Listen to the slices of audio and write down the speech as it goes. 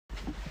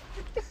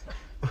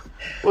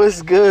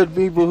What's good,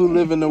 people who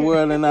live in the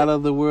world and not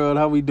of the world?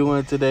 How we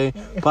doing today?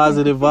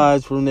 Positive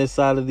vibes from this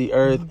side of the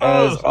earth,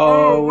 as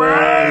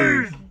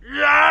always.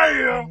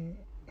 Yeah.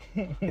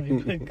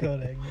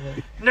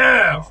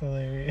 Now. That's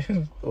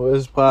hilarious.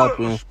 What's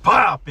popping?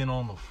 Popping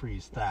on the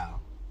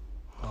freestyle.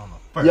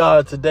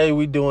 Y'all, today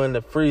we doing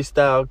the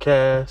freestyle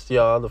cast.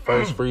 Y'all, the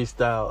first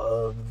freestyle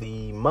of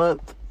the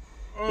month.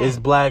 It's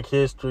Black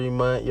History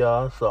Month,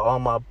 y'all. So all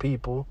my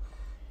people,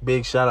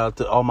 big shout out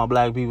to all my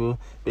black people.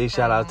 Big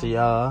shout out to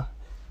y'all.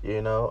 You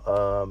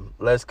know,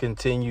 let's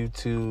continue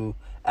to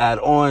add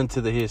on to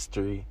the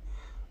history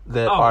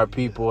that our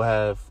people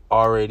have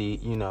already,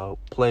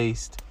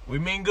 placed. We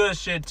mean good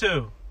shit,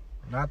 too.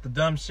 Not the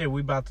dumb shit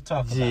we about to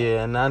talk about.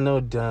 Yeah, and I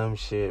know dumb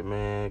shit,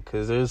 man,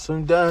 because there's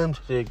some dumb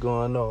shit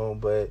going on.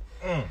 But,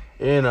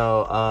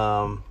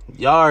 y'all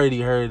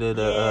already heard of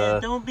the...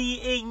 don't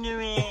be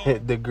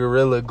ignorant. the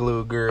Gorilla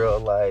Glue girl,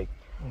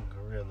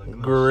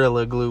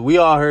 Gorilla Glue. We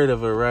all heard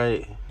of her,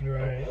 right?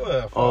 Right.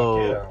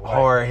 Well,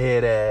 hard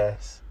head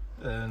ass.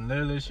 And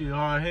literally, she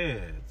hard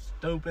head.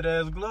 Stupid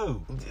ass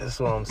glue.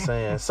 That's what I'm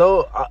saying.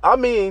 So, I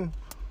mean,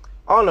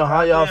 I don't know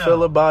how y'all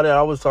feel about it.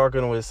 I was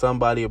talking with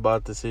somebody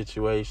about the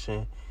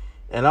situation,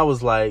 and I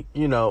was like,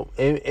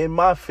 in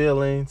my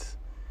feelings,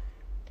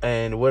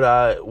 and what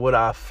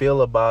I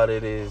feel about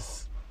it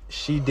is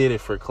she did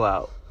it for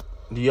clout.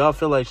 Do y'all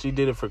feel like she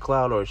did it for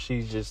clout, or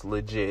she's just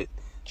legit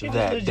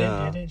that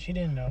dumb? Did it. She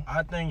didn't know.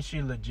 I think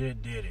she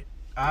legit did it.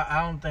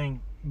 I don't think,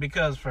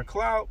 because for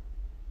clout,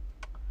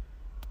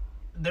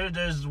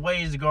 there's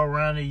ways to go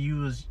around it.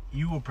 You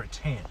will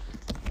pretend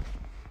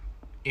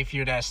if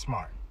you're that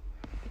smart.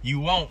 You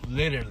won't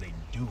literally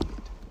do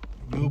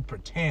it. You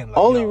pretend. Like,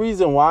 only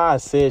reason why I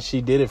said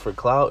she did it for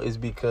clout is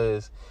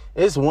because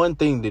it's one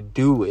thing to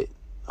do it.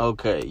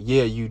 Okay,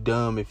 yeah, you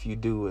dumb if you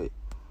do it.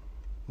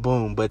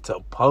 Boom. But to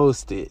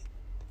post it,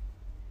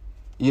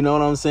 you know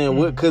what I'm saying?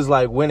 Because,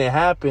 when it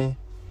happened,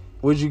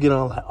 would you get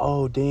on like,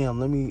 oh,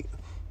 damn,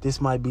 this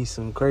might be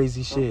some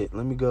crazy shit.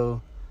 Let me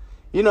go.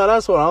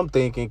 That's what I'm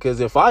thinking. Because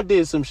if I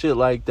did some shit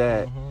like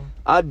that,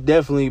 I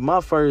definitely,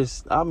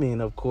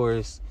 of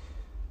course,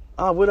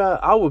 I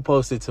would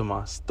post it to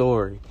my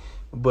story.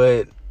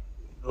 But,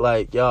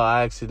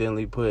 I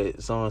accidentally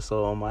put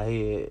so-and-so on my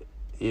head.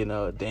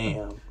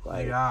 Damn.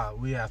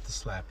 We have to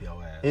slap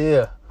your ass.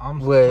 Yeah.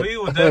 We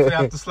will definitely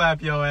have to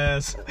slap your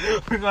ass.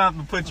 We're going to have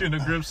to put you in a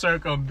group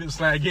circle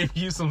and give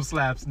you some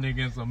slaps,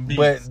 nigga, and some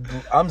beats.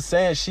 But I'm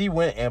saying she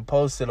went and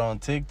posted on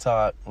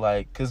TikTok,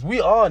 because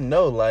we all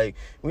know,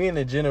 we in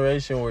a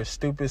generation where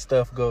stupid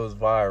stuff goes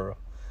viral.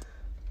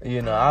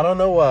 I don't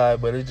know why,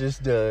 but it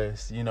just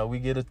does. We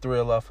get a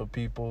thrill off of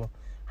people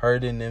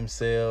hurting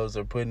themselves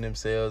or putting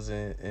themselves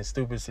in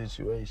stupid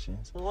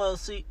situations. Well,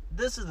 see,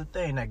 this is the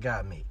thing that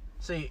got me.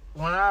 See,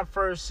 when I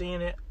first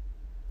seen it,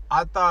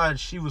 I thought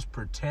she was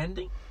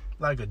pretending,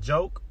 like a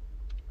joke.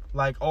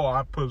 Like,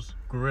 I put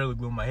Gorilla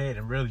Glue in my head,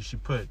 and really she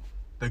put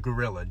the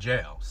Gorilla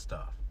Gel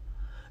stuff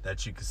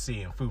that you could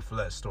see in Food for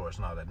Less stores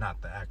and all that,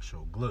 not the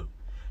actual glue.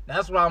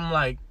 That's why I'm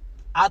like,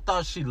 I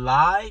thought she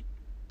lied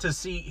to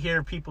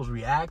hear people's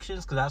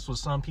reactions, because that's what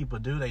some people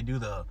do. They do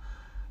the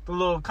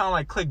little kind of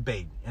like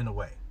clickbait in a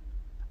way.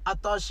 I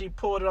thought she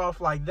pulled it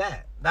off like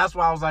that. That's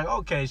why I was like,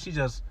 okay, she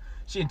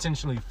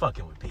intentionally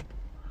fucking with people.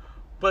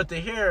 But to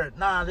hear,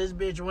 this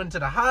bitch went to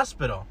the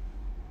hospital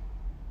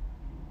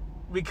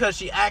because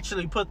she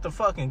actually put the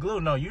fucking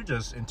glue. No, you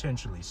just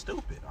intentionally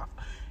stupid.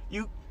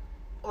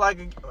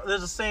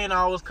 There's a saying I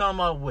always come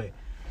up with.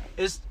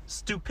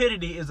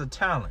 Stupidity is a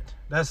talent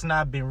that's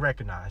not been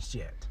recognized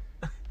yet.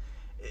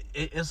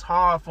 It's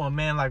hard for a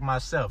man like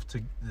myself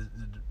to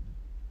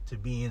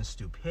be in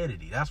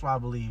stupidity. That's why I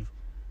believe,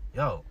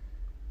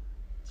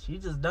 she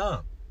just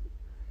dumb.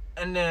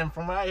 And then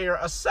from right here,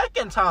 a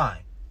second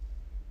time.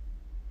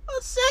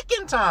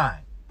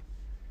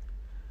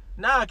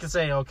 Now I can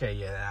say, okay,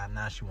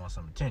 now she wants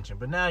some attention.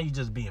 But now you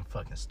just being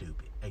fucking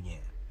stupid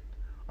again.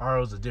 Or it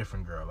was a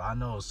different girl. I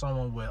know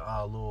someone with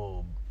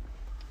little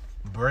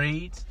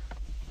braids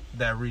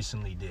that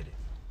recently did it.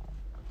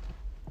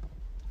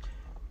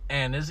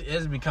 And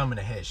it's becoming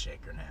a head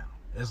shaker now.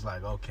 It's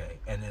like, okay,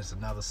 and it's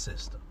another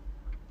sister.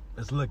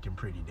 It's looking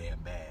pretty damn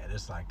bad.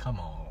 It's like, come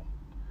on,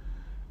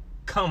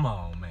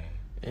 man.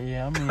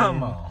 Yeah,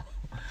 come on.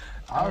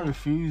 I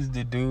refuse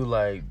to do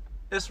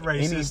it's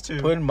racist too.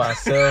 Putting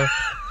myself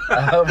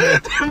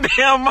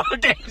damn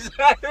monkeys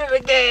at it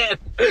again.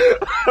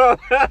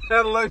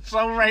 That looks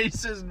so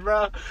racist,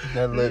 bro.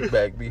 That look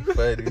back be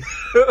funny.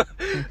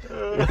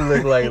 It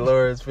look like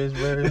Lawrence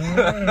Fishburne.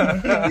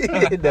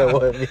 That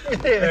wasn't me.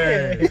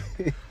 Hey.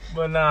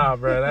 But nah,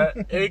 bro,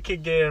 it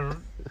could get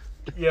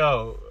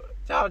y'all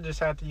just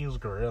have to use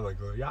Gorilla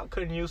Glue. Y'all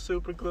couldn't use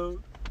super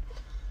glue.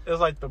 It's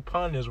like the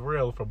pun is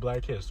real for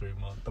Black History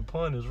Month. The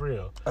pun is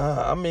real.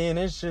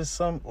 It's just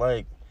some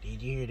Did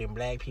you hear them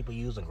black people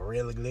using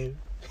Gorilla Glue?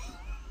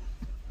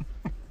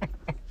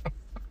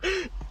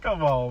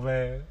 Come on,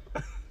 man.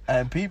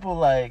 And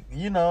people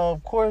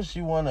of course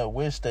you want to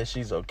wish that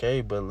she's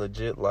okay, but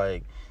legit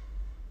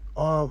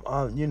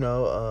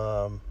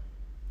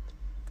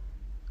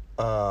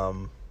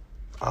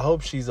I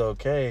hope she's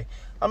okay.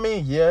 I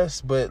mean,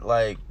 yes, but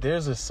like,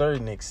 there's a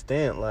certain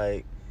extent.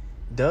 Like,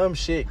 dumb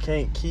shit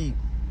can't keep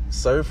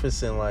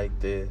surfacing like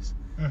this.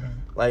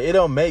 Like, it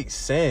don't make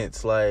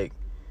sense. Like,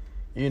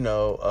 you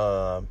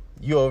know,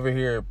 you over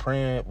here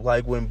praying.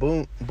 Like, when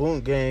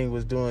Boont Gang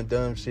was doing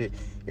dumb shit,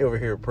 you over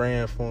here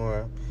praying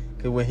for him.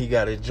 Cause when he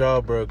got his jaw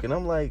broken,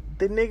 I'm like,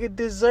 the nigga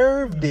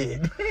deserved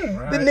it.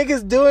 Right. The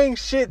nigga's doing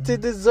shit to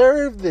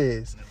deserve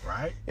this.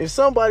 Right. If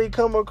somebody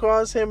come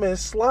across him and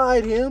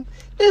slide him,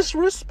 it's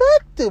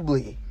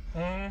respectfully.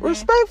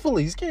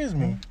 Respectfully, excuse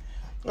me.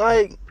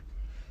 Like,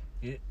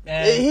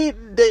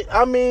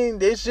 I mean,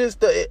 it's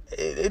just,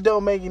 it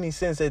don't make any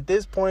sense. At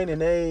this point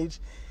in age,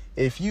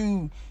 if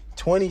you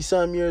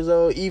 20-something years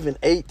old, even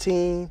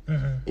 18,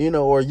 you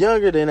know, or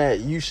younger than that,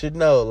 you should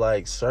know,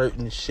 like,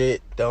 certain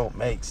shit don't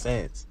make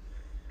sense.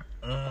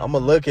 I'm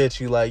going to look at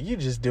you like, you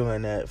just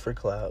doing that for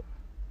clout.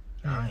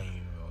 I ain't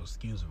even gonna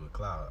excuse it with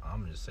clout.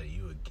 I'm just say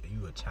you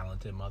a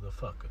talented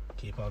motherfucker.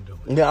 Keep on doing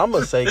it. Yeah, I'm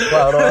going to say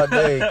clout all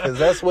day, because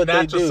that's what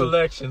they do. Natural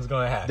selection's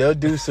going to happen. They'll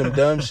do some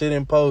dumb shit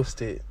and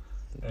post it.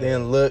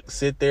 Then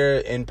sit there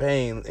in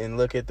pain and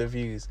look at the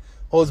views.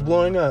 Oh, it's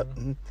blowing up.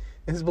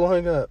 It's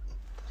blowing up.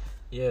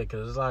 Yeah,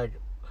 because it's like,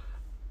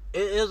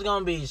 it's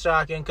going to be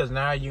shocking, because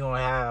now you're going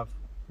to have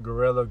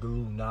Gorilla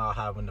Glue now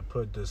having to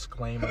put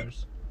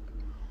disclaimers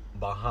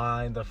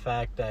behind the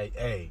fact that,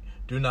 hey,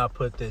 do not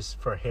put this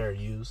for hair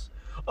use.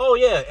 Oh,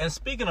 yeah, and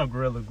speaking of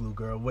Gorilla Glue,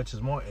 girl, which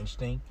is more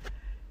interesting,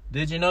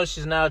 did you know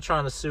she's now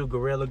trying to sue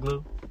Gorilla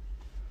Glue?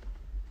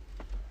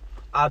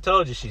 I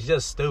told you, she's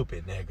just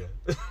stupid, nigga.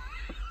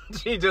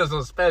 She just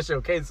a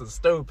special case of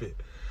stupid.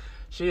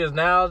 She is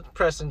now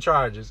pressing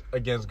charges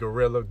against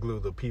Gorilla Glue,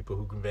 the people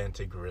who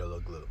invented Gorilla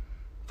Glue,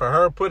 for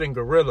her putting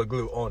Gorilla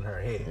Glue on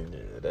her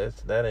head. Yeah,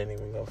 that ain't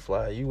even gonna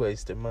fly. You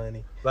wasted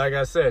money. Like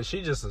I said,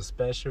 she just a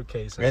special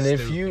case of and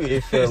stupid.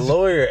 if a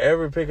lawyer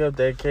ever pick up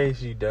that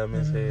case, you dumb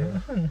as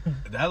hell.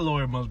 That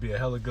lawyer must be a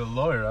hella good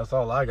lawyer. That's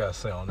all I gotta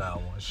say on that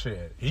one.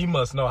 Shit, he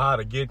must know how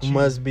to get you.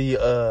 Must be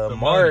Mark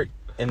money.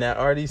 in that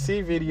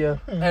RDC video.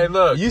 Hey,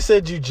 look. You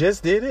said you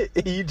just did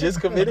it. You just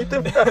committed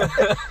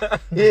the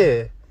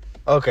yeah.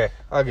 Okay,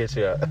 I'll get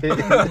you out.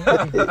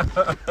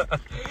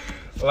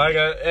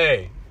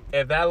 Hey,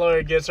 if that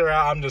lawyer gets her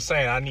out, I'm just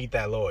saying, I need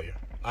that lawyer.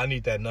 I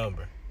need that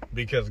number.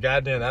 Because,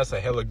 goddamn, that's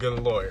a hella good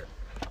lawyer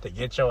to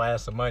get your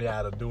ass some money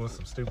out of doing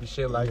some stupid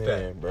shit like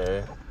that.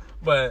 Bruh.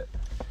 But,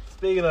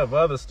 speaking of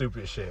other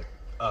stupid shit,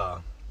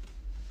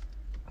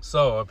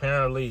 so,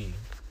 apparently,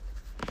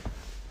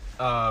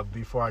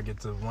 before I get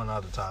to one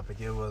other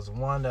topic, it was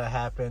one that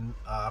happened,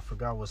 I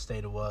forgot what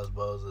state it was,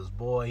 but it was this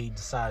boy, he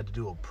decided to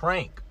do a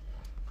prank.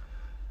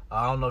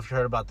 I don't know if you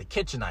heard about the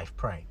kitchen knife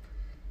prank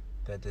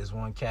that this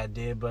one cat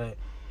did, but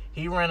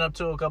he ran up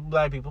to a couple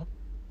black people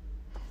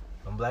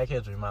on Black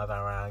History Month,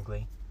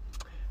 ironically.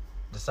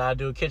 Decided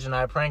to do a kitchen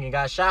knife prank and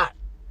got shot.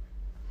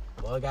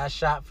 Boy got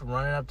shot for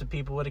running up to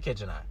people with a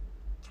kitchen knife.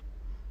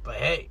 But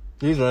hey.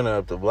 He's running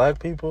up to black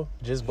people?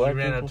 Just black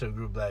people? He ran up to a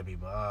group of black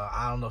people.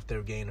 I don't know if they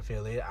were gang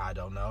affiliated. I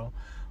don't know.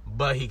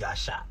 But he got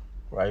shot.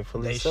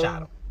 Rightfully so. They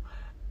shot him.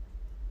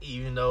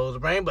 Even though it was a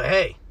brain, but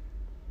hey.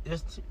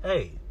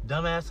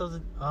 Dumbass of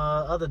the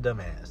other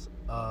dumbass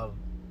of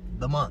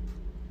the month,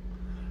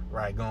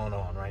 right, going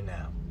on right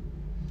now.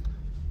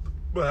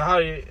 But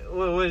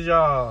what is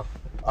y'all?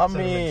 I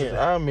mean,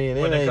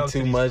 it ain't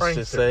too much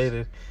to say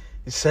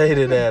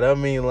to that. I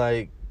mean,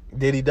 like,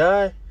 did he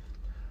die?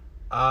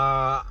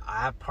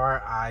 That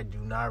part I do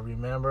not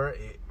remember.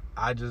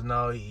 I just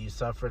know he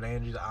suffered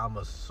injuries. I'm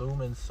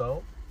assuming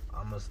so.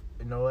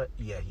 You know what?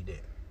 Yeah, he did.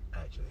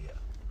 Actually, yeah.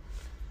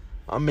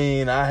 I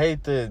mean, I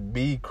hate to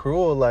be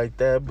cruel like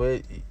that,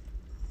 but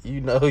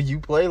you know, you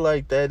play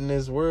like that in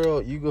this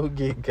world, you go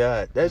get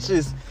got. That's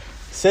just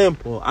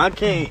simple. I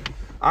can't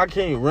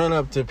run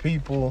up to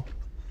people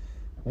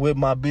with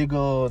my big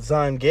old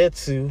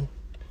Zangetsu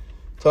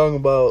talking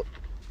about,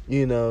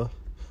 you know,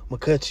 I'm gonna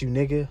cut you,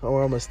 nigga,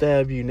 or I'm gonna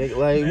stab you, nigga.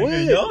 Like, nigga, what?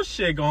 Your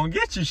shit gonna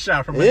get you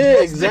shot from a yeah,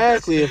 distance.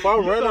 exactly. If I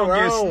run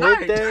around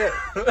with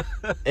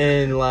that,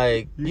 and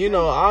like, you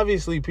know,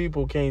 obviously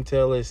people can't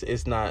tell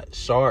it's not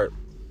sharp.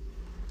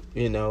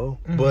 You know,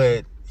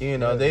 but you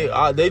know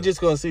they just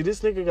gonna see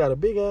this nigga got a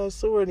big ass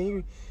sword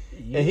and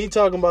he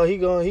talking about he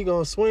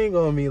gonna swing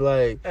on me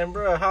like. And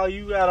bro, how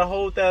you gotta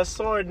hold that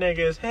sword, nigga,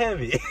 is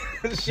heavy.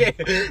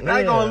 Shit,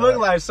 not gonna look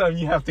like something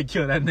you have to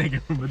kill that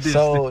nigga from a distance.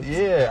 So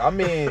yeah, I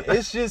mean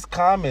it's just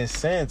common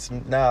sense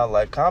now.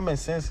 Like common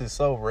sense is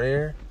so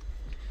rare.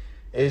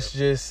 It's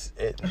just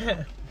it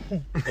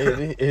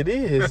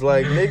is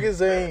like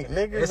niggas ain't.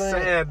 It's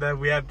sad that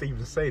we have to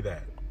even say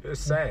that.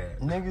 It's sad.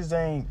 Niggas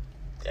ain't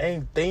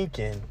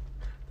thinking.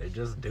 They're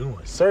just doing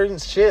certain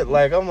shit.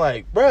 Like I'm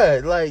like,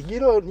 bruh, like you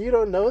don't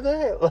know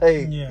that.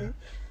 Like,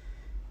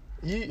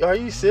 yeah, are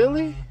you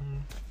silly?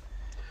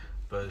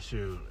 But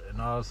shoot, and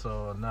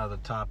also another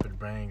topic to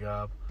bring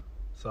up.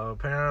 So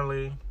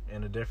apparently,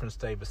 in a different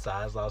state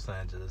besides Los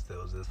Angeles, there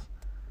was this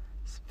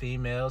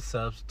female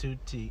substitute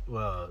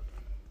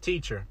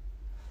teacher.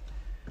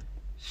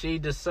 She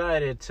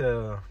decided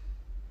to.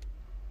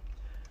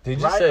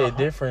 Did you say a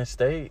different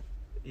state?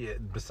 Yeah,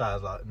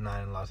 besides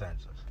 9 in Los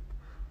Angeles.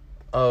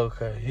 Oh,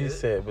 okay. He Yeah.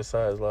 said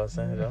besides Los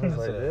Angeles. I was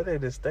like, that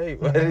ain't a state,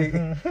 buddy.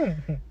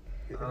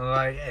 I'm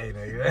like, hey,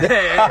 nigga.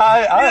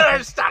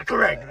 Hey, stop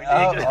correcting me,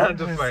 nigga. I'm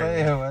just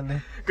playing.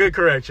 saying, Good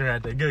correction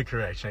right there. Good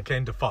correction. I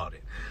can't default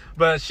it.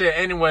 But shit,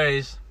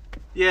 anyways.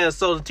 Yeah,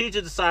 so the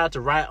teacher decided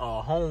to write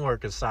a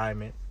homework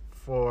assignment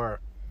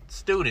for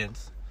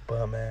students.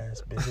 Bum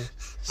ass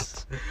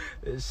bitch.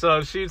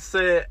 So she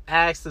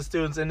asked the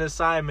students in the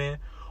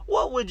assignment,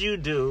 what would you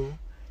do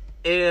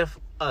if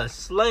a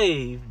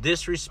slave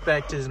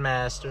disrespect his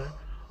master?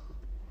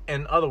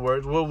 In other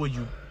words, what would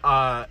you,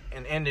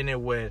 and ending it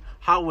with,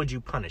 how would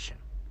you punish him?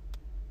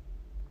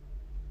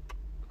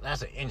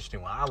 That's an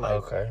interesting one. I like.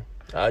 Okay.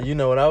 You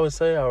know what I would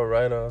say? I would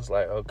write on. It's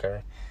like,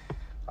 okay,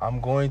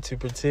 I'm going to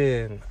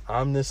pretend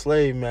I'm the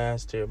slave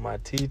master. My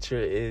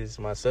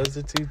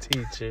substitute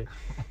teacher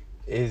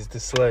is the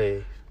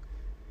slave.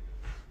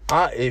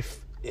 If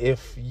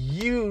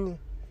you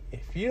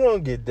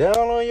don't get down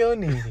on your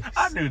knees,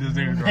 I knew this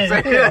nigga was gonna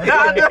say that.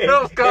 I knew it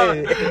was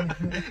coming.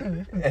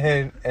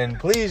 and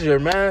please your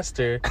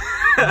master,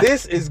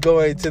 this is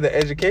going to the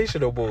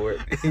educational board,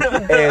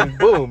 and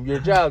boom, your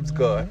job's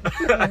gone.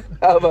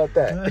 How about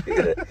that?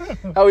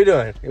 How we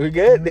doing? We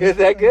good? Is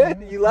that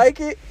good? You like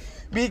it?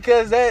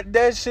 Because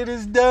that shit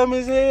is dumb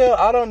as hell.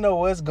 I don't know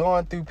what's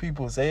going through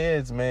people's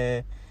heads,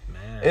 man.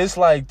 It's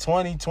like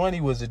 2020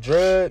 was a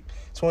drug.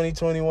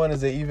 2021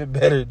 is an even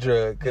better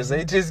drug because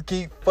they just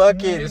keep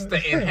fucking. It's the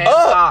enhanced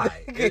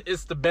high.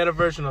 It's the better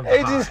version of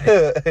the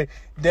high.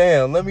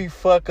 Damn, let me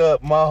fuck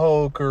up my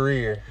whole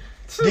career.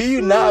 Do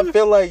you not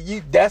feel like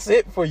that's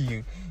it for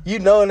you? You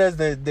known as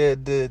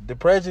the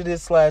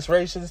prejudice /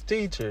 racist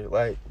teacher.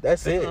 Like,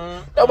 that's it.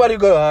 Nobody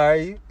gonna hire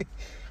you.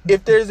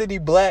 If there's any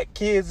black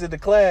kids in the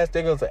class,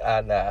 they're going to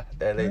say, nah,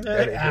 that ain't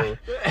good.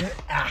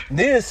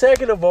 Then,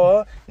 second of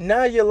all,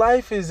 now your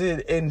life is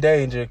in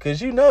danger.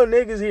 Because you know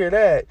niggas hear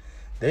that.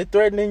 They're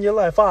threatening your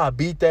life. I'll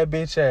beat that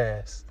bitch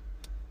ass.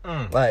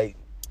 Like,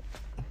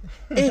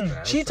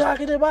 she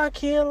talking to my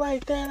kid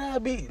like that, I'll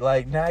beat.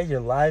 Like, now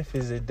your life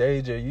is in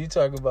danger. You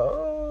talk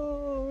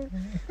about,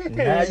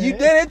 now you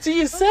did it to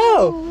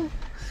yourself.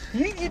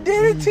 You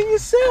did it to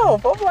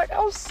yourself. I'm like,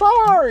 I'm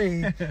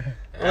sorry.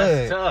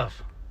 That's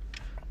tough.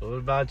 What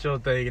about your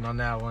thinking on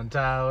that one,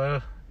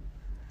 Tyler?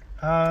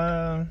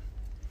 I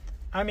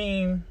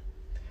mean,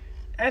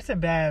 that's a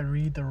bad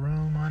read the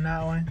room on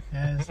that one.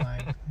 And it's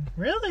like,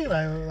 really?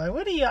 Like,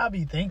 what do y'all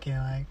be thinking?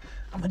 Like,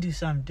 I'm gonna do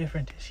something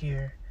different this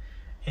year,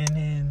 and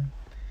then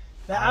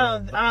I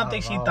don't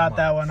think she thought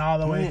that one all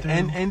the way through.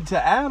 And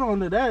to add on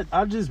to that,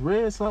 I just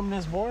read something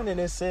this morning.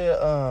 It said,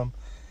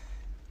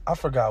 I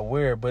forgot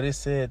where, but it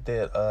said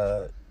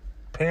that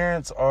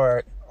parents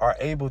are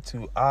able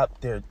to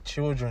opt their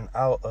children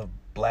out of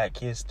Black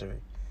history,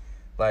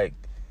 like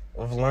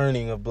of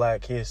learning of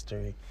Black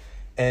history,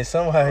 and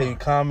somebody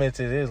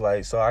commented, "Is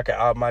like, so I can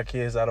opt my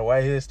kids out of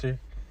white history."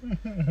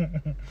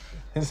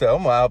 He said,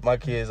 "I'm gonna opt my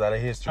kids out of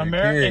history,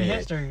 American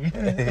history."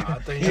 I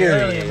think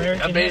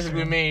that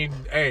basically means,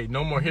 hey,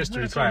 no more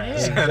history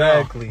class.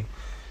 Exactly.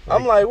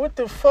 I'm like, what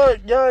the fuck,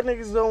 y'all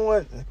niggas don't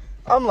want?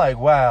 I'm like,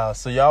 wow.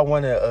 So y'all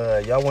want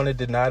to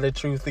deny the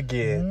truth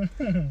again?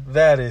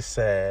 That is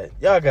sad.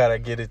 Y'all gotta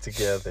get it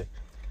together.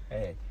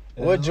 Hey.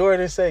 What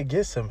Jordan say?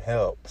 Get some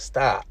help.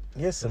 Stop.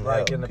 Get some help.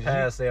 Like in the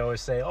past, they always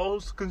say, "Oh,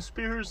 it's a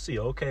conspiracy."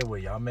 Okay, well,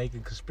 y'all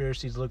making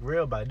conspiracies look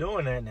real by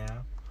doing that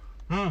now.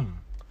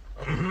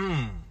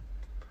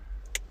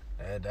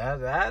 And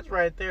that's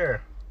right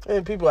there.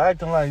 And people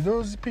acting like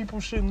those people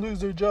shouldn't lose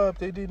their job.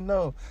 They didn't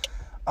know.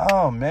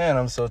 Oh man,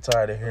 I'm so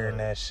tired of hearing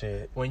that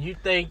shit.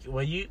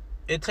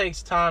 It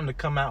takes time to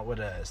come out with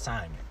an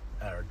assignment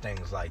or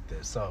things like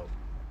this. So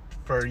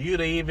for you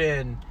to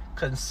even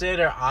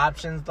consider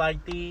options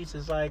like these,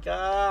 it's like,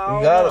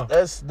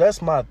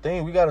 that's my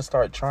thing. We gotta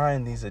start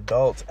trying these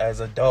adults as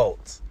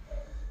adults.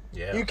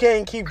 Yeah. You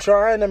can't keep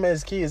trying them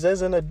as kids.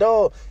 As an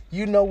adult,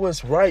 you know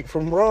what's right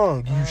from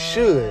wrong. You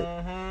should.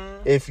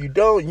 If you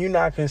don't, you're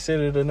not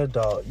considered an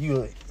adult.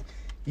 You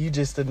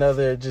just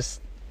another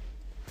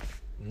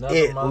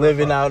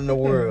living out in the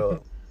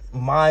world.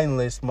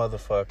 Mindless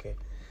motherfucker.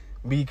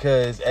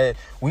 Because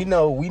we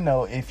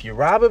know if you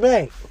rob a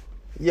bank,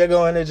 you're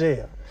going to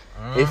jail.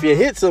 If you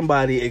hit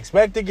somebody,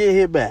 expect to get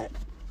hit back.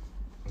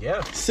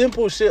 Yeah.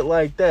 Simple shit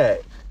like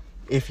that.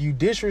 If you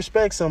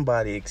disrespect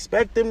somebody,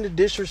 expect them to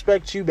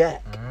disrespect you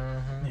back.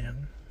 Yeah.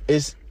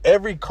 It's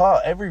every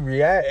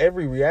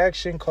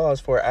reaction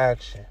calls for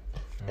action,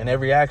 and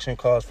every action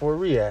calls for a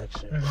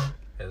reaction.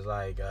 It's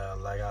like I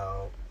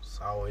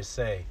always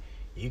say,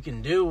 you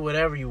can do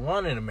whatever you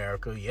want in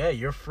America. Yeah,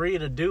 you're free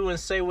to do and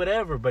say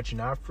whatever, but you're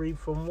not free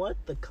from what?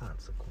 The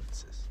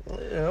consequences.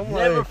 Yeah, I'm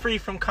never free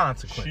from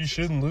consequences. She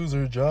shouldn't lose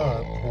her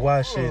job.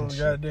 Why shouldn't she?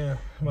 Goddamn.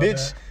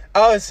 Bitch,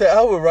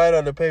 I would write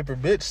on the paper,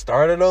 bitch,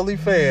 start an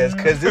OnlyFans,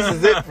 because this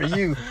is it for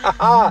you.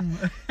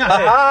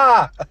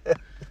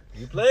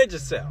 You played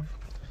yourself.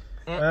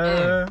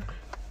 Yeah,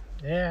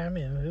 I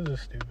mean, it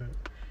was stupid.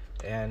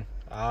 And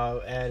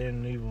I'll add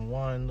in a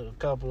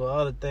couple of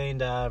other things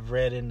that I've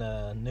read in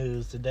the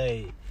news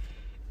today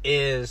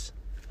is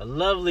A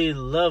lovely,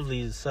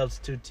 lovely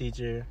substitute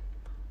teacher.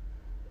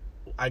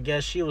 I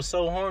guess she was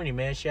so horny,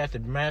 man. She had to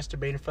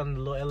masturbate in front of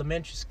the little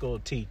elementary school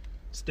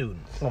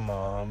students. Come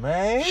on,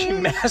 man. She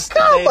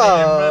masturbated in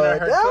front of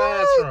her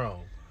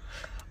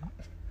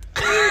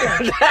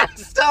classroom.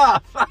 That's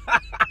tough.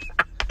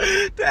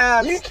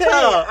 That's You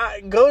tough.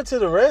 can't go to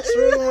the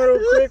restroom real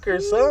quick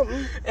or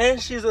something.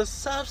 And she's a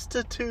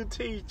substitute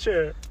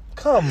teacher.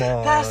 Come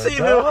on, That's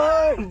even,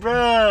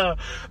 bruh.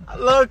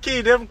 Low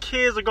key, them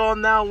kids are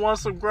going down and want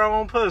some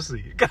grown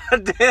pussy.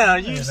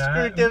 Goddamn, you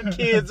screwed them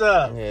kids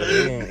up.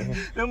 Yeah.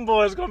 Them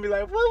boys gonna be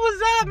like, what was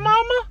that,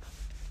 mama?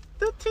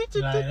 The teacher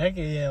Like,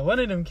 did. one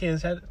of them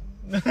kids had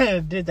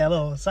did that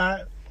little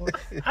side.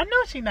 I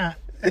know she not.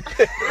 I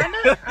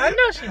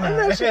know she not. I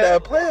know she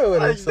not playing with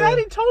Like, herself.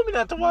 Daddy told me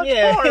not to watch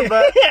Yeah. porn,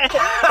 but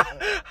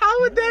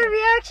how would their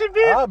reaction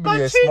be? I'll if be my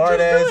a teacher smart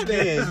ass doing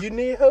this? kid. You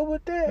need help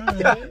with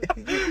that?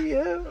 You need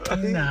help?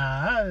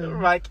 Nah.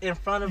 Like in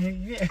front of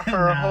Yeah,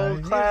 her nah, whole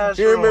yeah. class.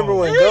 Do you remember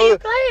when Who you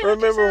playing with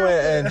Remember when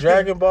yourself? in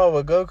Dragon Ball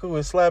when Goku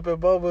was slapping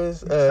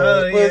Boba's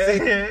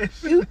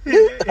pussy?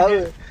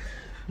 Yeah.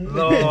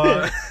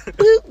 Lord.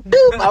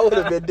 I would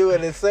have been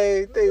doing the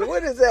same thing.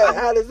 What is that?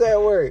 How does that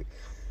work?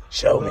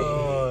 Show me.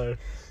 Lord.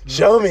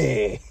 Show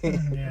me.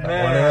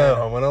 Yeah.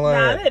 I want to Nah,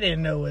 learn. they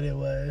didn't know what it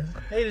was.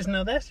 They just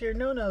know that's your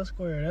no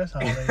square. That's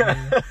all they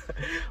knew.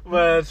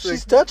 But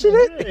She's touching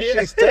it.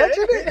 Yeah. She's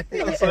touching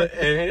it. So, and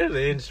here's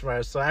the interesting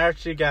part. So after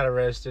she got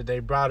arrested, they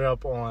brought her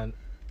up on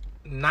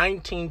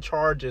 19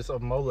 charges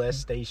of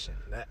molestation.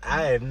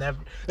 I have never.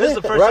 This is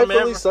the first time I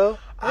Rightfully ever. so.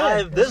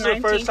 This is the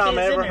 19 first time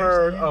I kids ever in there,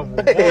 heard so of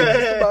a It's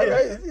just about woman.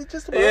 right. It's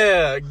just about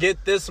Yeah,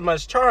 get this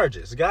much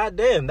charges. God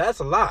damn, that's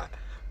a lot.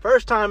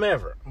 First time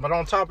ever. But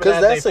on top of because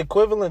that, that's they,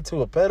 equivalent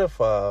to a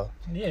pedophile.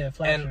 Yeah,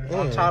 flasher. and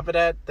on top of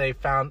that, they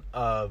found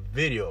a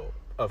video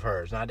of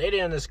hers. Now they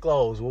didn't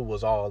disclose what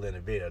was all in the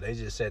video. They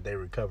just said they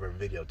recovered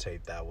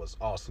videotape that was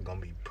also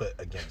going to be put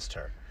against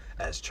her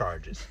as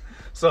charges.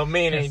 So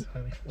meaning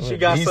That's funny. she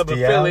got some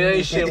Bestiality.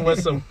 affiliation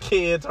with some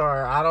kids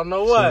or I don't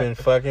know She what. been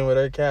fucking with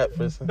her cat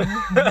for some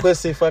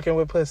pussy fucking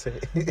with pussy.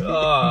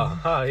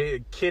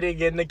 Kitty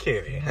getting a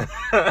kitty.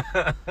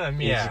 Did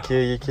you Yeah.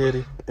 kill your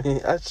kitty?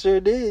 I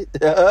sure did.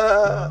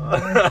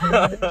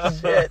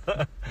 Shit.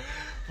 But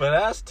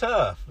that's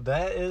tough.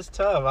 That is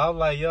tough. I'm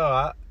like,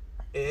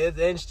 it's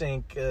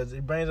interesting because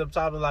it brings up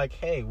topic like,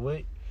 hey,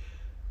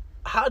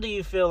 how do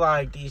you feel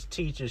like these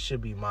teachers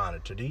should be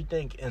monitored? Do you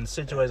think in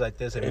situations like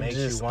this, it makes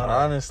you want to?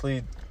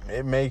 Honestly,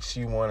 it makes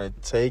you want to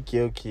take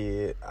your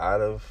kid out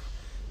of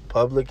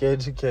public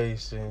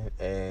education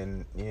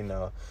and,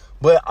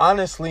 but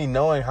honestly,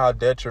 knowing how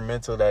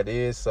detrimental that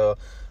is, so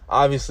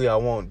obviously I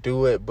won't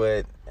do it,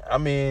 but I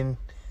mean,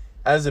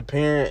 as a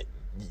parent,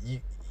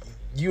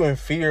 you in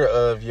fear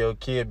of your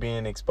kid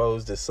being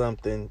exposed to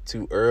something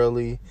too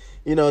early.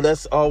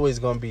 That's always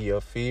going to be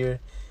your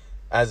fear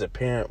as a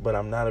parent, but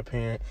I'm not a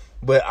parent.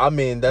 But I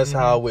mean, that's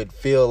how I would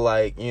feel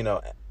like,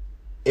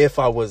 if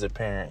I was a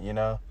parent,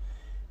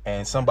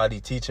 and somebody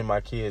teaching my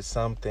kids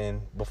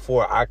something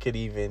before I could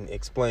even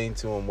explain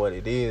to them what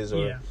it is,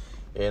 or,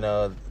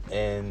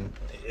 and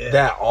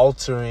that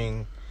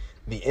altering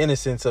the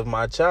innocence of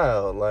my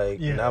child. Like,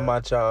 not my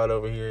child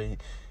over here,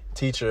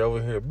 teacher over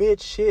here,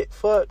 bitch, shit,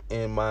 fuck.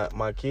 And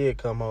my kid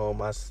come home,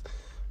 my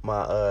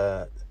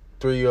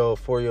 3-year-old,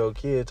 4-year-old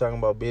kid talking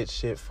about bitch,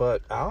 shit,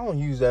 fuck. I don't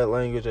use that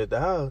language at the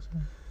house.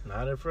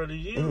 Not in front of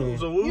you.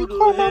 So who You the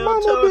call my hell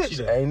mama taught bitch? you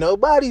that?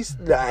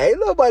 Ain't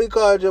nobody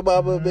called your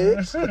mama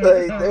bitch.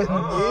 Like,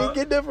 you ain't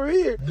get that from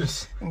here.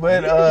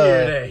 But You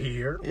hear that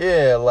here.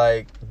 yeah,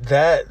 like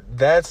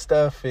that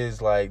stuff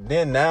is like,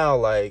 then now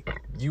like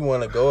you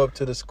want to go up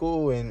to the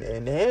school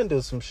and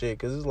handle some shit,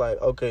 because it's like,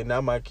 okay,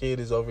 now my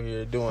kid is over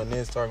here doing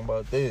this, talking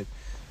about this.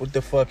 What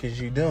the fuck is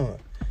you doing?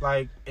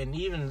 Like, and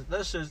even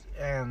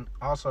and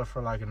also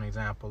for like an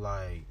example,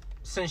 like,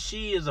 since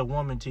she is a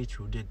woman teacher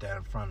who did that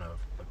in front of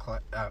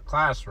a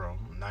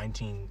classroom,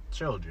 19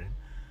 children,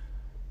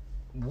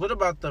 what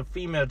about the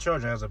female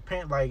children? As a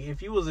parent, like,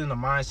 if you was in the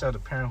mindset of a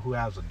parent who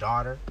has a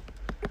daughter,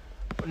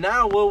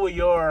 now what would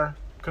your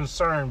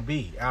concern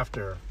be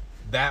after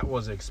that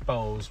was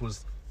exposed,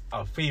 was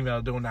a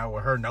female doing that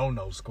with her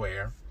no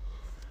square?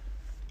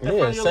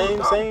 Yeah,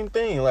 same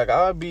thing. Like,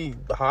 I'd be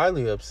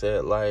highly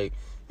upset. Like,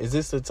 is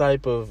this the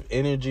type of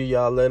energy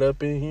y'all let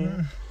up in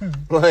here?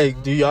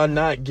 Like, do y'all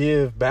not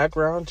give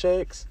background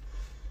checks?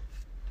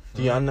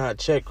 Do y'all not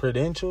check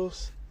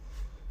credentials?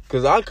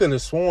 Because I could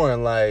have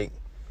sworn, like,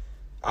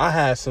 I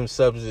had some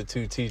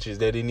substitute teachers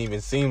that didn't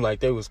even seem like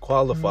they was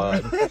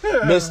qualified.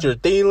 Mr.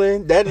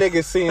 Thielen, that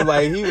nigga seemed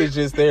like he was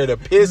just there to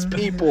piss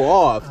people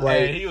off.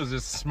 Like, he was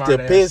just smart to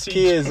piss teacher.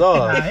 kids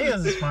off. Nah, he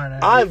was a smart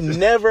ass. I've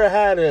never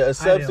had a like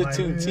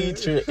substitute it.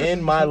 teacher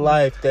in my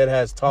life that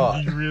has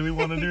taught. You really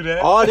want to do that?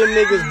 All them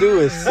niggas do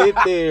is sit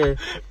there.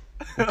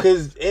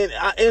 Because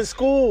in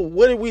school,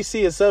 what did we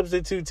see a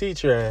substitute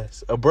teacher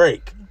as? A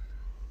break.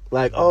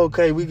 Like,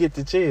 okay, we get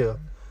to chill.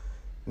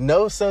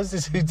 No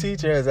substitute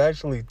teacher has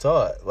actually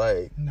taught.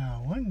 Like,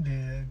 No, one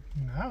did.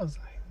 I was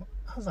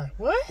I was like,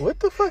 what? What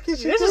the fuck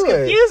is you This is doing?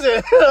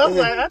 confusing. I was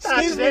like, I thought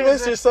Excuse me, today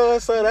was Mr.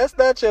 So-and-so, that's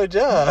not your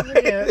job.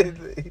 Yeah.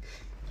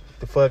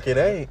 The fuck it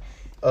ain't.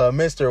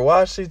 Mr.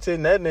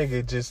 Washington, that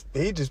nigga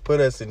he just put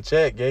us in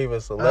check, gave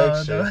us a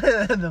lecture.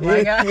 The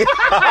black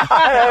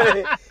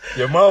guy.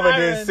 Your mama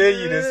didn't send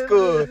you to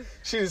school.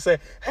 She just said,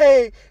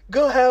 hey,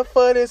 go have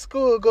fun at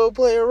school, go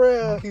play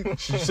around.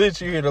 She sent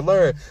you here to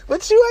learn.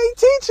 But you ain't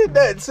teaching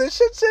nothing, so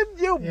shut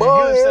your Yeah,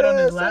 bald he was head sitting on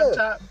his ass up.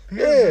 laptop.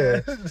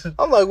 Yeah.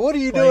 I'm like, what are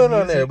you Play doing on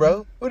music. there,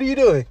 bro? What are you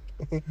doing?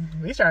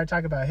 We started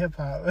talking about hip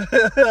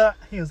hop.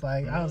 He was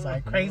like, I was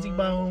like, Crazy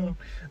Bone,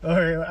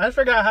 or I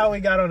forgot how we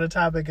got on the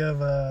topic of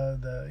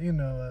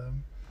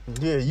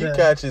Yeah, you Yeah.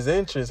 catch his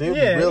interest. He'll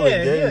Yeah, be real yeah,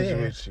 engaged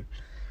yeah. with you.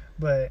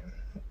 but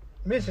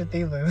Mr.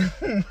 Thielen,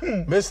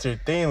 Mr.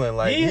 Thielen,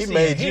 like, He he see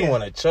made it, you yeah.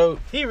 want to choke.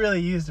 he really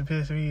used to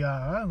piss me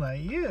off. I was like,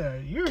 yeah,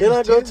 you're. Can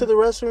I just go too- to the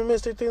restroom,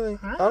 Mr. Thielen?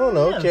 I don't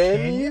know.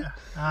 Can you?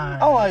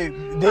 Alright. I'm like,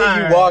 then you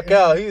Alright. walk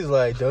out. He's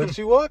like, don't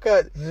you walk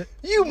out.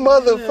 You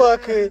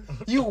motherfucker.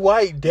 You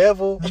white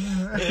devil.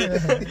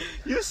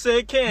 You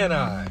said, can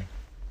I?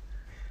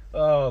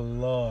 Oh,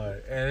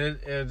 Lord. And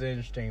it's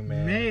interesting,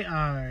 man. May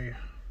I?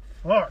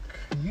 Fuck,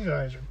 you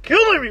guys are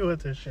killing me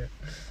with this shit.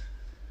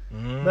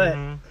 Mhm. But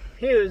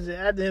he was,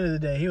 at the end of the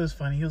day, he was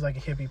funny. He was like a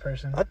hippie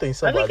person. I think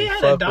somebody he had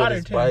a fucked with daughter,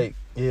 his too. bike.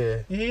 Yeah.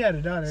 He had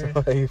a daughter.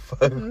 Somebody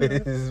fucked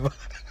with his bike.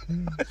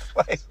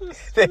 Like,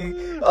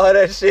 all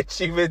that shit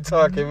you been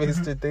talking,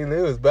 Mr. Thielen,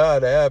 it was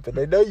bound to happen.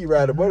 They know you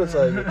ride a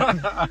motorcycle.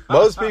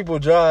 Most people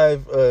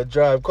drive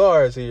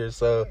cars here,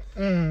 so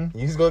Mm-hmm.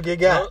 you just gonna get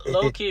got.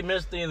 Low key,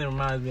 Miss Thielen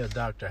reminds me of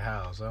Dr.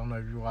 House. I don't know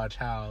if you watch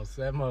House.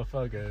 That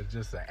motherfucker is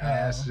just an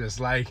ass just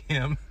like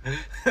him.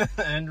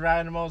 And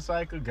riding a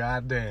motorcycle,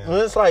 goddamn.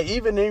 Well, it's like,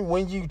 even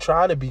when you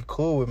try to be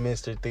cool with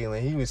Mr.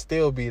 Thielen, he would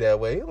still be that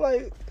way.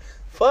 Like,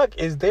 fuck,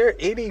 is there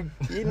any,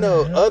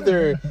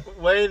 other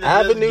Way to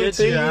avenue just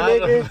to get you, out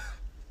of- nigga?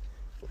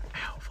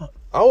 Ow, fuck.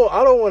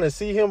 I don't want to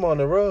see him on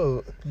the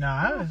road. No,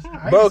 I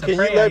Bro, used to can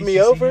pray you I let used me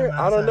to see over? him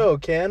I don't outside. know.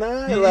 Can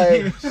I?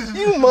 Like,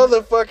 you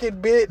motherfucking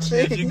bitch.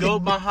 If you go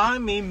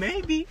behind me,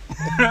 maybe.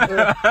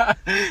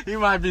 You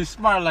might be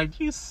smart like,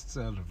 you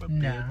son of a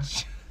Nah.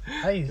 bitch.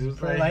 I used to was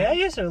pray. like- Like, I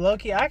used to low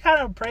key. I kind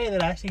of pray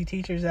that I see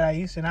teachers that I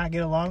used to not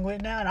get along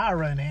with now, and I'll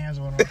run hands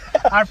with them.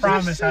 I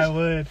promise I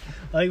would.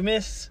 Like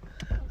Miss.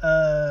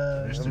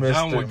 Mr.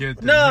 Dunn would get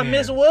the No, hand.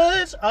 Miss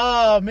Woods.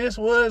 Oh, Miss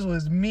Woods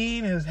was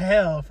mean as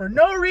hell for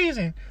no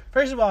reason.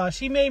 First of all,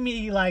 she made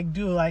me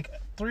do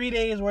 3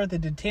 days worth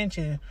of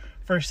detention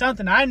for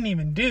something I didn't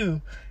even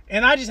do,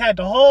 and I just had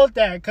to hold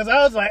that because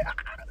I was like,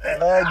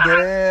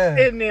 Damn.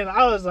 and then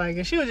I was like,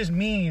 and she was just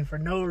mean for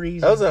no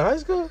reason. That was in high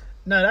school?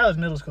 No, that was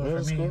middle school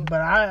Middle for me. school?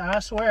 But I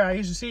swear I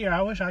used to see her.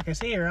 I wish I could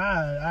see her.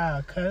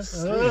 I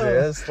cuss.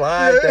 Yeah,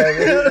 slide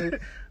that.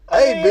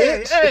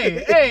 Hey, bitch.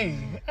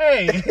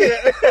 Hey.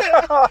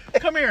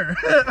 Come here.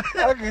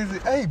 I can see,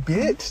 hey,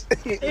 bitch.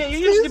 Yeah, you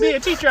used to be a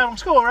teacher out in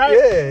school, right?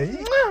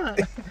 Yeah,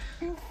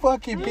 you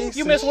fucking piece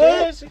You of Miss shit.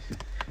 Woods?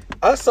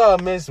 I saw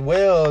Miss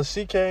Wells.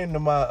 She came to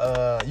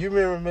my, you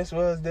remember Miss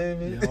Wells,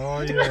 David?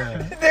 Oh,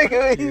 yeah.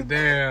 Nigga, he-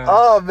 Damn.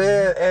 oh,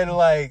 man. And,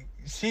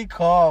 she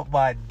called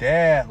my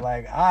dad.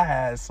 I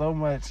had so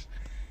much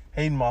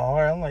hate in my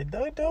heart. I'm like,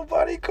 don't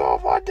nobody call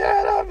my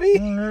dad on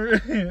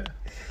me.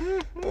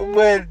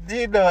 But,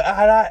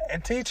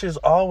 teachers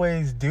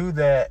always do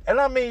that. And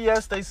I mean,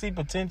 yes, they see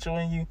potential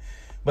in you.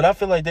 But I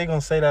feel like they're going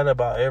to say that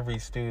about every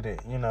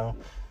student, she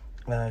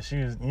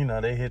was,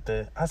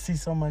 I see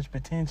so much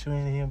potential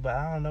in him, but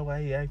I don't know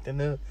why he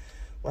acting up.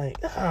 Like,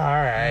 all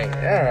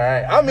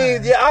right. I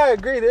mean, yeah, I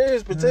agree. There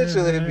is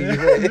potential in me.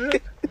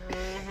 Right?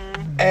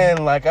 And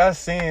I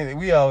seen,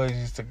 we always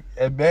used to,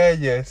 at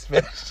Mania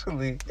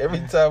especially, every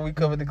time we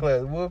come into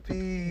class,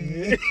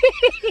 whoopee.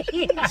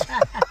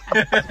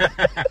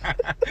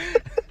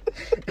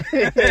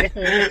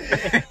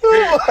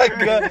 Oh my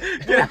God.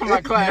 Get out of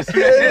my class.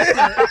 Still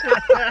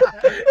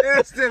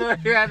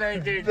like that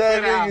ain't get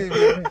That out.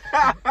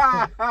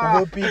 nigga,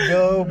 Whoopi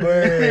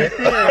Goldberg.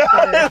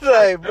 It's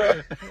like,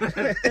 bro.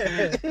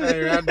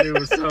 Hey, that dude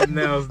was something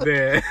else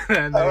there.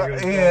 That nigga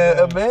was Yeah,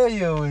 something else.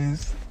 Emmanuel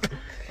is.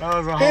 That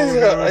was a He's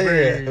whole a- new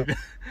yeah. breed.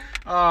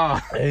 Oh,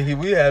 Hey,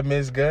 we had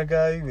Miss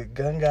Gunga with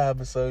Gunga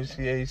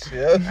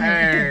Association.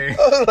 hey.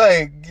 I was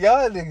like,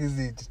 y'all niggas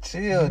need to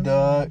chill,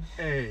 dog.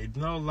 Hey,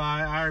 no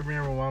lie, I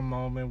remember one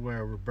moment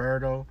where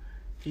Roberto,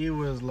 he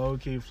was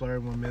low-key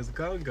flirting with Miss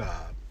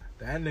Gungob.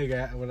 That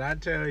nigga, when I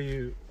tell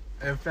you,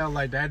 it felt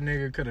like that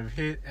nigga could have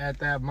hit at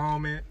that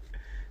moment.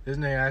 This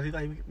nigga, he's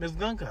like, Miss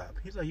Gungob,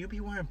 he's like, you be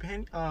wearing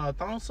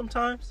thongs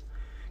sometimes?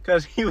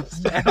 Because he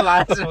was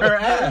analyzing her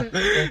ass.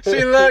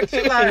 She looked,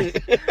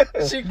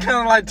 she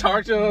kind of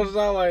talked to us,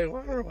 why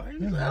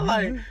you that?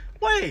 Like,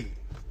 wait.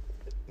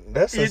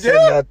 That's You a do?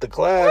 sitting out the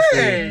class.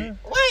 Wait,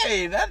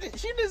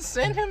 she just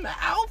sent him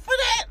out for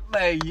that?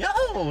 Like,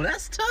 yo,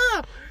 that's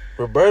tough.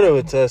 Roberto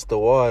would test the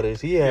waters.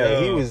 He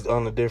Yo. was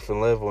on a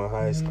different level in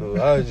high school.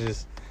 I was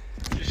just,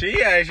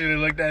 She actually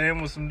looked at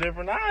him with some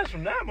different eyes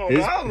from that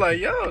moment. I was like,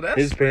 yo, that's...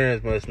 His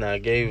parents must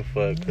not gave a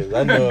fuck, because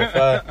I know if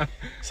I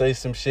say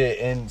some shit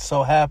and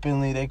so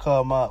happily they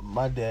call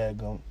my dad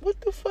going, what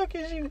the fuck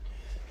is you?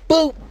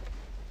 Boop!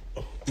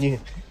 Yeah.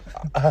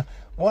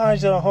 Why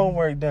is your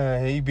homework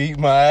done? He beat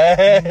my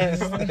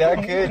ass.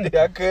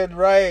 I couldn't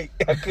write.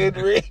 I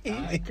couldn't read.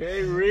 I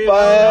can't read.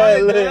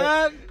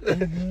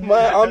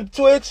 I'm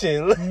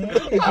twitching.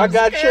 I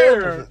got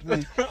scared.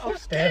 tripping. I'm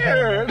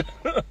scared.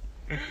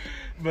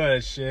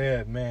 But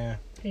shit, man.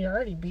 He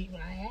already beat my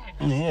ass.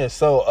 Yeah,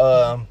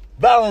 so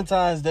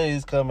Valentine's Day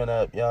is coming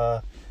up,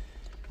 y'all.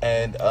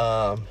 And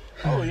oh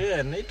yeah,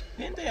 and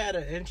didn't they had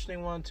an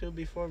interesting one too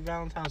before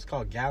Valentine's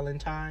called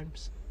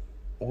Galentine's?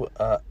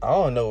 I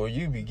don't know where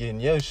you be getting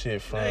your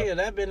shit from. Nigga,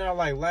 that been out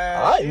like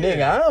last year.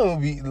 Nigga, I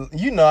don't be.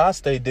 You know, I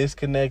stay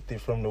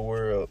disconnected from the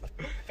world.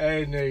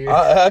 Hey, nigga.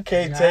 I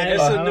can't take.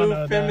 It's a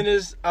new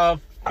feminist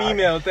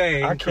female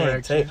thing. I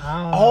can't take.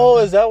 Oh,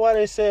 is that why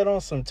they said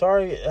on some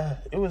Target?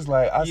 It was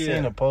like I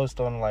seen a post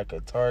on like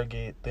a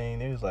Target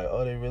thing. It was like,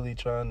 oh, they really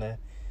trying to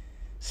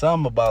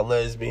something about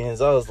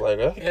lesbians. I was like,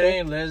 okay. It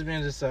ain't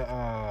lesbians. It's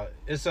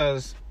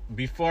a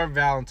before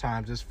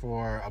Valentine's. It's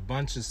for a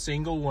bunch of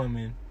single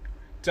women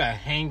to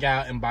hang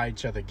out and buy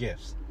each other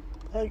gifts.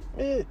 Like,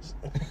 bitch.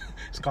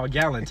 It's called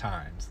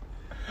Galentine's.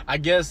 I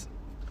guess.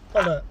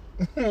 Hold up.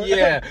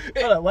 Yeah.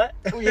 Hold up, what?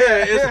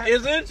 Yeah,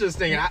 it's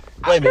interesting.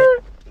 Wait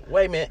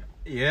a minute.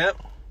 Yep.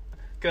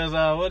 Because,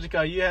 what you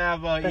call, you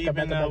have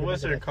even,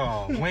 what's her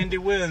called? Wendy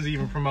Williams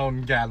even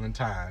promoting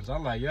Galentine's.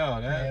 I'm like, yo,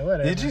 that. Yeah,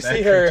 did you that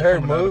see creature her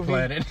from another movie?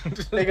 planet.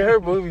 Nigga, her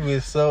movie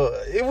was so.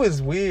 It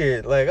was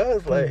weird. Like, I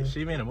was like.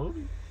 She made a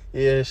movie?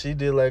 Yeah, she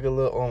did like a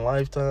little on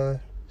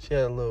Lifetime. She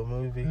had a little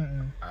movie.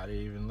 Mm-mm. I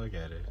didn't even look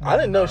at it. I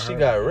didn't know she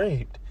got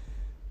raped.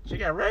 She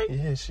got raped?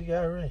 Yeah, she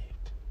got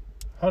raped.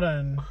 Hold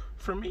on.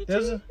 From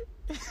E.T.?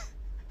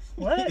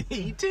 What?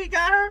 E.T.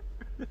 got her?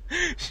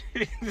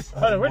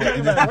 Hold on, we're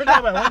talking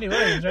about Wendy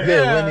Williams, right?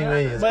 Yeah, Wendy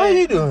Williams. But- What are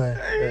you doing?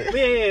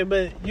 Yeah,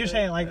 but you're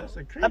saying like That's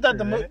a I thought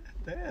the creature, movie.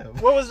 Damn.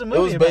 What was the movie?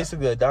 It was about?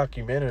 basically a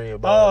documentary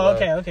about. Oh,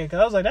 okay. Because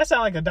I was like, that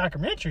sounded like a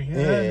documentary. You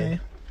know what I Yeah.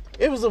 mean?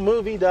 It was a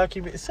movie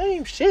documentary.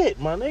 Same shit,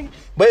 my nigga.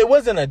 But it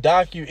wasn't a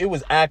docu. It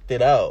was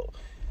acted out.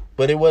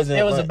 But it wasn't.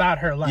 It was like, about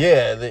her life.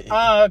 Yeah.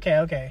 Oh,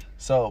 okay.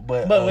 So,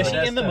 but Was she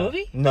that's in the tough.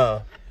 movie?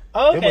 No.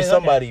 Oh, okay. It was okay.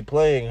 somebody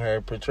playing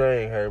her,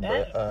 portraying her.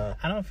 But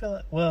I don't feel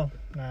it. Well,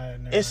 no,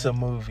 it's a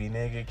movie,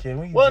 nigga. Can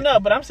we? Well, no,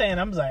 but I'm saying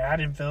I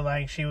didn't feel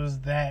like she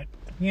was that.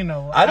 You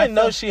know, I didn't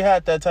know felt- she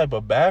had that type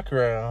of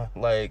background.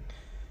 Like,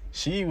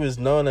 she was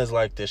known as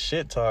like the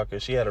shit talker.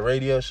 She had a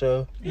radio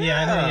show.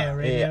 Yeah, I know. Yeah,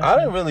 radio Yeah, I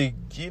didn't really,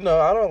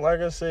 I don't, like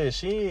I said,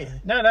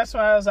 No, that's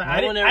why I was like,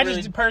 I really-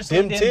 just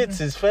personally them didn't.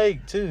 tits is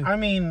fake too. I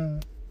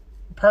mean,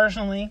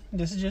 personally,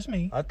 this is just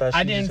me. I thought she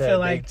I didn't just had feel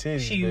big like titties,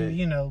 she, but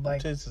you know, them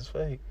like tits is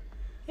fake.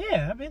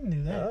 yeah, I've been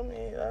through that. I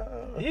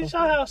mean, You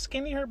saw how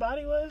skinny her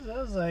body was?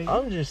 I was like,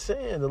 I'm just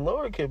saying, the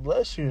Lord can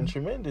bless you in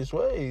tremendous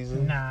ways.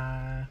 And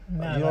nah,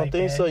 not you don't like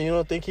think that. so? You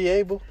don't think he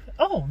able?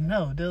 Oh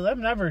no, dude, I've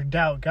never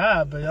doubt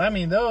God, but I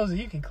mean those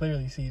you can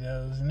clearly see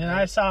those. And then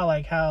I saw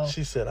like how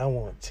She said, I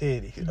want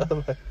titties.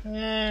 I'm like,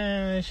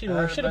 yeah, she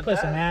Uh, should have but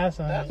put some ass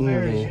on that's it.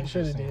 very Should have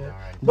interesting, did. all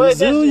right. But that's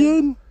just-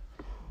 Brazilian?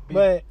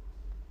 But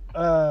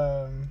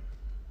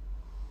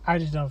I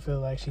just don't feel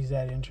like she's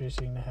that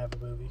interesting to have a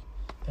movie.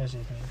 That's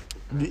just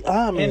me.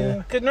 I mean,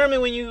 And because normally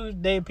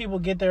when people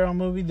get their own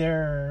movie,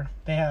 they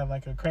have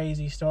like a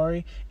crazy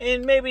story,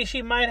 and maybe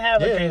she might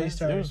have a crazy it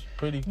story. was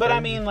pretty But I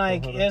crazy mean, for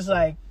like her. it's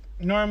like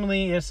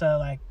normally it's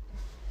a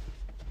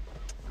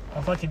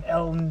fucking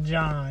Elton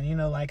John, you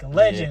know, like a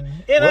legend.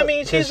 And I Well,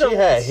 mean, 'cause she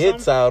had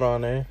hits out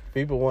on her.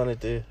 People wanted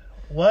to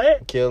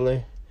What? kill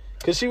her.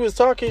 Because she was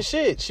talking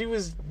shit. She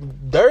was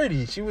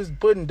dirty. She was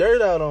putting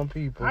dirt out on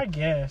people. I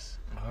guess.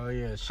 Oh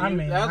yeah, that's I why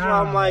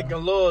I'm don't like know. a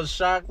little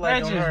shocked, like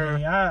That's on just her.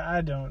 me.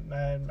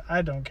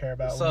 I don't care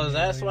about. So Wendy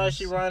that's why Williams.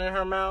 she running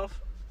her mouth.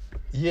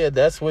 Yeah,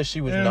 that's what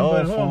she was Yeah, known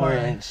but who am for. I?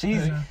 And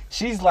Yeah.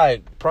 she's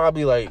like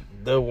probably like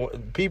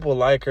people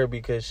like her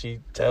because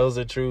she tells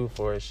the truth,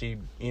 or she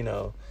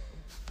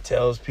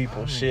tells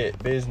people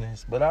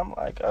business. But I'm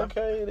like,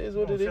 okay, it is I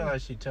what don't it feel is.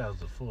 like she tells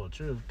the full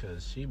truth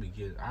because she be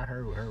getting. I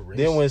heard her race.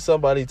 Then when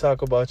somebody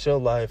talk about your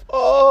life,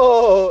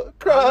 oh,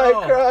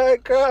 cry.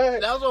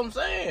 That's what I'm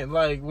saying.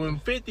 Like when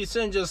 50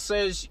 Cent just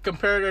said she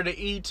compared her to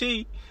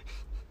E.T.,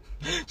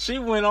 she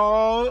went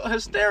all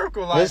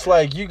hysterical. Like It's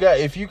like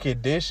if you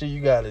could dish it,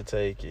 you gotta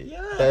take it.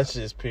 Yeah. That's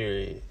just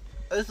period.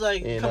 it's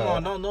like, You come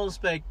know. on,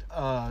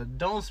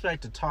 don't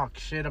expect to talk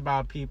shit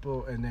about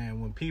people, and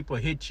then when people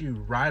hit you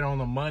right on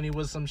the money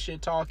with some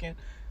shit talking.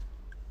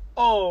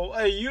 Oh,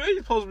 hey, you ain't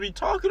supposed to be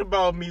talking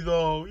about me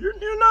though.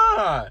 You're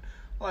not.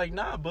 Like,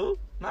 nah, boo,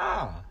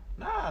 nah.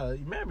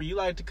 Remember, you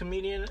like to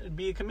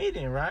be a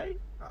comedian, right?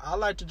 I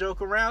like to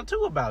joke around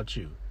too about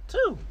you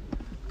too.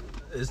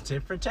 It's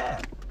tit for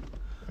tat.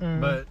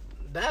 But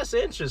that's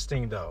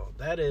interesting though.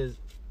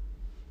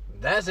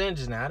 That's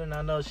interesting. I did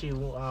not know she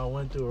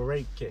went through a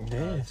rape kick.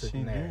 Yeah,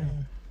 sitting she there.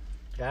 did.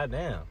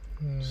 Goddamn.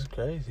 It's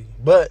crazy.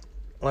 But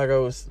like I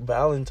was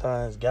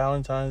Galentine's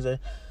Day.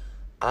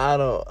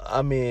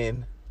 I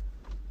mean,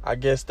 I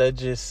guess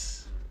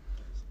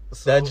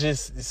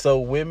so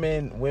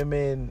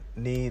women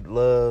need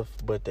love,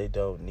 but they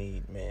don't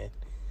need men.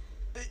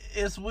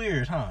 It's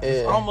weird, huh?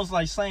 It's almost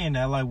like saying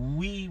that, like,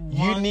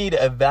 you need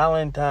a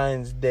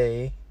Valentine's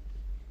Day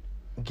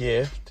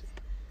gift,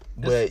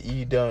 but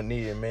you don't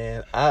need it,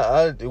 man.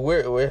 Where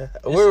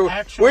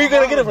you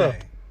gonna get it from?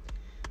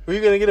 Where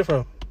you gonna get it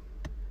from?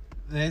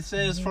 It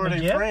says for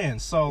their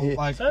friends, so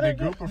like the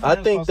group of friends.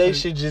 I think they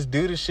should just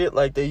do the shit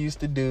like they used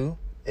to do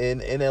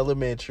in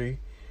elementary,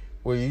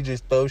 where you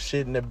just throw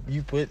shit in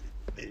you put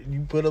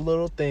a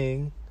little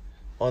thing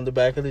on the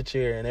back of the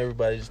chair and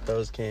everybody just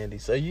throws candy.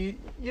 So you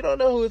don't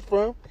know who it's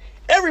from.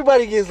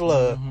 Everybody gets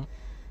love.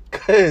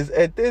 Cause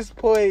at this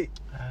point,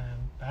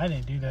 I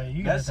didn't do that.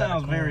 That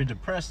sounds very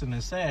depressing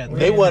and sad.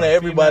 They wanted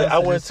everybody. I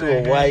went to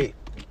a white,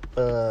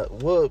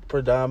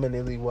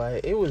 predominantly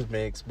white. It was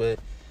mixed, but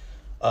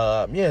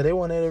they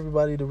wanted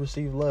everybody to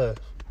receive love.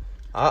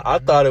 I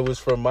thought it was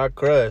from my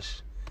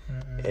crush,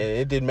 and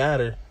it didn't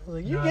matter. I was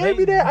like, you gave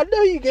me that? I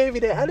know you gave me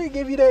that. I didn't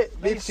give you that.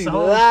 Bitch, you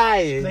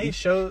lying. They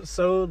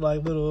sold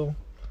like little,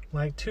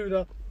 like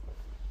 $2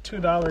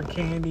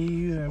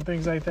 candies and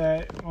things like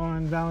that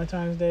on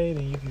Valentine's Day.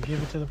 Then you can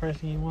give it to the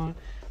person you want,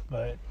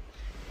 but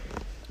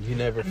you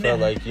never felt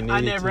like you needed to.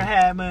 I never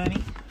had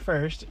money,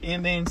 first,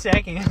 and then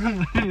second,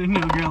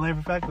 no girl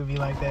ever fucked with me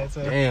like that.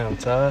 So damn,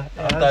 Todd.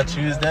 I thought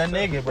you was that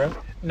nigga, bro.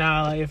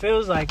 Nah, like if it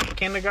was like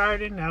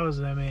kindergarten, I was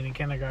that man in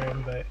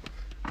kindergarten, but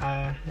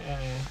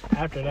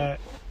after that,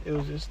 it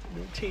was just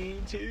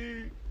routine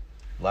too.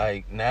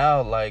 Like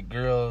now, like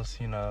girls,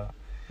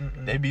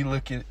 they be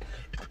looking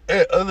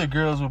at other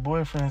girls with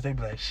boyfriends. They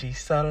be like, "She's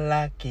so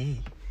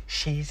lucky,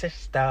 she's a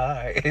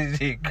star," and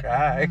she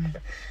cry.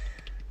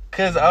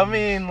 Cause I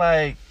mean,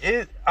 like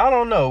it. I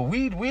don't know.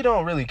 We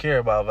don't really care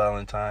about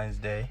Valentine's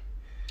Day.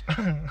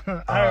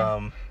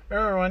 I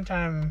remember one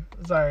time.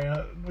 Sorry,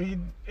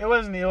 it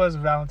wasn't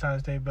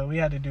Valentine's Day, but we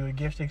had to do a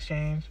gift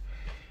exchange,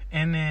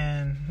 and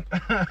then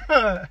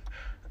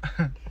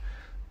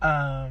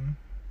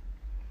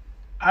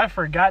I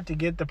forgot to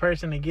get the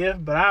person a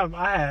gift, but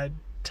I had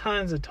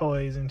tons of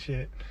toys and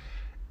shit,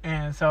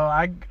 and so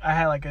I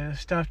had like a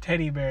stuffed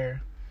teddy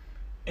bear.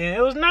 And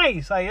it was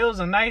nice. Like, it was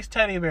a nice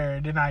teddy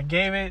bear. Then I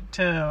gave it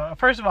to...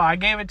 First of all, I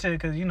gave it to...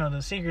 Because,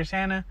 the Secret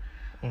Santa.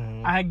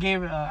 Mm-hmm.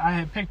 I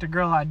had picked a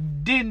girl I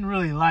didn't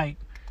really like.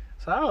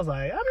 So I was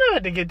like, I'm not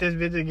going to get this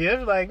bitch a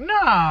gift. Like,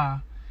 nah.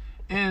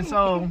 And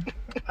so...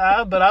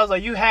 but I was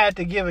like, you had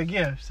to give a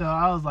gift. So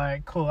I was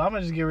like, cool. I'm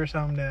going to just give her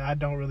something that I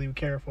don't really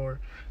care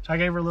for. So I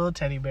gave her a little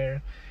teddy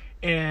bear.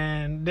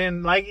 And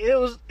then, like, it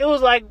was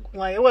like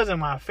it wasn't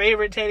my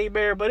favorite teddy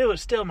bear, but it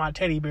was still my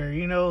teddy bear,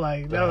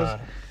 Like, that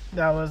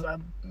was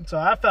so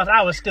I felt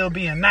I was still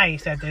being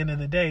nice at the end of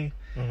the day.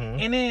 Mm-hmm.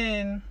 And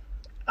then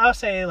I'll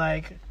say,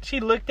 like, she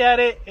looked at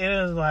it and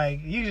it was like,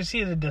 you just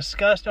see the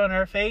disgust on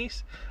her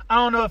face. I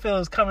don't know if it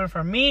was coming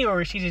from me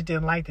or she just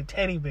didn't like the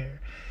teddy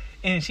bear.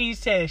 And she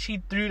said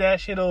she threw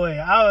that shit away.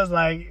 I was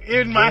like,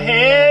 in my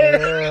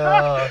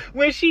head.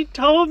 When she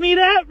told me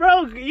that,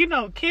 bro,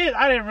 kids,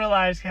 I didn't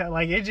realize how,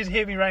 like, it just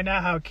hit me right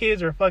now how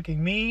kids are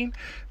fucking mean.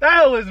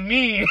 That was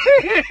mean.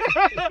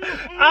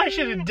 I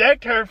should have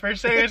decked her for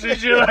saying some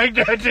shit like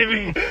that to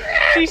me.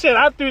 She said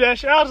I threw that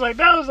shit. I was like,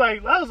 that was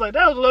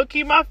low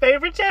key my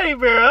favorite teddy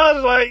bear. I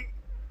was like,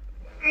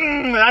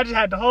 I just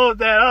had to hold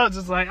that. I was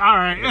just like, all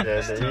right.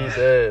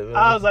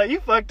 I was like,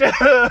 you fucked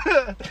up.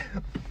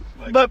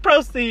 But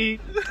proceed.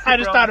 I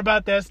just thought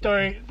about that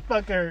story.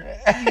 Fuck her.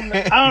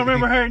 I don't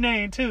remember her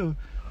name too.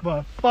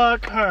 But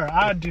fuck her.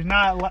 I do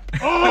not like.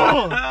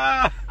 Oh,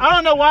 I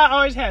don't know why I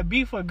always had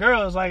beef with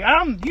girls. Like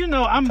I'm.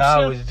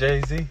 Ty was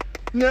Jay-Z.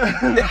 I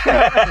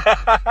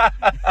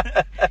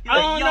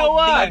don't know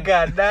why. I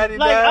got 99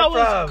 like I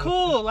was problems.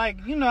 cool. Like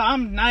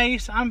I'm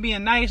nice. I'm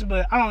being nice,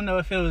 but I don't know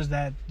if it was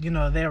that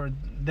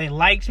they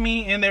liked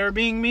me and they were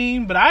being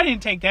mean. But I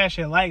didn't take that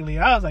shit lightly.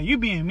 I was like, you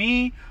being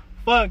mean.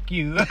 Fuck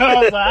you. I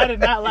was like, I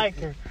did not like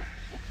her.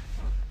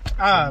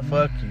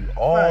 Fuck you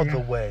all the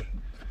way.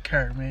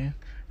 Kurt, man.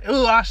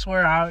 Ooh, I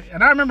swear.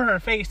 And I remember her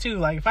face, too.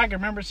 Like, if I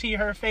could see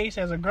her face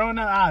as a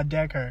grown-up, I'd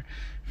deck her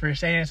for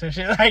saying some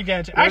shit like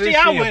that. Too. Actually,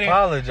 I wouldn't.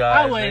 Apologize,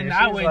 I wouldn't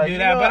do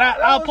that. But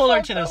I'll pull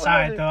her to the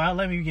side, though.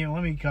 Let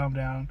me calm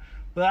down.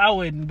 But I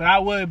wouldn't. But I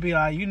would be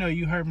like,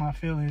 you hurt my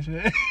feelings.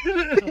 I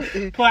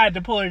had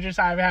to pull her just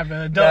so I have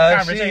an adult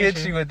conversation. She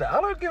hit you with the, I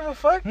don't give a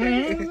fuck.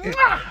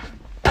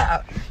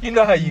 You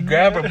know how you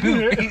grab her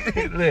boot.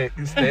 Look,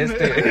 stand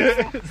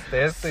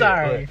still.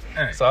 Sorry. Look,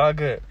 it's all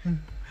good.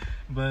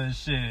 But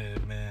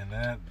shit,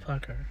 man,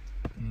 fuck her.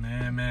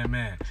 Man.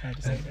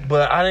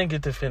 But I didn't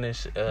get to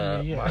finish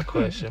my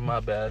question. My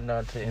bad,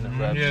 not to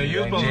interrupt. Yeah,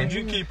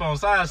 you keep on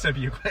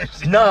sidestepping your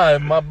question. Nah,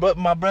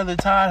 my brother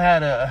Todd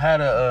had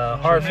a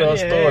heartfelt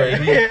story.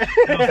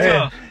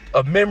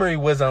 A memory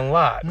was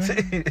unlocked.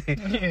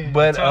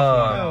 But that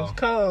was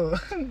cold.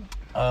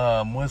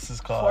 What's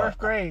this called? 4th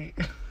grade.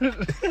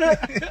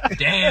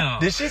 Damn.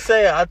 Did she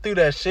say I threw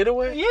that shit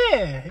away?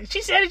 Yeah,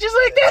 she said it just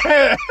like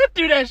that. I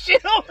threw that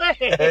shit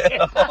away.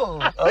 Oh.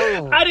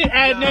 I didn't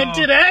add nothing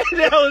to that.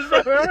 That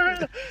was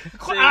her.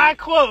 I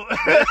quote.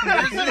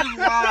 This is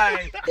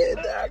why,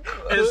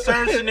 in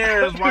certain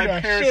scenarios, why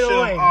That parents shit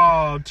away.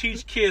 should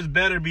teach kids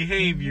better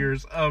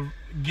behaviors of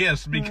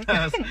gifts,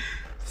 because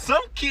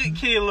some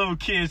little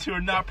kids who are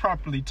not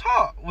properly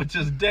taught would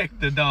just deck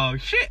the dog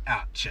shit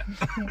out you.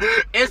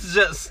 It's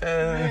just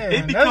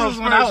it becomes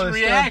first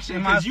reaction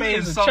in my because you face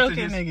of insulted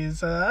choking his. niggas.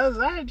 So I was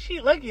like, she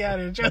lucky out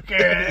there choking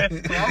her ass.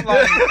 So I'm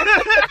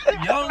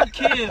like, young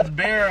kids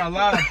bear a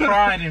lot of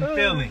pride and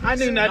feelings. I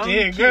knew not to Young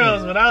hit kids.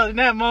 girls, but I was in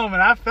that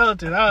moment. I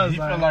felt it. I was You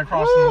like, feel like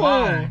crossing the "Woo."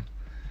 line.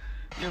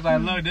 He was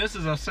like, look, this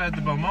is a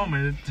acceptable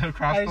moment to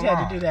cross I the just line.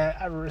 had to do that.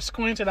 I would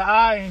squint to the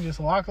eye and just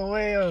walk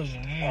away. I was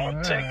like,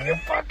 I'll take "Alright." your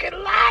fucking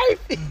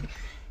life.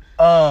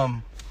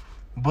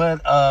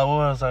 But what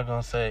was I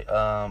gonna say?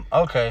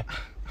 Okay.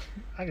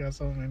 I got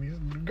so many.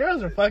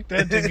 Girls are fucked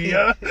up to me,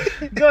 yo.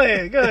 Go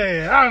ahead.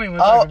 I don't even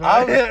talk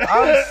about it.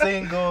 I'm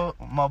single.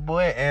 My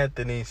boy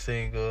Anthony's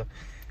single.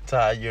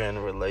 Ty, you're in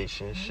a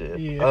relationship.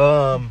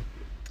 Yeah.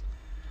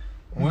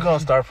 We're gonna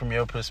start from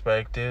your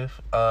perspective.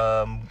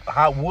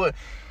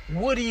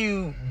 What do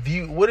you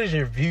view? What is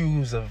your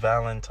views of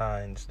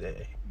Valentine's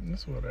Day?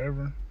 It's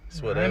whatever.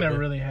 It's I whatever. never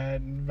really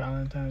had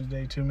Valentine's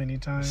Day too many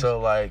times. So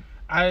like,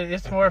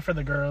 It's more for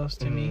the girls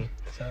to me.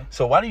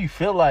 so why do you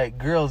feel like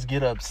girls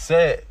get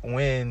upset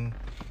when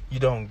you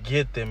don't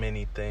get them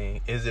anything?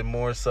 Is it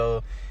more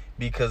so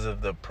because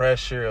of the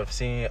pressure of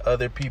seeing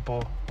other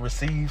people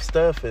receive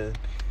stuff? And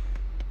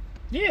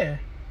Yeah.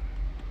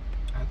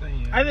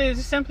 I think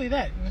it's simply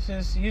that. It's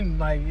just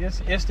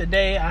it's the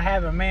day I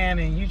have a man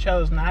and you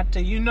chose not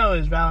to. You know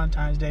it's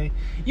Valentine's Day.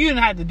 You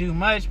didn't have to do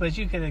much, but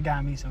you could have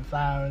got me some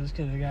flowers.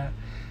 Could have got.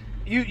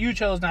 You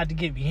chose not to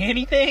give me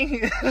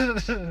anything.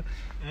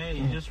 Hey,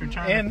 you just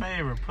returned a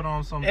favor. Put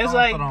on some it's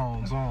like,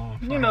 put-ons on.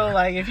 you know,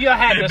 like if y'all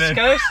had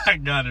discussed, I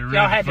got it ready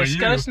y'all had for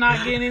discussed you.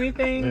 not getting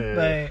anything, Yeah.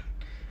 but.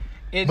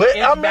 It's I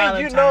mean,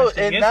 Valentine's you know,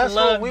 Day. and It's that's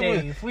love what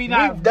day. we If we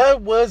not,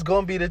 that was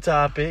gonna be the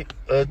topic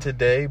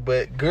today.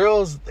 But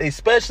girls,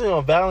 especially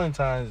on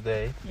Valentine's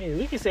Day, yeah,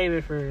 we can save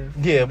it for.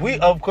 yeah, we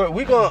of course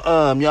we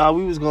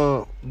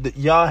gonna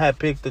y'all had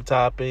picked the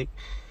topic,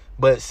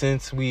 but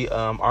since we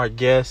our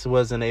guest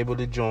wasn't able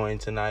to join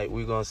tonight,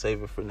 we're gonna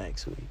save it for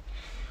next week.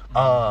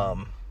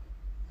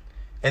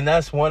 And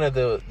that's one of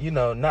the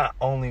not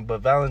only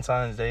but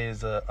Valentine's Day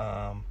is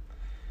a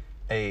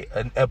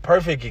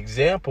perfect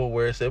example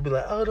where they'll be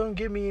like, oh, don't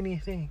give me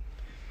anything.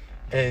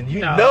 And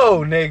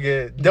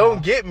nigga,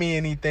 don't get me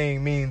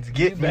anything means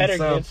get me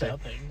something.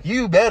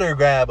 You better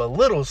grab a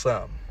little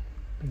something.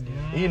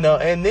 Yeah.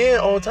 And then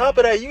on top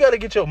of that, you got to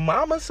get your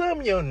mama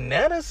something, your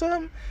nana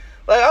something.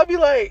 Like, I'll be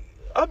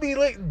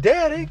like,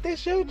 Dad, ain't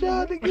this your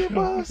job to get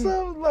mom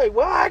something? Like,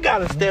 why I got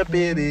to step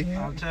in it?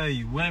 I'll tell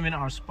you, women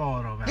are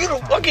spoiled on You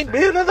Valentine's the fucking Day.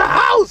 man of the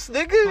house,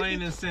 nigga.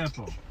 Plain and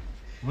simple.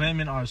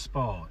 Women are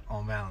spoiled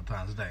on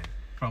Valentine's Day.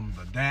 From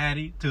the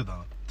daddy to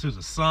the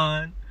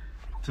son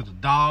to the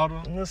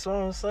daughter. That's what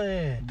I'm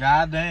saying.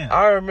 Goddamn.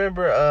 I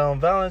remember on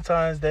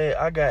Valentine's Day,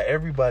 I got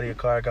everybody a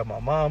card. I got my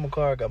mom a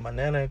card, I got my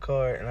nana a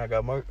card, and I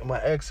got my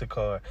ex a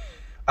card.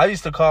 I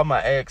used to call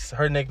my ex,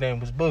 her nickname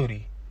was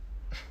Booty.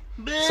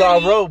 So I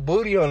wrote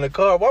Booty on the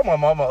card. Why my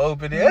mama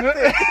opened it?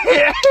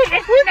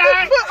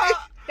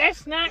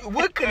 That's not.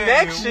 What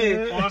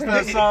connection? What's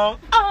that song?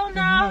 Oh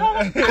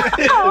no!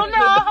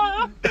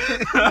 Oh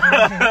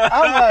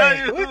I'm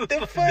like, what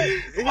the fuck?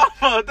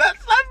 Mama,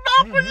 that's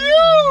not for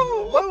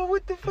you. Mama,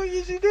 what the fuck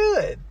is you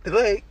doing?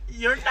 Like,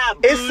 You're not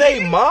it booty.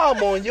 say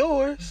mom on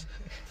yours.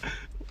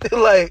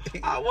 Like,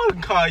 I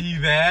wouldn't call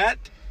you that.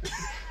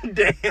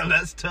 Damn,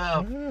 that's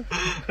tough.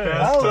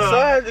 I was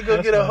sorry to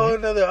go get a whole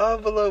nother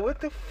envelope. What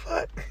the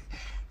fuck?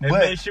 It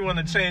makes you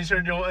want to change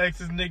your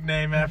ex's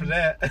nickname after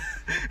that.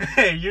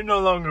 Hey, you're no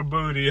longer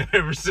Booty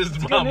ever since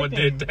Mama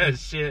did that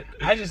shit.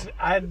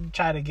 I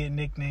try to get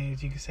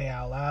nicknames you can say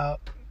out loud,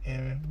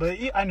 but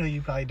I know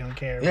you probably don't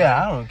care.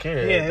 Yeah, I don't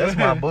care. Yeah. That's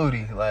my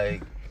booty.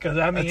 Like, Because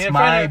I mean, that's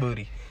my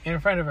booty. in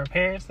front of her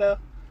parents though.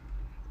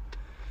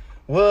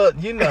 Well,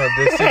 you know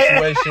the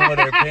situation with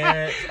her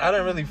parents. I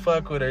didn't really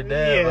fuck with her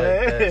dad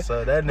like that,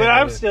 so that. But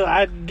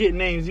I get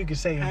names you can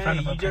say in front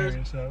of her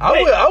parents. So. I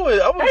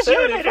would That's say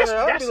your it name. in front of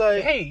her. I'd be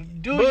like, hey,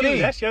 do Booty. you?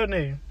 That's your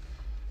name.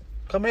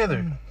 come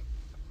hither.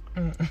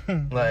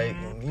 Like,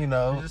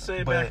 Just say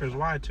it backwards.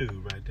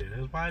 Y2 right there.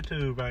 There's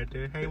Y2 right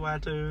there. Hey,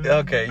 Y2.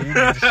 Okay, you need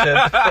to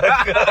shut the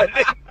fuck up.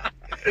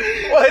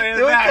 What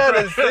kind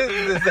of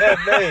sentence does that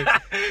make?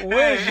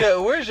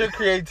 Where's your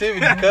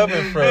creativity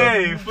coming from?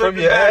 Hey, flip from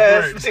it your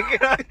backwards.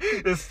 ass?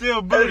 It's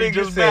still That Booty, nigga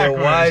just said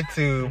backwards.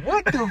 Y2.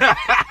 What the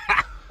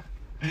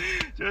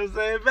Just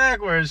say it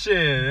backwards.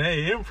 Shit.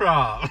 Hey,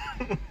 improv.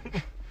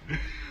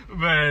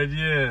 But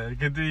yeah,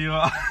 continue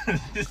on.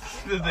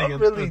 I'm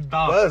really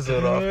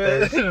buzzing off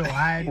that shit.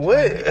 Why?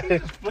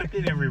 What? Flipped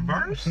it in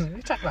reverse.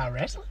 You talking about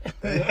wrestling?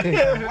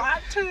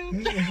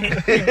 Y2.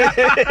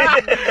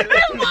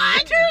 That's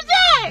Y2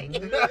 say.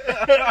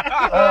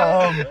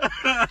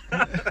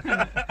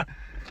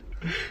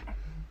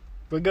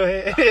 But go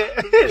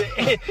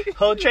ahead.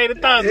 Whole train of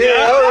thought.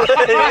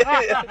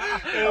 Yeah,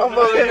 I'm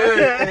over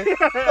here.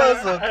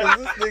 Also, cause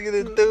this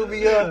nigga done threw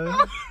me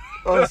up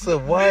on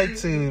some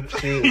YTube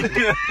shit.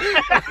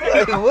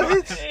 Like,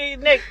 what? Hey,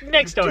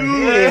 next story.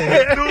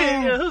 Yeah.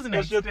 Who's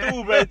next? That's your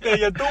tube right there,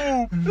 your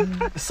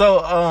tube.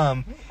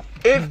 So,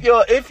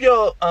 if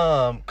you're,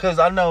 cause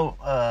I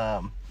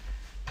know,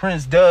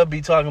 Prince Dub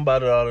be talking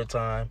about it all the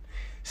time.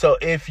 So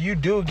if you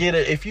do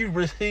if you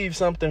receive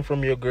something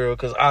from your girl,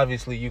 cause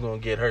obviously you're gonna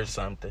get her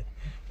something,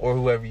 or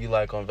whoever you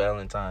like on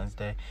Valentine's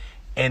Day,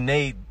 and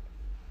they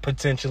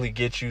potentially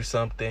get you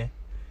something,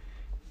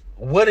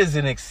 what is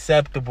an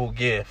acceptable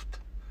gift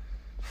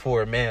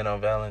for a man on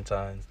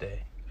Valentine's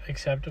Day?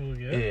 Acceptable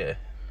gift?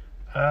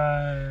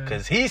 Yeah.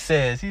 Cause he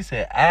said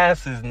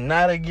ass is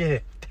not a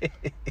gift.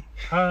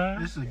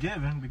 This is a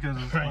given because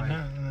it's right like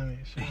now, let me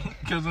see.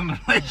 because in the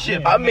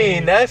relationship. I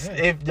mean, that's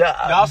if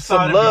Y'all some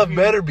started love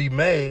before- better be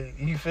made.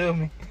 You feel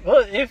me?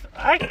 Well, if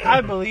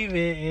I believe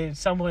it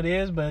somewhat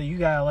is, but you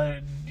gotta let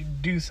it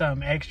do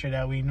something extra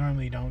that we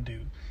normally don't do.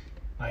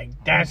 Like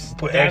that's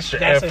Put that's, extra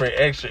that's effort,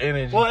 extra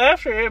energy. well,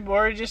 after it,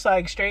 or just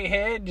like straight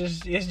head,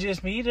 it's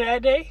just me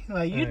that day.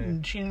 Like she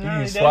you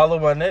normally can swallow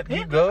my neck, Yeah.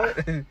 keep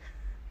going.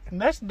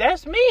 That's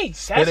me.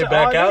 Spit That's it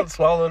back all out, day.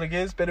 swallow it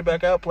again, spit it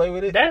back out, play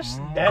with it. That's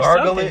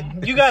Gargle something.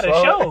 it. You gotta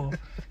Swallow show.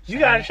 You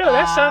gotta show.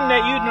 That's something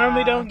that you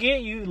normally don't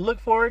get. You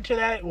look forward to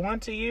that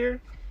once a year.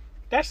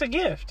 That's a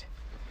gift.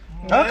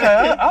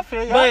 Okay, I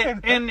feel you.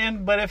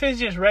 But but if it's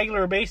just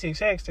regular basic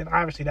sex, then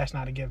obviously that's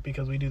not a gift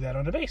because we do that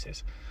on the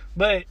basis.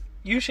 But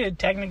you should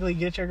technically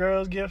get your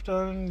girl's gift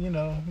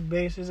on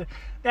basis.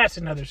 That's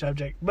another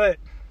subject. But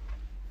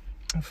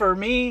for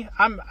me,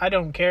 I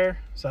don't care.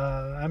 So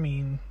I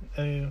mean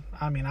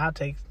I'll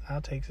take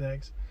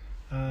sex.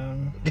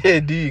 Yeah,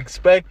 do you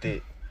expect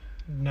it?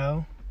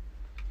 No.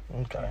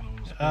 Okay.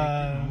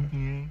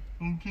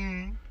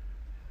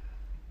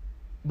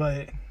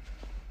 But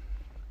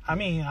I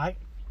mean,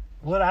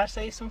 would I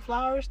say some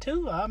flowers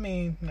too? I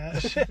mean,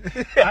 honestly,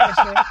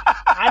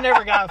 I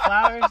never got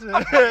flowers.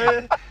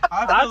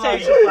 I'll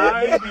take some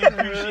flowers.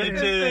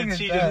 Appreciative.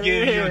 She just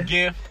gives you a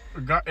gift.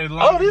 As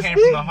long Oh, as it this came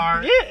big? from the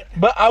heart. Yeah.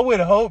 But I would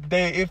hope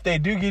if they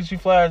do get you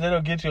flowers, they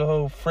don't get you a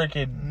whole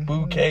freaking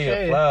bouquet of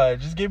Okay.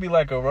 flowers. Just give me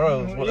like a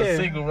rose, a Yeah.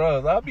 single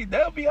rose. That'll be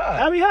hot.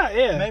 That'd be hot,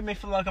 yeah. Made me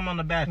feel like I'm on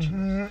the Bachelor.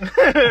 Mm-hmm.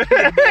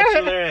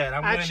 Bachelorette.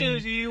 I'm I winning.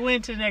 choose you. You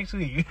win to next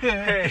week.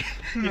 Hey,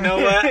 you know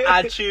what?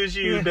 I choose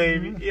you,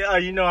 baby. Yeah,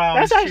 you know I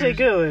That's always actually choose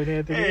good,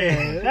 Anthony.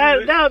 Hey. Yeah.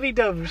 That would be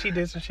dope if she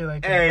did some shit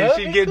like that. Hey, That'd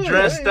she be get cool,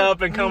 dressed yeah.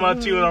 up and come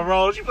up to you in a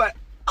rose. You be like,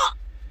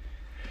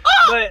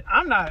 But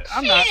I'm not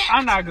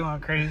going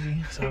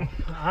crazy. So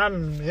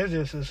it's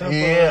just a simple.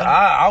 Yeah,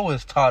 I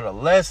was taught a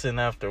lesson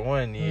after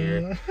 1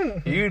 year.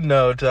 You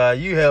know, Ty,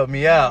 you helped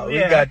me out. We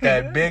Yeah. got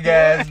that big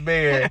ass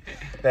bear,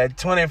 that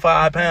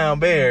 25-pound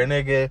bear,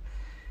 nigga.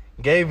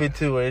 Gave it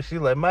to her. She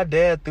like, my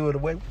dad threw it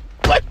away.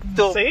 What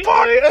the See?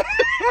 fuck?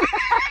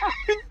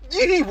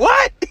 He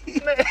what?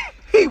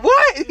 He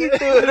what? He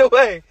threw it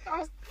away.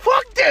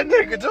 Fuck that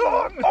nigga,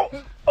 dog.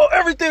 Oh,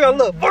 everything I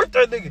love. Fuck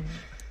that nigga.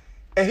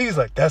 And he's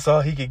like, that's all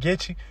he could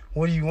get you?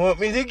 What do you want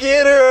me to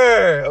get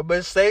her? A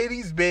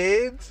Mercedes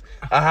Benz?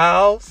 A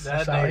house?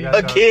 that Sorry. nigga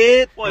A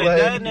kid? Wait, Like,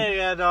 that nigga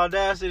had the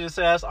audacity to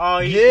say that's all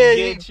he yeah, can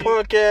you get you.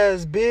 punk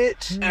ass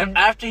bitch. And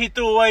after he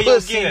threw away your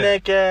Pussy gift.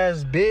 neck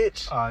ass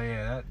bitch. Oh,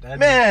 yeah. That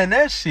Man,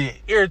 that shit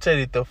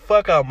irritated the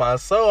fuck out my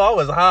soul. I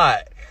was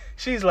hot.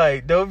 She's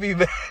like, don't be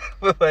mad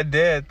when my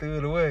dad threw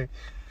it away.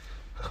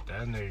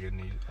 That nigga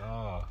need.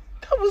 Oh.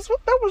 That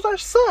was our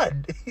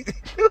son.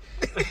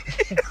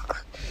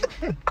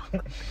 That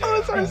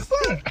was our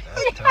son.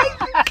 That's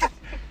tough.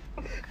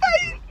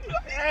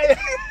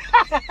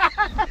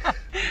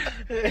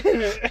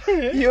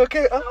 You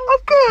okay? I'm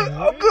good.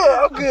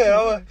 I'm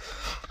good.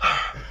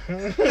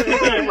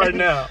 Right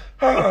now.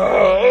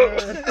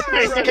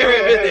 Give me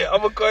a minute.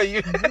 I'm gonna call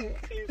you.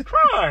 He's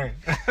crying.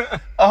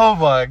 Oh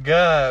my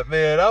god,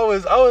 man! I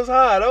was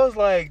hot. I was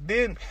like,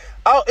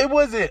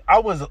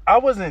 I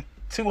wasn't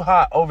too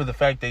hot over the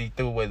fact that he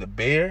threw away the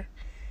bear.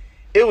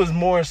 It was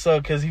more so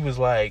because he was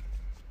like,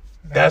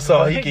 that's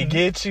all he could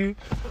get you.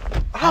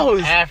 I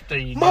was After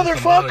you do Motherfucker.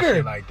 some other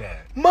shit like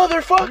that.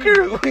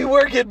 motherfucker. We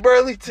work at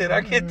Burlington. I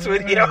get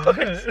 20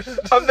 hours.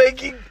 I'm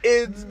making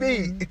ends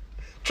meet.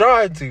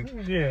 Trying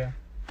to. Yeah.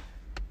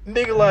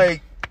 Nigga,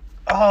 like,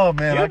 oh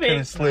man, I You'll be- could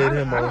have slid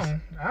him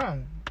on.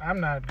 I'm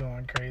not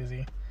going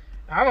crazy.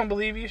 I don't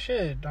believe you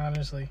should,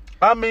 honestly.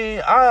 I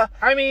mean, I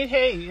mean,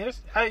 hey,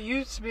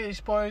 you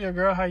spoil your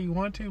girl how you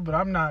want to, but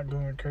I'm not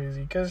going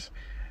crazy because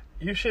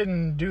you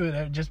shouldn't do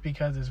it just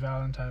because it's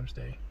Valentine's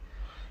Day.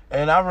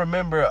 And I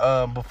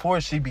remember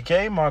before she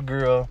became my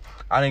girl,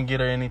 I didn't get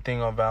her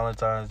anything on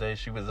Valentine's Day.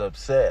 She was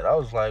upset. I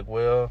was like,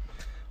 well,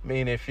 I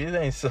mean, if it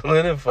ain't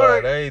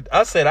solidified,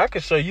 I said I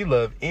could show you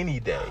love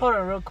any day. Hold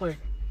on real quick.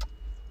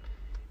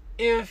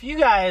 If you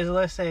guys,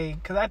 let's say,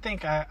 because I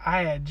think I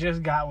had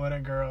just got with a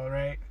girl,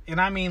 right? And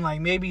I mean, like,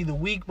 maybe the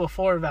week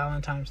before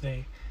Valentine's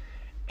Day.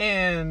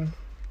 And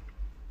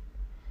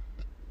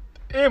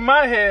in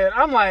my head,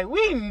 I'm like,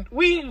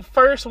 we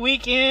first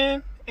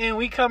weekend and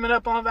we coming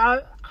up on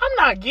Valentine's. I'm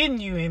not getting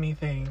you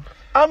anything.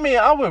 I mean,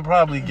 I would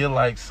probably get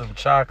like some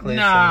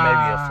chocolates and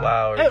maybe a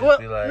flower. Well,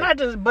 be like, not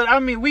just, but I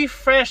mean, we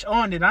fresh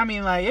on it. I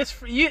mean, like, it's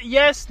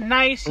yes,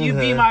 nice. You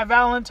be my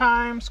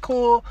Valentine's,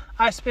 cool.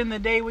 I spend the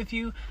day with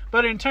you.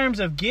 But in terms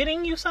of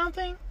getting you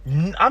something,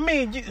 I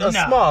mean,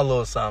 small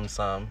little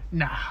something.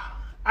 Nah,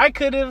 I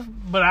could have,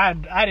 but I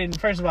didn't.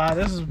 First of all,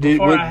 this is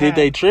before did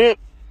they trip?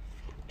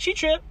 She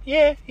tripped,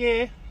 yeah.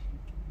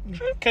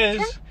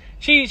 Because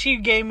she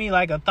gave me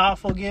like a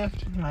thoughtful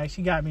gift. Like,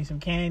 she got me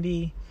some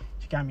candy.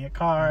 She got me a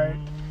card.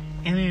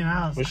 And then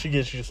I was Would she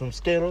get you some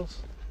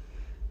Skittles?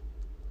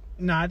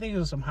 No, I think it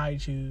was some high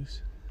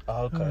chews.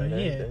 Oh,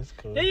 okay, that's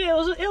cool. Yeah, it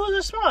was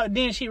a small.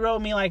 Then she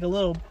wrote me like a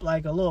little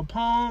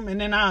poem,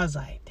 and then I was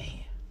like, damn.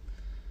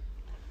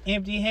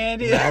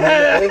 Empty-handed.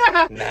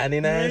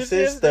 99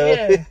 cents though.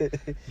 Yeah.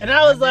 And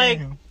I was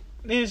like,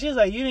 then she was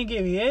like, you didn't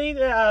give me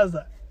anything? I was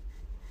like,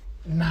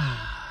 nah.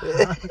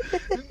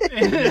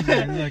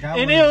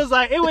 And it was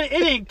like, it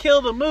didn't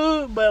kill the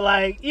mood, but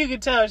like, you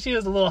could tell she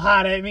was a little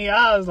hot at me.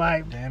 I was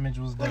like, damage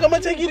was done. Look, I'm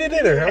gonna take you to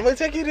dinner. I'm gonna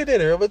take you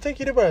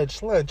to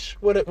brunch, lunch.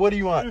 What do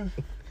you want?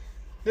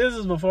 This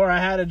is before I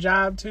had a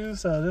job too,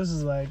 so this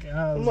is like,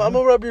 I'm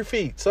gonna rub your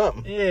feet,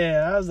 something.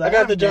 Yeah, I was like, I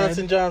got the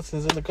Johnson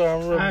Johnsons in the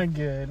car. I'm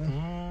good.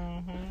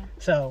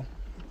 So,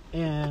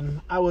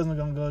 and I wasn't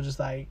gonna go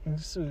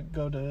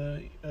go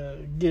to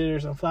get her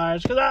some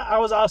flowers, because I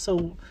was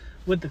also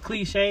with the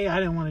cliche. I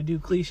didn't want to do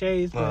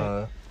cliches,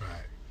 but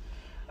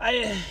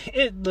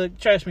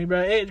trust me,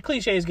 bro.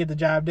 Cliches get the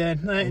job done.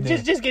 Like,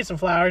 just get some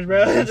flowers,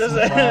 bro.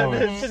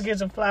 Just get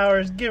some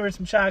flowers. Give her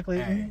some chocolate.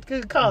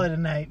 And call it a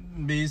night.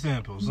 Be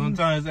simple.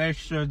 Sometimes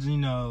extra,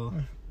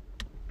 I'm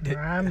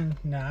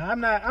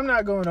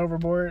not going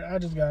overboard. I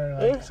just got her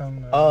like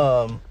some.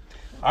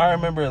 I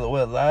remember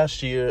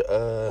last year,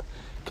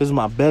 cause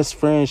my best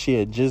friend, she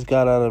had just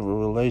got out of a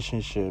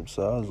relationship,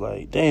 so I was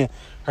like, damn,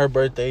 her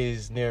birthday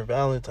is near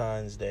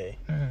Valentine's Day,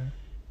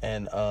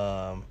 and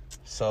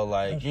so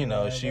like, you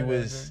know, she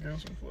was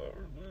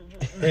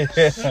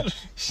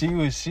she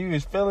was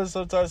feeling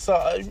some type.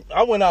 So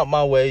I went out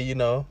my way, you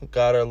know,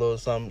 got her a little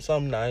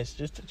something nice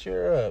just to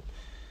cheer her up.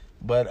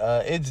 But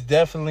it's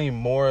definitely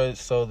more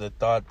so the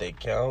thought that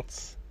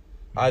counts.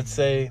 I'd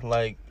say,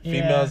 like,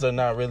 females are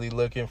not really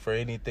looking for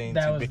anything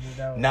now,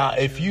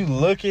 if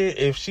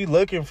she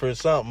looking for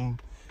something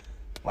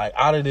like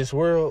out of this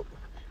world,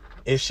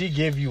 if she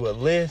give you a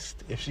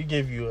list, if she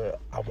give you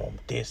I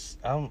want this,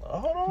 hold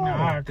on.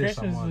 Nah,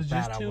 Christmas was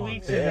just 2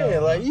 weeks ago. Yeah,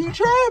 like, you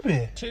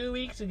trapping. 2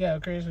 weeks ago,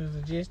 Christmas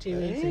was just 2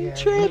 weeks ago. You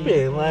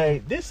tripping.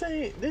 Like, this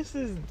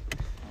is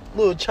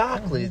little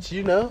chocolates,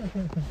 you know?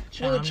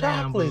 Little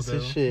chocolates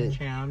and shit.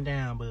 Calm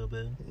down,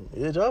 boo-boo.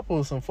 Bitch, I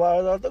pulled some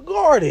flowers out the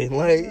garden.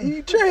 Like,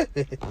 you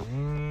tripping.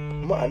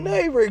 My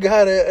neighbor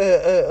got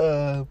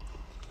a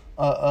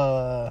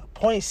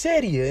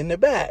poinsettia in the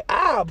back.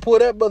 I pull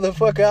that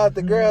motherfucker out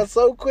the ground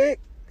so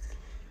quick.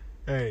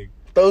 Hey.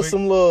 Throw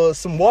some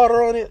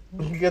water on it.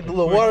 You got the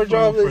little water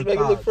droplets, make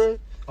it look fresh.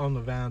 On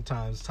the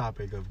Valentine's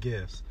topic of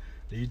gifts,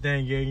 do you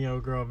think getting your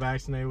girl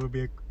vaccinated would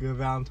be a good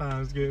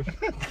Valentine's gift?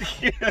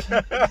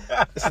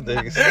 This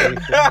nigga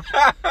stupid.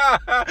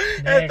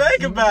 Hey,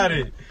 think about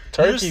it.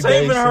 Turkey You're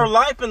saving basing. her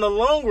life in the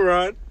long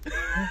run.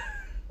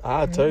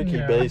 I'll turkey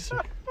base.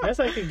 That's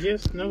like a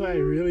gift nobody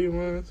really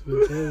wants,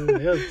 but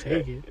they'll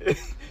take it.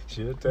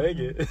 She'll take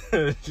it.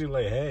 She's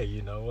like, hey,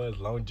 you know what?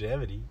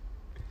 Longevity.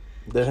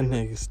 That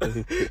nigga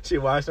stupid. She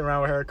walks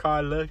around with her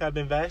card. Look, I've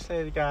been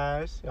vaccinated,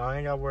 guys. Y'all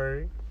ain't got to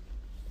worry.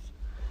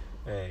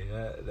 Hey,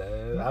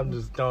 I'm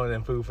just throwing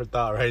in food for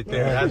thought right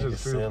there. That's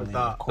just food for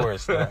thought. Of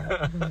course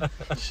not.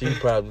 She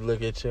probably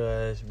look at your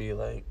ass and be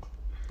like,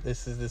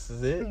 this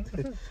is it?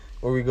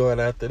 Where we going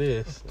after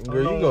this?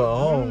 Girl, you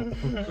going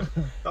home.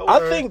 I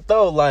think,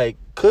 though, like,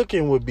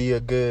 cooking would be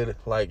a good,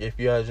 like, if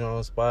you had your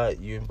own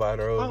spot, you invite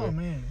her over. Oh,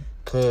 man.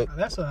 Cook.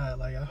 That's what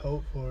I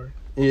hope for.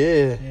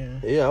 Yeah,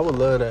 I would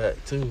love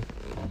that, too.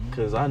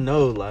 Because I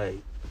know, like,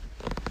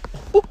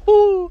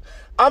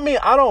 I mean,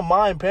 I don't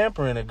mind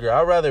pampering a girl.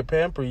 I'd rather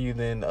pamper you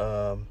than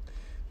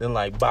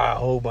like buy a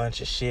whole bunch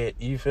of shit.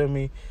 You feel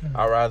me?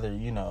 I'd rather,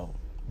 you know,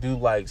 do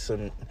like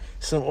some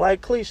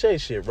like cliche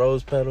shit.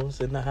 Rose petals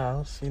in the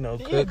house. You know,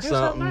 cook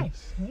something.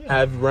 Nice.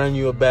 Have run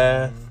you a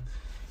bath.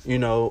 You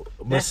know,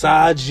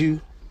 massage you.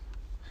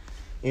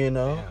 You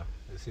know. Yeah.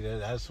 See,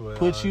 that's what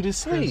put you to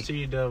sleep.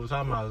 C-Dub was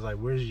talking about. I was like,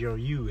 where's your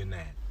you in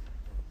that?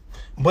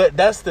 But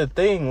that's the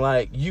thing,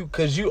 like,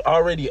 because you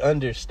already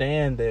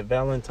understand that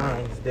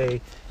Valentine's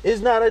Day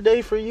is not a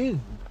day for you.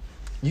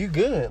 You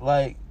good.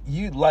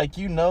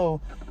 You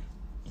know,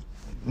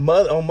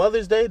 on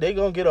Mother's Day, they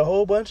going to get a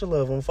whole bunch of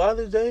love. On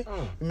Father's Day,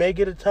 you may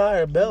get a tie,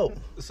 a belt,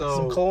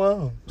 some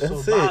cologne.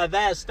 That's it. By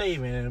that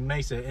statement, and it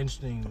makes it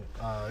interesting,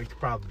 it could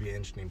probably be an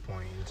interesting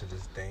point into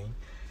this thing,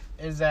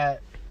 is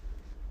that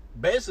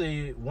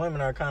basically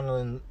women are kind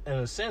of, in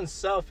a sense,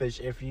 selfish.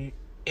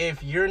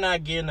 If you're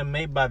not getting them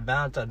made by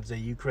Valentine's Day,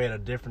 you create a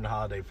different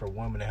holiday for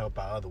women to help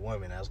out other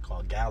women. That's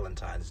called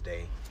Galentine's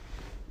Day.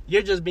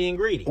 You're just being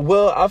greedy.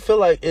 Well, I feel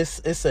like it's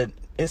a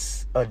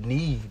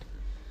need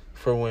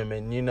for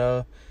women, you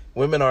know.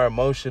 Women are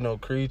emotional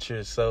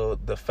creatures, so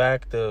the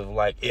fact of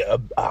like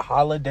a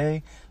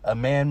holiday, a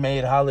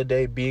man-made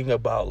holiday being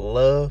about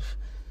love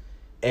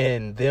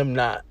and them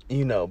not,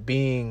 you know,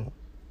 being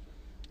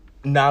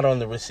not on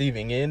the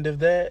receiving end of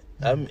that,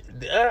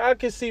 I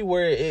can see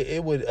where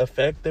it would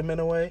affect them in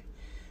a way.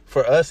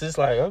 For us, it's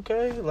like,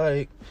 okay,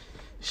 like,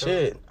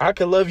 shit, I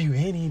could love you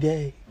any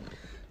day.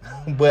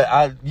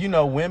 But you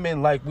know,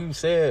 women, like we've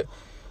said,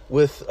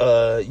 with,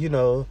 you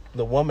know,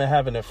 the woman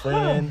having a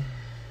friend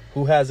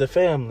who has a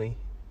family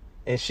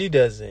and she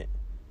doesn't,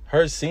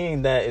 her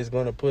seeing that is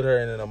going to put her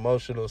in an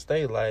emotional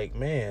state. Like,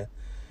 man,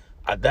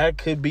 that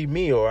could be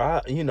me, or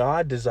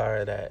I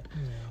desire that.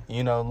 Yeah.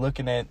 You know,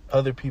 looking at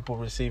other people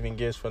receiving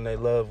gifts from their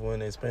loved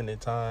one and spending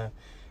time,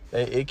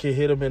 it can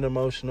hit them in an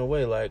emotional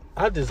way. Like,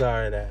 I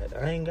desire that.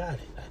 I ain't got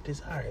it. I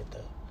desire it though.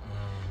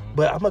 Mm-hmm.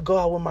 But I'm gonna go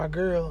out with my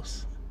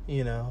girls.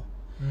 You know.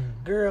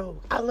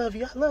 Girl, I love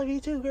you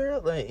too,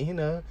 girl. Like, you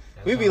know,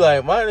 we be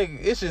like, my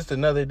nigga, it's just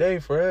another day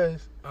for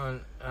us. I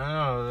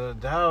know,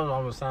 that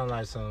almost sound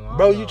like something.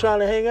 Bro, you trying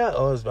to hang out?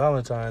 Oh, it's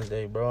Valentine's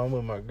Day, bro. I'm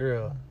with my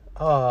girl.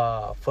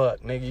 Oh, fuck,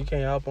 nigga, you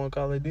can't hop on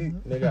Call of Duty?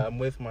 Nigga, I'm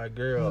with my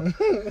girl.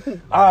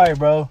 All right,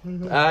 bro.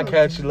 I'll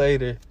catch you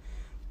later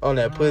on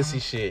that pussy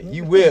shit.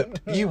 You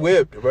whipped,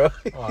 bro.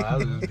 Oh,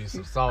 that'll just be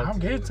some salt. I'm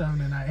getting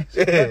something tonight.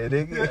 Yeah,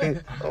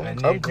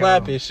 nigga. I'm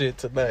clapping shit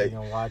tonight. You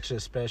gonna watch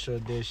a special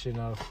edition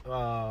of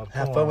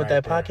have fun with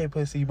that pocket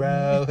pussy,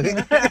 bro.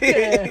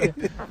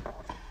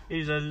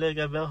 He's a look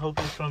about hope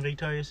it's from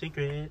Victoria's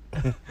Secret.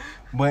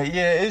 But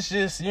yeah, it's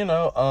just, you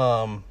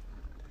know,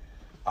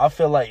 I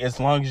feel like as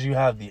long as you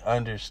have the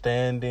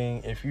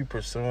understanding, if you're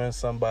pursuing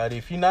somebody,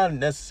 if you're not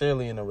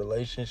necessarily in a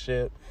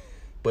relationship,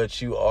 but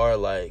you are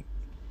like,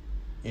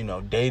 you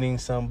know, dating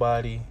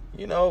somebody,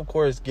 you know, of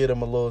course, get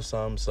them a little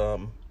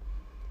something.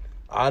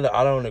 I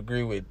don't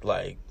agree with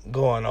like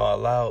going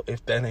all out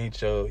if that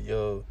ain't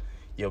your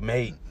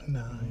mate.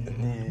 No.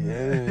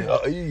 Yeah.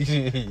 Oh,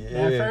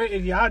 yeah.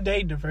 If y'all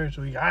date the first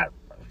week, I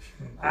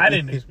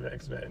didn't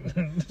expect that.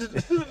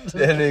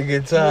 That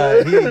nigga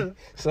Todd,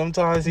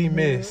 sometimes he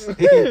miss.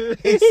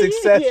 He's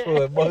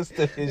successful at most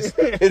of his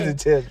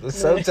attempts, but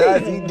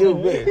sometimes he do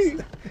miss.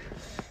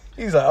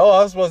 He's like, oh,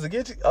 I was supposed to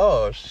get you.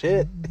 Oh,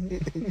 shit.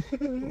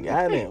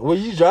 Got it. Were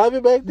you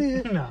driving back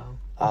then? No.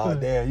 Oh,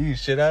 damn. You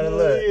shit out of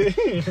luck.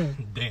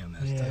 Damn,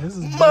 that's tough. This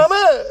is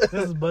Mama!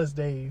 This is bus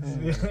days.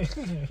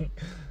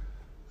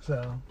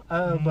 So,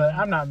 but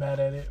I'm not mad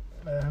at it.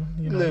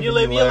 You know, you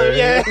live,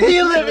 yeah,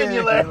 you live and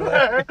you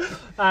learn.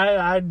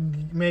 I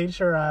made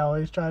sure I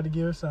always tried to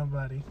give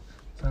somebody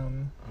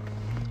something.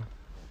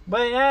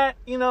 But yeah,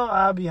 you know,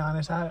 I'll be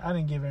honest, I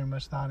didn't give very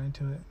much thought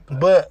into it.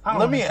 But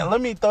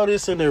let me throw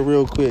this in there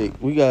real quick.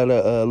 We got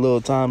a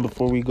little time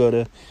before we go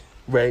to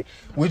break.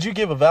 Would you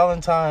give a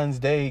Valentine's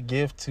Day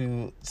gift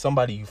to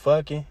somebody you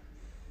fucking?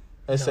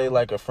 Let's say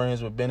like a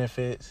friends with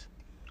benefits.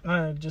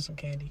 Just some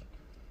candy.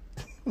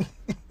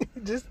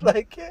 Just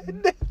like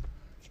candy.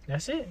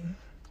 That's it.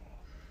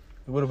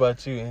 What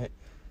about you?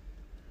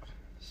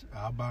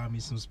 I'll buy me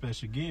some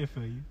special gear for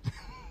you.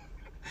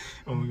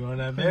 When we go in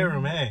that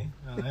bedroom, hey.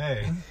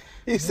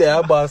 He said,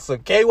 I bought some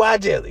KY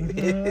jelly.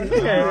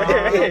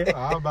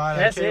 I'll buy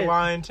that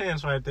KY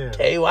Intense right there.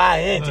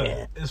 KY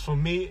Intense. It's for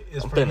me,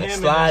 it's for him, and it's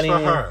for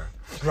her.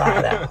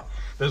 Slide out.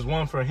 There's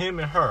one for him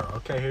and her.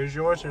 Okay, here's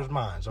yours, here's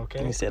mine.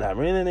 Okay. He said, I'm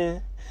in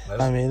it.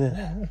 Let's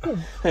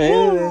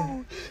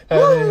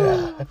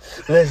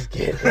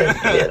get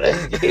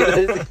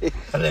it.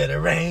 Let it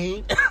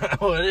rain.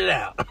 Put it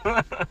out.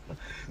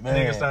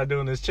 Nigga start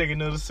doing this chicken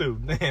noodle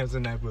soup. Dance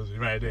in that pussy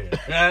right there.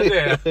 Right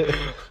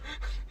there.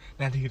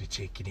 Now do the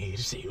chicken noodle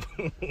soup.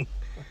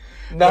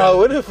 Nah,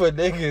 what if a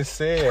nigga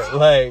said,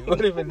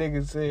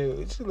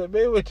 she's like,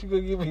 man, what you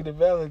gonna give me the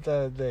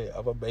Valentine's Day?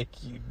 I'm gonna make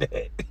you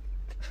that.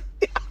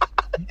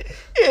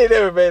 He ain't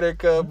never made her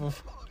come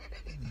before.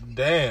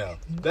 Damn,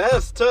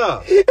 that's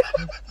tough.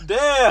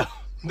 Damn,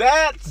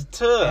 that's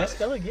tough. That's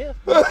still a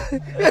gift.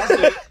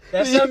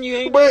 That's something you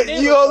ain't. But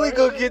you only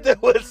gonna get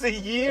that once a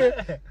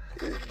year.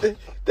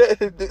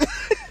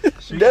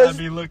 She gotta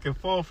be looking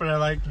forward for that.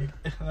 Like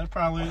that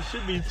probably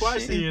should be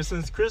twice a year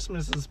since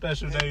Christmas is a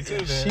special day too.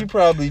 Then. She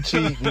probably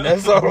cheating.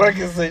 That's all I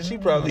can say. She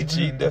probably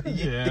cheating.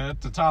 Yeah,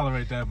 to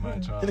tolerate that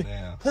much. Oh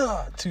damn.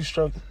 2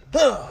 stroke.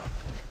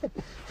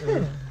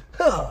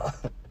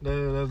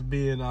 That's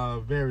being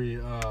very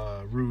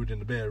rude in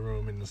the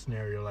bedroom in the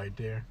scenario right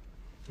there.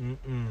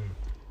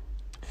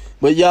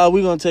 But y'all,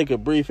 we're gonna take a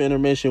brief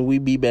intermission. We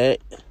be back.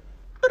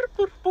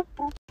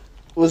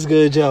 What's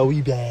good, y'all?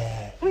 We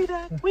back.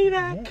 We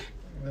back.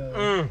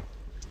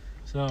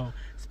 So,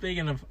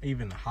 speaking of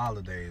even the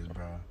holidays,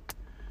 bro.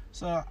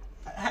 So,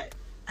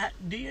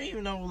 do you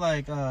even know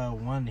like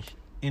one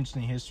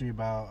interesting history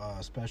about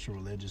a special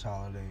religious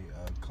holiday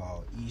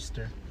called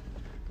Easter?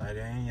 Like,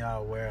 ain't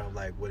y'all aware of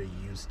like what it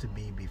used to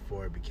be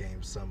before it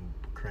became some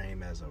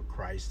claim as a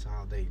Christ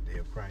holiday, Day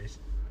of Christ?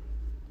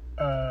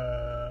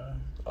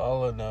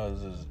 All I know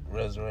is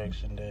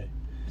Resurrection Day.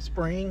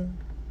 Spring.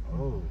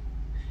 Oh.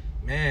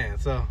 Man,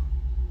 so,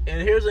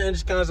 and here's an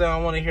interesting concept. I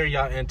want to hear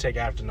y'all intake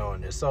after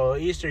knowing this. So,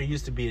 Easter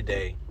used to be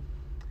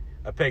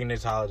a pagan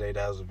holiday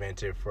that was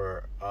invented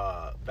for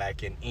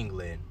back in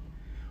England,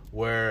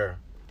 where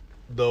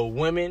the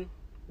women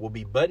will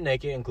be butt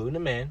naked, including the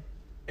men,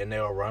 and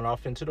they'll run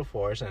off into the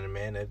forest, and the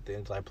men,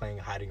 it's like playing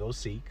hide and go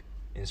seek,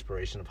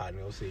 inspiration of hide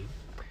and go seek.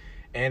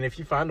 And if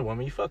you find a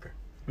woman, you fuck her.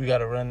 We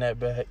gotta run that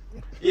back.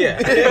 Yeah.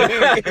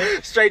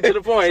 Straight to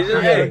the point.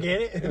 I don't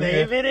get it.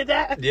 They invented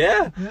that?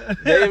 Yeah.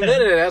 They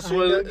invented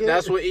it.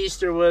 That's what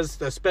Easter was,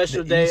 the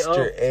special day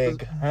Easter of.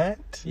 egg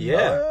hunt?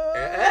 Yeah.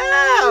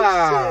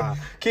 Oh,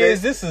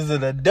 kids, this is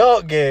an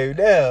adult game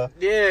now.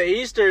 Yeah,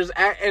 Easter's,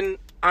 and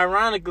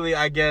ironically,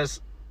 I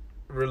guess,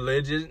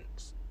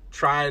 religions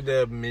try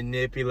to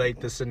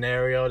manipulate the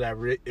scenario that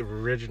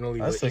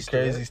originally was That's a Easter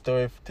crazy egg.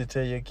 story to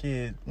tell your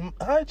kid.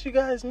 How'd you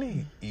guys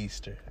meet?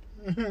 Easter.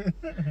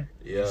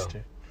 Yeah.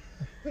 Easter.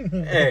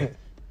 Hey.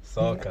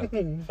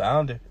 Soka.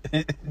 Founder.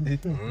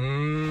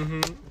 Mm-hmm.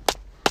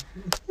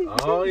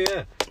 Oh,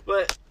 yeah.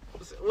 But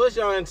what's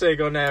your intake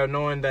on that,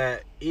 knowing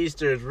that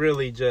Easter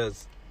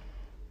is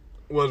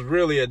was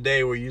really a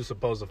day where you're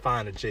supposed to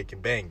find a chick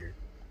and bang her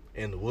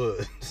in the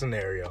woods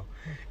scenario,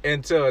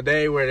 until a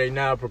day where they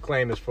now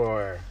proclaim it's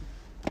for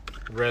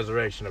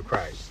resurrection of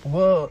Christ?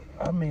 Well,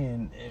 I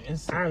mean, I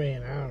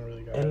don't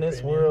really got in this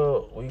opinion.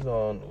 world, we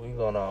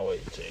gonna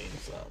always change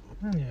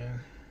something. Yeah.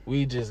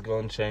 We just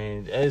gonna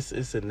change.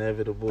 It's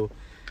inevitable.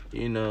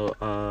 You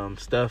know,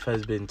 stuff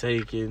has been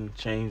taken,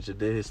 changed to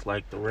this,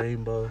 like the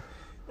rainbow.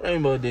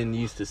 Rainbow didn't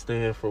used to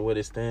stand for what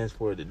it stands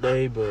for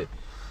today, but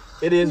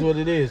it is what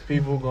it is.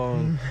 People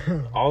gonna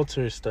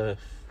alter stuff,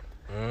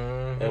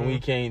 Mm-hmm. and we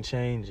can't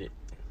change it.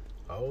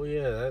 Oh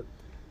yeah,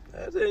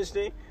 that's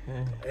interesting.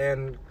 Yeah.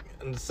 And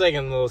the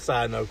second little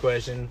side note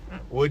question: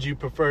 would you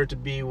prefer to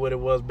be what it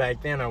was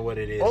back then or what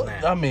it is Oh,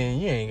 now? I mean,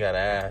 you ain't gotta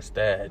ask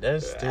that.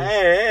 That's stupid.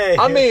 Hey.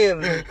 I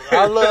mean,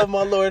 I love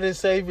my Lord and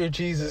Savior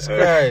Jesus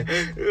Christ.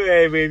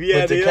 Hey, baby,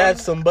 yeah, But to catch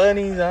some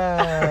bunnies,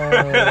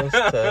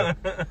 that's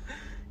tough.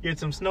 Get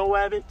some snow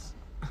rabbits.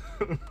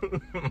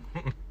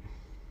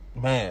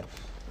 Man,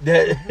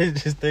 that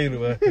just thinking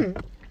about it.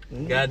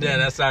 Goddamn,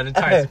 that sounded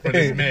enticing for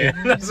this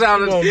man. That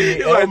sounded Gonna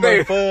be like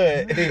Elmer they-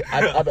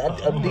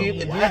 Fudd. I'm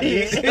deep.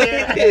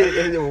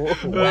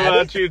 What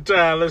about you,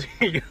 Tyler?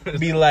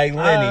 Be like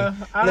Lenny.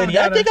 I Lenny,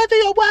 don't I think I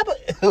did your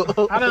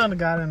papa. I don't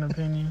got an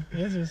opinion.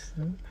 It's just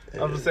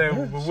I'm just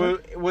saying,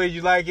 would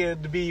you like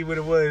it to be what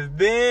it was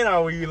then,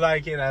 or would you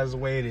like it as the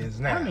way it is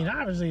now? I mean,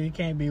 obviously it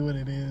can't be what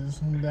it is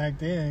back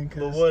then. but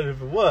Cause what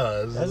if it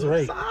was? That's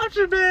right. It's an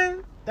option,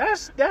 man.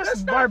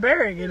 that's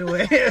barbaric in a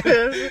way.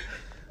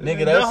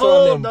 Nigga, that's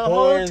on them the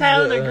whole porns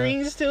town that,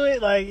 agrees to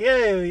it. Like,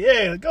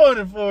 yeah, go in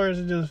the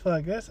forest and just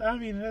fuck.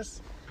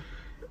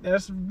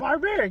 That's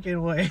barbaric in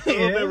a way. A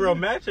little bit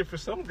romantic for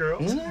some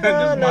girls. No,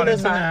 This modern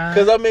time. Nah.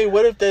 Because, I mean,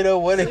 what if they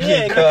don't want to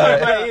Yeah, get you talk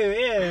caught? about you,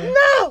 yeah.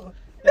 No!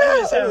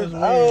 That sounds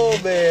weird. Oh,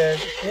 man.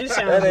 It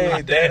sounds That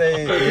weird.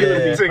 ain't, You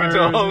yeah. took it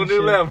to a whole new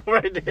Shit. level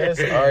right there.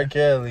 That's R.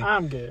 Kelly.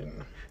 I'm good.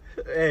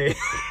 Hey.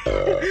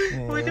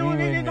 We're doing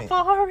it in the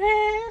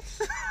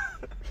forest.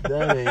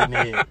 That ain't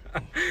it.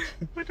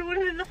 We're doing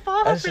it in the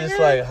forest. That's just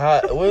like,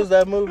 what was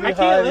that movie? I Hide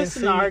can't and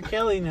listen to Seek? R.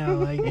 Kelly now.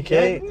 Like, You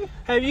can't?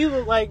 have you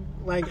like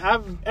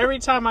every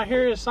time I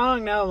hear a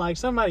song now, like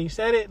somebody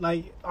said it,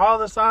 like all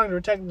the songs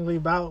were technically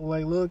about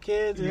like little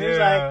kids, and it's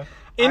like,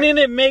 and then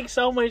it makes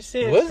so much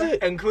sense. Was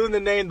it? Including the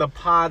name the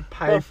Pod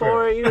Piper.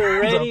 Before you were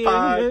ready, The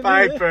Pod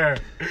Piper.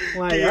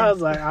 like I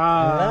was like,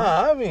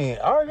 Nah, I mean,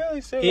 R.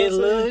 Kelly said it that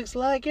looks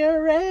like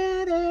you're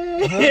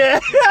ready.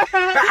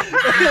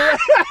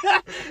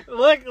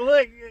 look,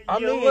 I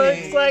it mean,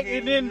 looks like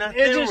it didn't. Nothing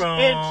It just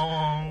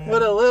wrong.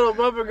 with a little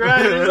bumper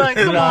grind. It's like,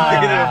 come Nah.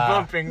 on.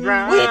 Bumping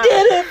ground. We did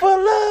it for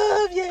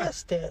love, yeah.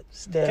 Step,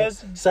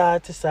 'Cause-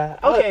 side to side.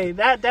 Okay,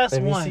 that's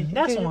Let me one. see.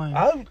 That's one.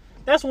 I-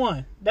 That's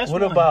one. That's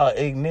What one. about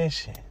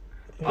Ignition?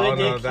 Oh, Put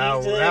the no, keys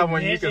that to that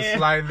one you can ignition.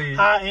 slightly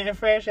Hot and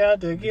fresh out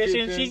the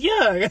kitchen. Kitchen. She's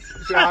young.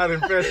 shot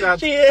and fresh out.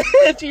 she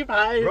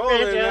hot and Rolling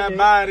fresh that out.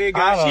 body,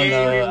 got I don't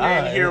know. every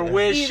man I- here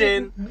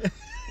wishing.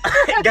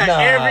 Got Nah.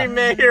 every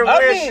man here I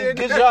mean, wishing.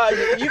 cause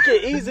y'all, you can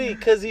easily,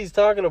 cause he's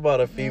talking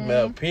about a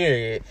female.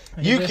 Period.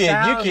 You just can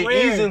sounds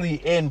weird. easily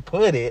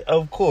input it,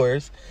 of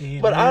course.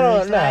 It But I don't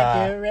looks like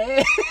know. you're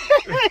ready.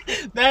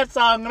 That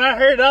song, when I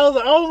heard it, I was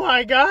like, oh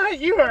my God,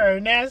 you are a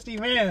nasty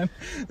man.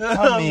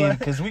 I mean,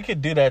 cause we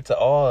could do that to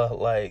all,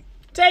 like,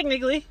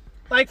 technically,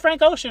 like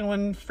Frank Ocean,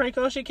 when Frank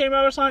Ocean came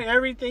out with a song,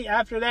 everything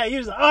after that, he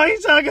was like, oh,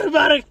 he's talking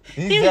about it.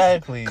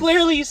 Exactly. He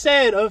clearly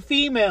said a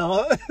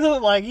female.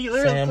 Like, he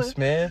literally. Sam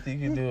Smith. You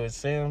could do it,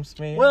 Sam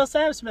Smith. Well,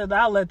 Sam Smith,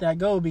 I'll let that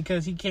go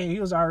because he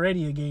was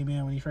already a gay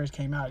man when he first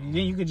came out. Then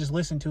you could just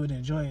listen to it and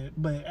enjoy it.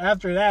 But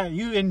after that,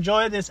 you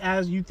enjoy this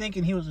as you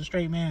thinking he was a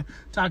straight man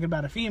talking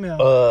about a female.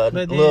 But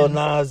then- Lil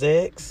Nas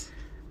X.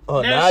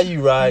 Oh, now That's-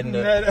 you riding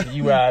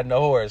the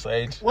horse,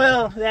 ain't you?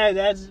 Well,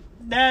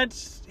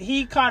 that's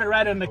he caught it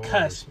right on the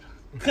cusp.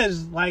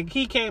 Because, like,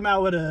 he came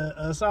out with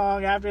a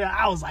song after that.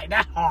 I was like,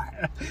 that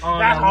hard. Oh,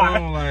 that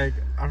hard. one, like,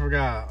 I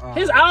forgot.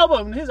 His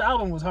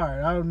album was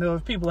hard. I don't know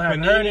if people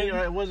haven't heard it.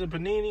 Right? Was it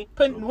Panini?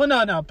 Well,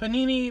 no.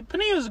 Panini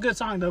was a good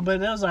song, though,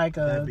 but it was like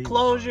That a beat was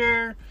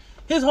Closure.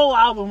 His whole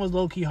album was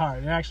low-key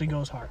hard. It actually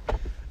goes hard.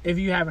 If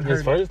you haven't heard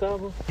His first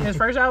album? His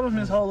first album,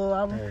 his whole little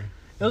album, Hey.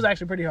 it was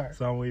actually pretty hard.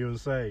 Some we would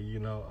say, you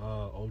know,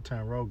 Old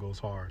Town Road goes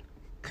hard.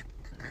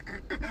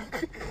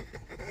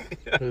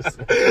 At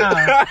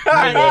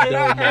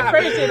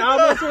first it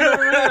almost went over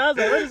my head. I was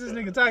like, what is this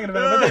nigga talking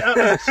about?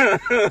 But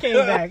then came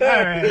back.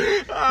 All right.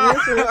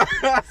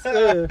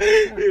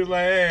 He was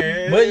like,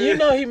 hey. But you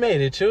know he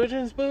made a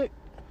children's book?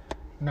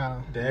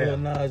 No. Lil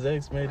Damn. Nas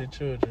X made a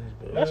children's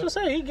book. That's what I'm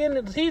saying. He getting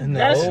it. No.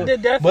 That's the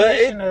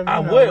definition But it,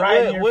 of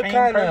riding your what fame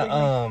kind perfectly.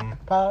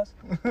 of Pause.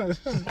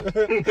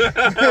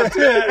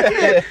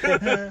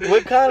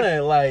 what kind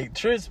of like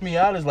trips me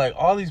out is like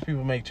all these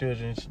people make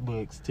children's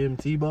books. Tim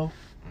Tebow,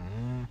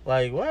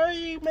 like why are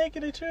you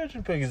making a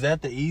children's book? Is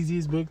that the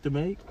easiest book to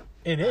make?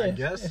 It is. I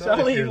guess It's so, if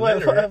only you're what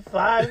literate.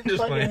 5 Just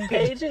fucking playing.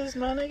 pages,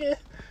 my nigga.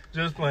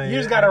 Just playing. You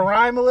just gotta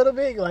rhyme a little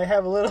bit, like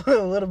have a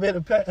little bit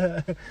of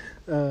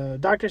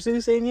Dr.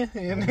 Seuss in you,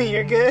 and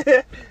you're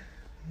good.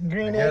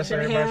 Green I guess eggs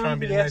and everybody's trying to ham.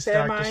 be the Yes, next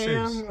Sam,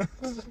 Dr.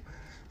 I am.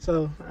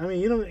 So I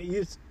mean, you don't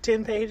use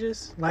 10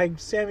 pages like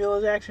Samuel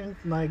L. Jackson,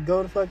 like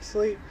go to fuck to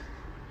sleep.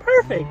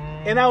 Perfect,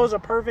 and that was a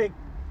perfect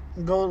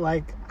go.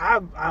 Like I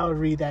would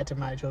read that to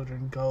my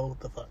children. Go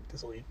the fuck to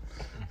sleep.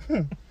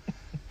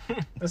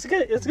 It's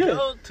good. It's good.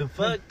 Go to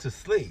fuck to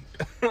sleep.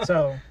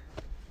 So,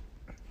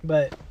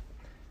 but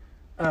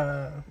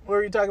what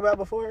were you talking about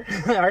before?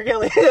 R.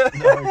 Kelly.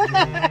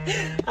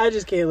 I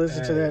just can't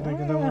listen to that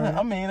nigga no more.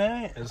 I mean,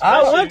 I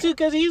Especially want to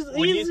because he's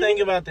when you think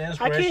about the I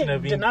inspiration can't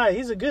of him. deny it.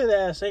 He's a good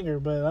ass singer,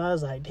 but I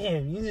was like,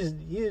 damn, you just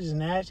a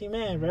nasty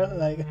man, bro.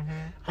 Like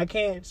I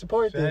can't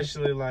support this.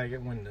 Especially like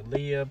when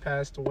Aaliyah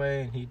passed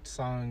away and he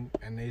sung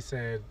and they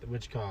said,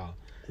 what you call?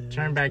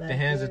 Turn Back the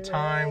Hands of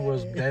Time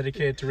was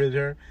dedicated to really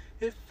her.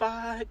 If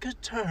I could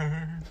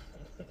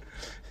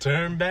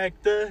turn back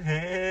the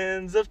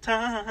hands of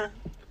time,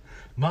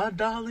 my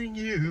darling,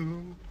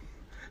 you.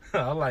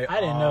 I like. I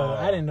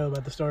didn't know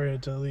about the story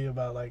until Lee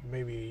about like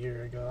maybe a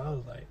year ago. I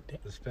was like, damn.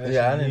 Especially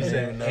Yeah, I when he didn't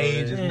said even know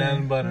age that. is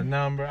nothing but a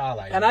number. I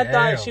like. And I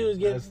thought damn, she was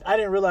getting. that's- I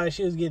didn't realize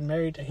she was getting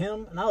married to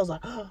him, and I was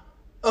like, oh,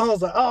 that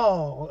was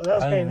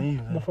I didn't crazy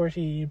either. before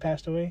she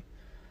passed away.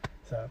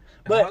 So, And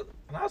but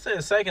I'll say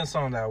the second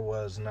song that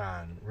was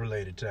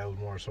non-related to that was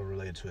more so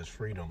related to his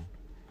freedom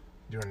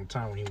during the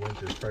time when he went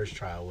through his first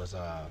trial was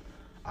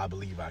I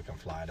Believe I Can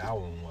Fly. That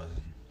one wasn't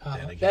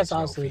dedicated that's to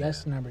no also female.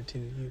 that's number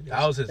 2.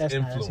 That was his that's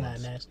influence.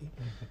 Not nasty.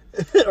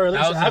 Or at That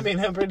least was I his- mean,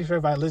 I'm pretty sure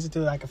if I listen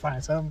to it, I can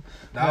find something.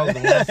 That was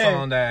the one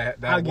song that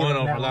I'll give won him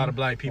over that a lot one. of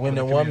black people. when in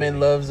the the woman community.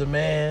 loves a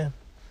man.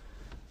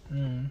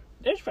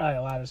 There's probably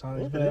a lot of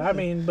songs, but I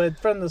mean, but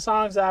from the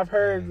songs I've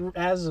heard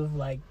as of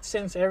like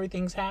since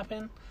everything's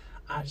happened,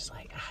 I just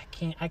like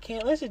I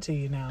can't listen to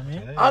you now,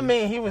 man. Hey, I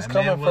mean, he was that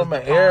man coming was from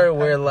the an era pop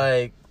where punk.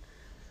 like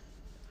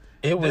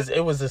it was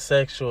a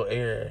sexual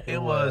era.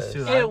 It was,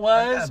 too. It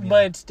was, gotta be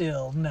but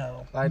still,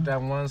 no. like that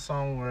one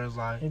song where it's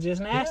like, It's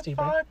just nasty, if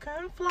bro. I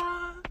can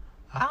fly,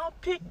 I'll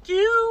pick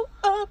you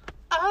up.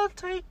 I'll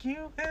take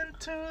you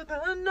into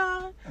the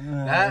night.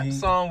 That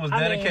song was I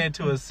mean- dedicated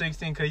to his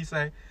 16 because he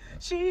said,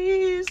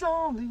 she's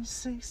only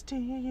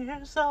 16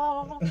 years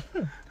old.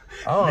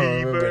 I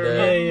don't remember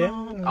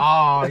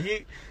that.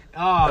 Yeah.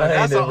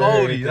 That's an never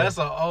heard oldie. that. That's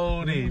an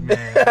oldie,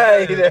 man. I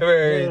ain't never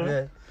heard Yeah.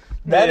 that.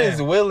 That Yeah.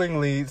 is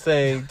willingly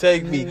saying,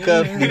 "Take me,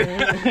 cuff me,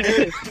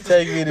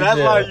 take me to That's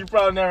jail." why you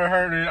probably never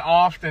heard it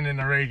often in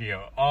the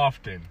radio.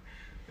 Often.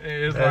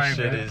 It's That like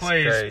shit they is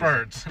played crazy.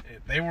 spurts.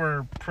 They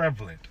were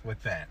prevalent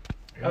with that.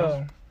 You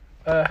know?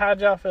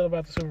 How'd y'all feel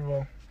about the Super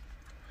Bowl?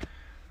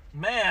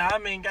 Man, I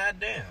mean,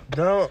 goddamn.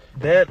 Don't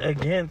bet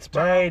against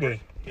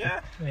Brady. Yeah.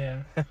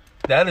 Yeah.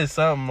 That is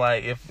something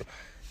like if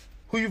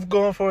who you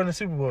going for in the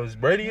Super Bowl? Is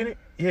Brady in it?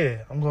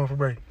 Yeah, I'm going for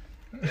Brady.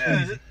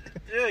 Yeah.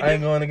 I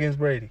ain't going against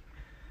Brady.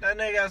 That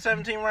nigga got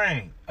 17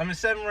 rings. I mean,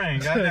 7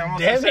 rings. Goddamn,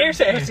 almost Damn near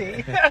 17.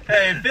 17.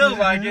 Hey, it feels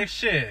like it.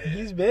 Shit.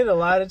 He's been a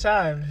lot of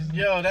times.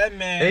 Yo, that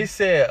man They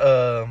said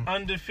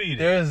undefeated.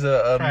 there's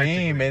a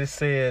Practically. meme and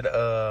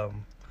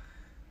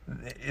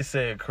it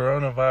said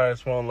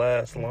coronavirus won't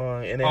last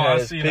long, and it I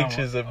has seen that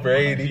pictures one. of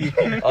Brady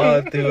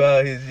all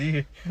throughout his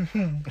year.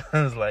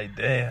 I was like,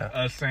 damn.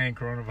 Us saying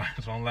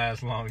coronavirus won't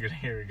last long, and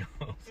here it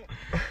goes.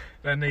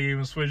 That nigga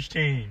even switched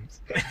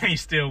teams. He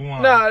still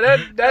won. No,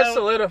 that No.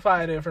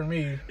 solidified it for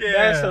me. Yeah.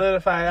 That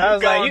solidified it. I You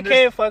was like, gone you this-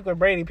 can't fuck with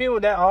Brady.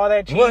 People that all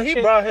that cheap Well, he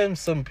shit. brought him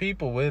some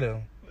people with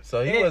him,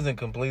 so he Yeah. wasn't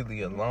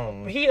completely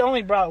alone. He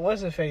only brought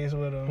what's his face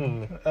with him.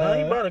 Who? No,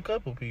 he brought a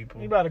couple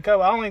people. He brought a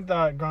couple. I only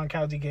thought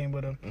Gronkowski came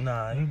with him.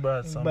 Nah, he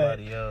brought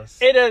somebody else.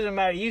 It doesn't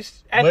matter. You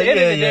at But the end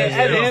yeah, of the day. yeah,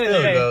 At the yeah, end of the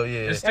still day. go, yeah.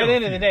 It's At the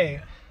end of the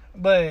day.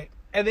 But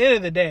at the end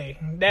of the day,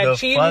 that The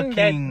cheating,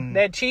 fucking-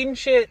 that cheating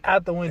shit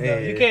out the window. Yeah.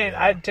 You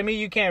can't. To me,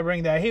 you can't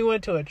bring that. He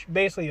went to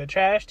basically a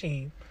trash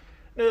team.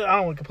 I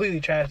don't want to completely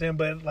trash them,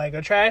 but like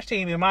a trash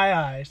team in my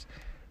eyes,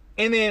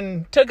 and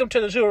then took him to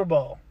the Super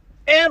Bowl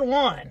and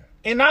won,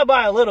 and not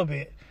by a little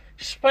bit.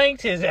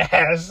 Spanked his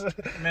ass,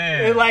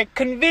 Man. and, like,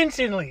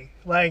 convincingly,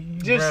 like,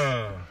 just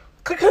Bruh.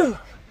 cuckoo.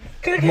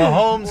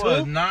 Mahomes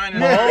Was who? 9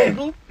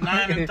 Mahomes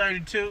and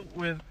 32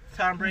 with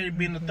Tom Brady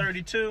being the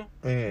 32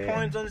 Yeah.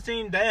 points on the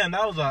team. Damn,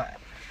 that was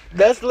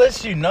That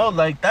lets you know,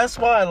 like, that's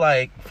why,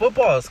 like,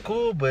 football is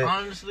cool, but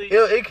honestly.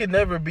 it could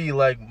never be,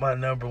 like, my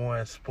number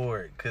one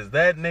sport, because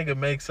that nigga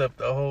makes up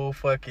the whole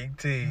fucking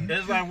team.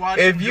 It's like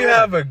watching. If you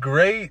have a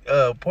great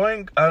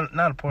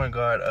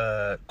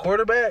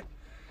quarterback,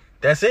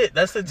 that's it.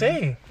 That's the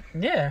team.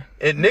 Yeah.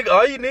 And nigga,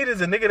 all you need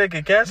is a nigga that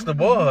can catch the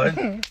ball.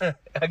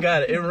 I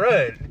got it. And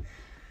run.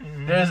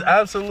 There's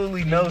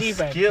absolutely no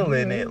Defense. skill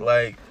in it.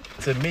 Like,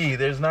 to me,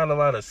 there's not a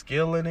lot of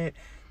skill in it.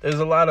 There's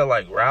a lot of,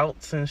 like,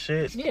 routes and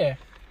shit. Yeah.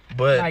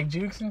 But Like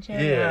jukes and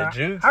shit. yeah,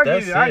 jukes, I'll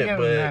that's give you, I'll it, give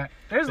but him that.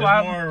 There's a There's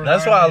lot. more-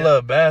 that's why I Yeah.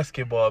 love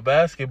basketball.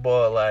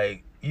 Basketball,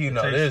 like, you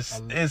know,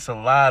 takes it's a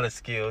lot of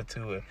skill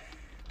to it.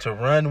 To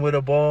run with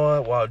a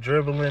ball while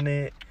dribbling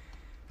it,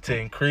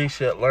 to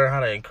learn how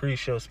to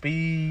increase your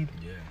speed.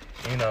 Yeah.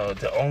 You know,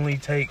 to only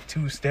take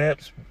 2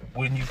 steps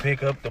when you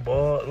pick up the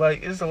ball.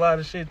 Like, it's a lot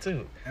of shit,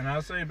 too. And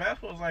I'll say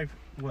basketball is like,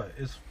 what?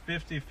 It's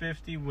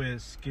 50-50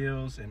 with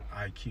skills and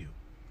IQ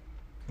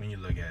when you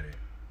look at it.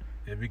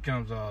 It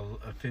becomes a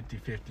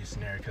 50-50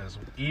 scenario because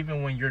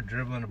even when you're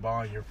dribbling the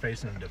ball and you're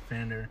facing a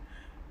defender,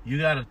 you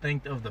got to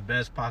think of the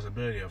best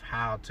possibility of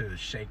how to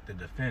shake the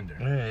defender.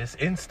 Yeah, it's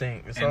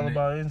instinct. It's And all the-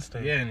 about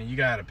instinct. Yeah, and you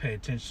got to pay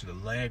attention to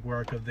the leg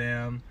work of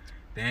them.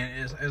 Then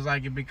it's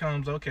like it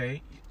becomes,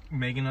 okay,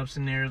 making up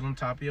scenarios on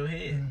top of your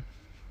head.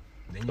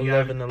 Then you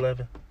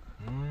 11-11.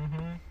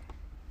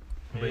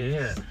 But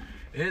yeah,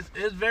 it's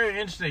very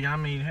interesting. I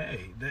mean,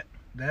 hey,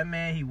 that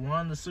man, he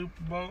won the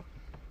Super Bowl.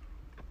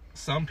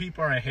 Some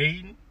people are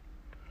hating.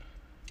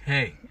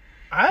 Hey,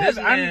 This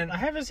man- I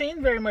haven't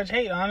seen very much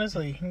hate,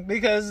 honestly,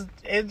 because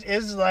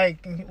it's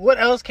like, what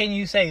else can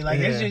you say?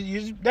 Like, it's Yeah.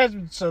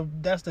 just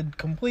that's the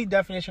complete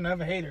definition of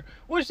a hater.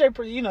 Which I'm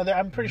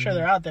pretty sure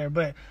they're out there,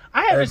 but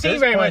I haven't At seen this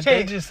very point, much they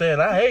hate. just said,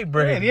 I hate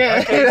Brady. Yeah.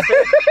 I can't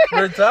say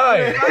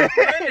retired.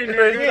 Yeah,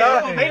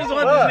 Retired. they just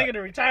want Fuck. this nigga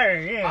to retire.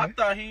 Yeah. I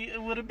thought he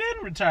would have been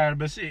retired,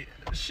 but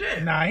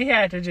shit. Nah, he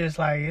had to just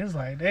like, it's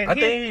like I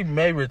think he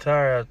may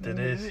retire after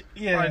this.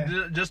 yeah.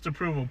 Like, just to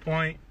prove a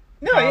point.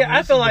 No, Probably yeah, I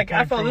this feel is the like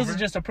point this is prover.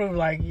 just to prove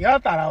like y'all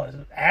thought I was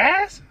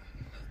ass.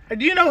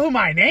 Do you know who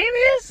my name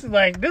is?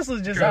 Like, this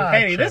was just God,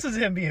 petty. Chuck. This is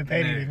him being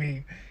petty to Man.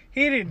 me.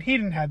 He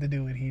didn't have to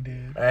do what he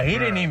did. He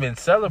didn't Bruh. even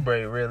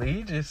celebrate, really.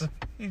 He just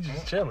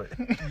chilling.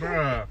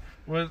 Bruh.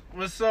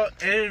 What's so? It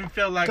didn't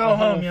feel like Go a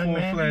whole home, young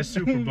man. full-fledged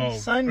Super Bowl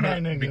Son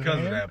that nigga, because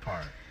man. of that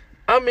part.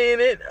 I mean,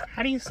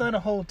 How do you son a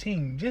whole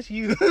team? Just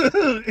you.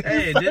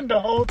 Hey, you son the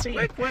whole team.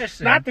 Quick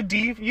question. Not the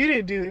you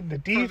didn't do the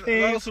For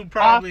defense, those who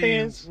probably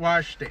offense.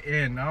 watched the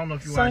end, I don't know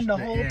if you Son watched the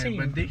the whole end, team.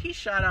 but did he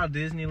shout out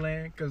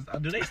Disneyland? Because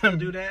do they still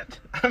do that?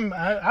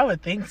 I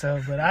would think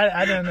so, but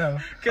I don't know.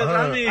 Because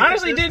I mean,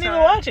 Honestly, at this didn't even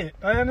time- watch it.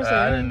 Honestly,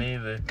 I didn't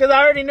either. Because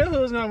I already knew who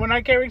was going. When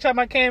every time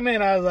I came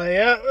in, I was like,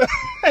 "Yep,"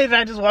 and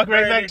I just walked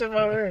right back to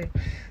my room.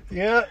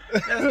 Yep.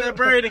 That's that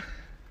Brady.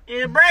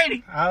 Yeah,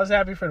 Brady. I was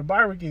happy for the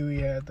barbecue we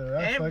had though.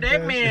 I Damn, fucked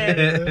that that man.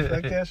 shit up.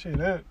 Fuck that shit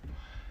up.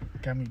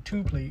 Got me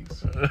 2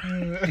 plates.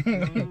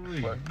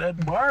 Fuck that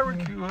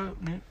barbecue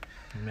up, man.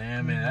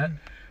 Man,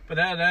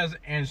 that's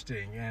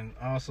interesting, and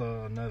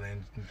also another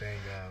interesting thing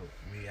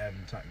we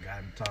haven't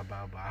gotten to talk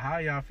about how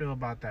y'all feel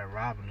about that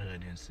Robin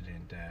Hood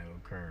incident that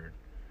occurred,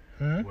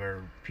 Hmm?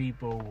 where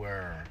people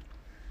were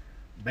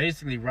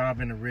basically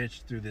robbing the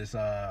rich through this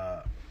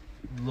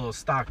little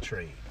stock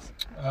trades.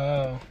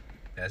 Oh,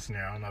 That's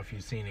near. I don't know if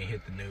you've seen it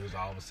hit the news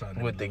all of a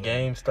sudden. With the blew up.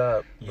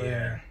 GameStop.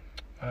 Yeah.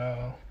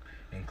 oh.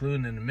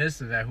 Including in the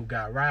midst of that, who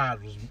got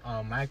robbed was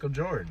Michael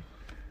Jordan.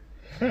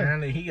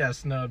 Apparently, he got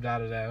snubbed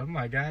out of that. I'm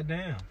like,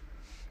 goddamn.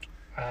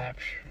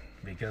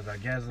 Because I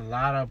guess a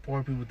lot of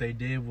poor people, what they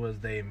did was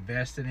they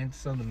invested into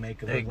something to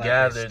make it They look like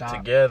gathered stock.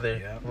 together,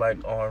 Yep. like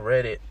on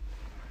Reddit.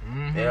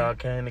 Mhm. They all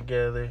came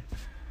together.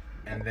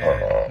 And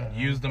then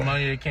used the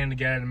money that came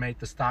together to make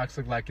the stocks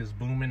look like it's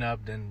booming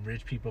up. Then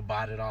rich people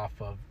bought it off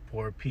of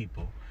poor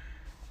people.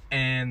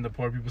 And the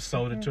poor people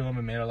sold it to them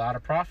and made a lot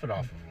of profit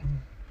off of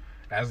them.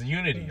 As a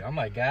unity. I'm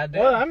like,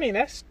 goddamn. Well, I mean,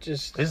 that's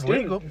just It's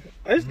stupid. legal.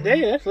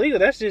 That's legal.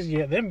 That's just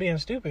them being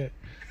stupid.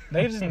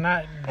 They just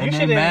not. You And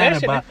should they mad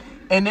invest about,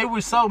 and they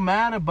were so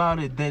mad about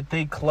it that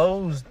they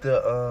closed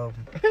the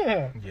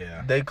Yeah.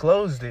 Yeah. they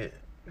closed it.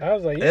 I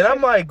was like, And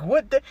I'm like,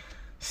 what the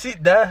see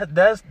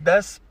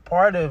that's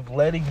part of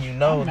letting you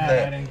know I'm mad I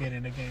that didn't get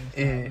in the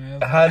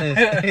game. how this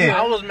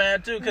I was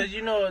mad too because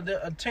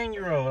a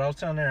 10-year-old I was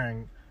telling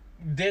Aaron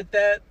did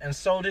that and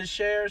sold his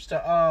shares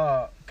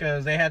to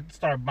because they had to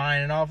start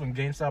buying it off and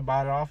GameStop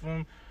bought it off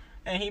him,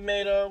 and he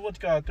made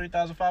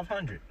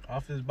 $3,500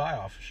 off his buy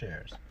off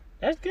shares.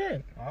 That's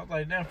good. I was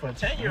like, damn, for a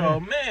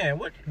 10-year-old man,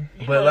 what?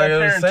 You But know like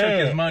that I was parent took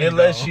saying, his money, it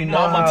lets though. you know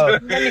Mama how-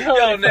 took- Let me hold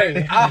Yo, it for nigga,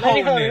 you. I Let me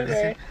hold hold it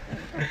this.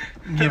 for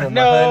you. give them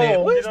No.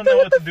 $100. We don't know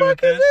What what the to do with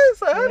fuck is this.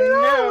 this?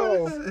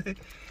 $100.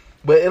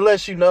 But it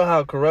lets you know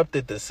how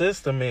corrupted the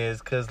system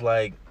is, cause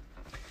like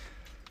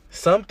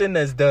something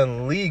that's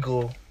done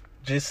legal,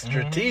 just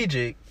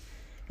strategic,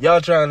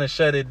 y'all trying to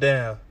shut it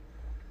down.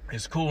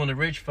 It's cool when the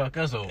rich fuck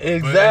us over.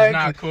 Exactly. But it's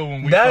not cool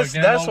when we fuck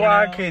them That's over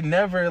why now. I could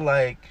never,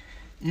 like,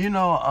 you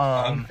know,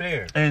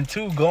 Unfair. And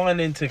two, going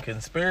into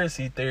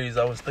conspiracy theories,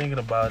 I was thinking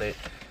about it.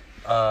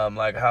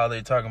 Like how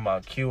they talking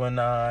about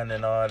QAnon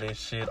and all this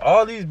shit.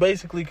 All these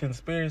basically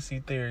conspiracy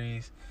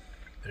theories.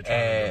 They're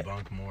trying to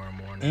debunk more and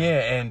more now.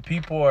 Yeah, and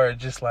people are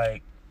just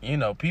like, you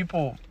know,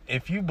 people,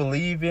 if you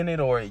believe in it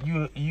or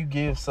you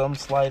give some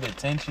slight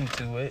attention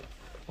to it,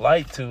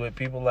 light to it,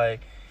 people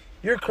like,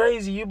 you're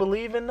crazy, you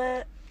believe in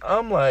that?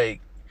 I'm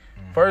like,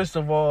 first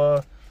of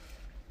all,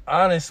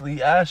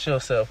 honestly, ask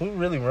yourself, who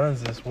really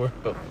runs this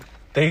world?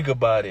 Think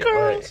about it.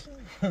 Girls.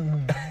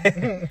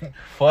 Like,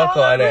 fuck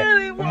all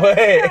that.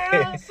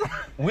 But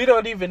we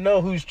don't even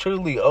know who's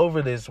truly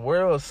over this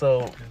world,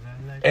 so,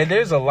 and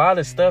there's a lot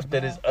of stuff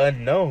that is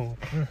unknown.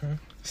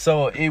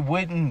 So it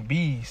wouldn't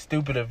be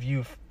stupid of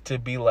you to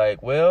be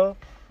like, well,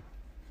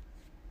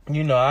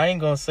 you know, I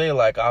ain't gonna say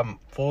like I'm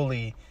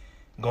fully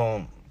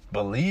gonna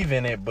believe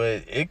in it,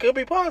 but it could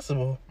be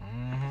possible.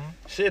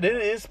 Shit, it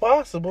is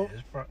possible.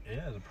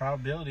 The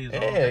probability is all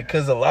Yeah, there.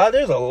 because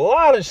there's a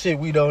lot of shit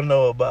we don't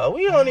know about.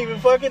 We don't even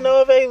fucking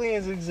know if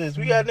aliens exist.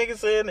 We got niggas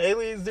saying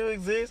aliens do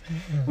exist.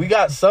 We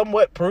got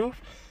somewhat proof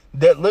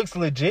that looks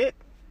legit.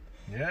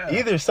 Yeah.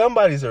 Either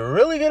somebody's a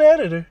really good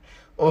editor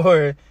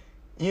or,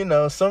 you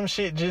know, some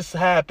shit just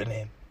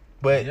happening.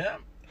 But Yeah.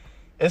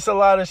 it's a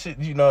lot of shit,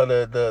 you know,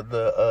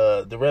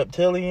 the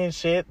reptilian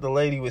shit. The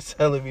lady was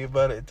telling me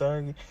about it at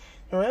Target.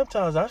 The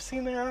reptiles, I've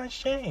seen their eyes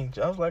change.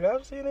 I was like,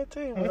 I've seen it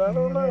too, but I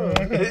don't know.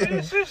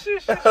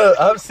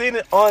 I've seen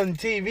it on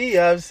TV.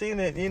 I've seen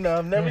it, you know,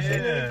 I've never seen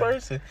it in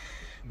person.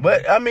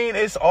 But, I mean,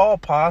 it's all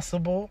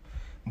possible.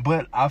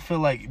 But I feel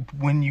like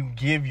when you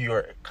give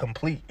your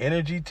complete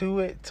energy to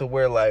it, to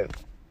where, like,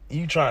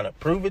 you trying to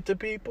prove it to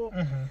people,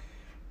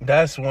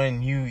 that's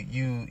when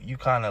you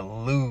kind of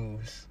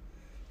lose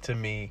to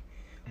me.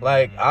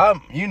 Like,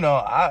 I'll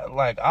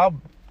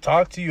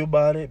talk to you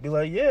about it, be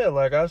like, yeah,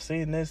 like, I've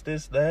seen this,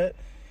 that.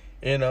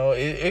 You know,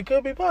 it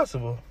could be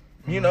possible.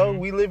 You know,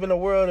 we live in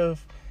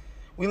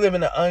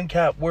an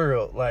uncapped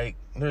world. Like,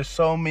 there's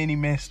so many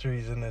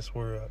mysteries in this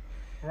world.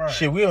 Right.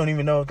 Shit, we don't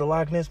even know if the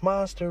Loch Ness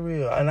Monster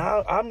real. And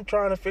I'm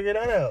trying to figure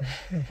that out.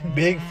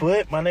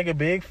 Bigfoot, my nigga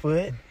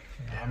Bigfoot.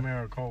 I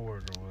remember a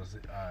coworker was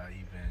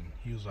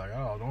he was like,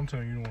 oh, don't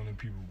tell me you don't want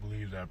people to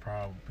believe that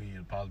probably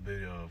the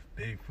possibility of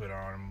Bigfoot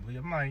on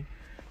them. I'm like,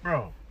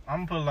 bro,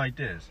 I'm gonna put it like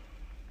this.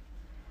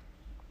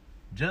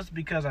 Just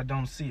because I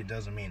don't see it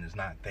doesn't mean it's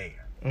not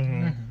there.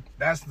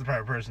 That's the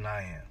type of person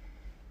I am.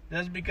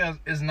 Just because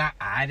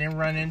I didn't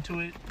run into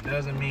it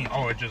doesn't mean,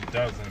 oh, it just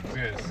doesn't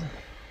exist.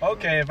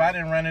 Okay, if I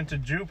didn't run into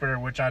Jupiter,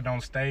 which I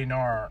don't stay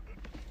nor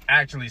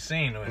actually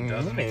seen, it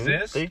doesn't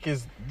exist.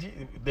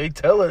 They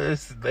tell us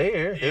it's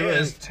there. Yeah,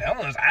 it's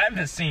telling us. I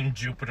haven't seen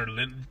Jupiter.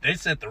 They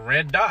said the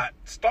red dot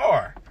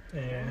star.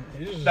 Yeah,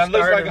 That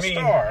looks like a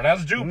star.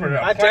 That's Jupiter.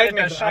 A planet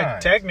that I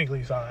shines.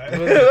 technically saw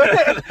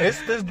it.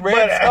 It's this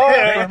red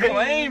star. They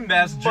claim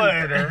that's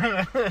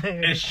Jupiter.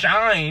 It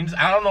shines.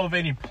 I don't know of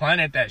any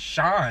planet that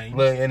shines.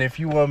 Look, and if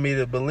you want me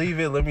to believe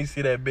it, let me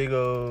see that big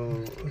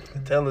old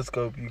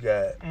telescope you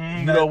got.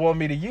 You don't want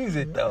me to use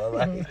it though.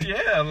 Like,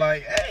 Yeah,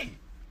 like, hey,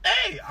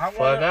 I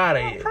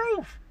want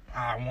proof.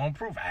 I want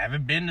proof. I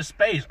haven't been to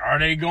space. Are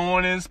they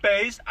going in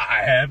space?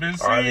 I haven't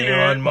seen it. are they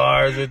on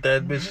Mars with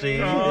that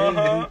machine?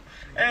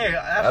 Hey,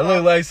 that's I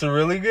look like some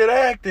really good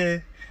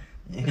acting.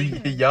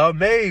 Y'all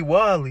made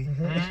Wally.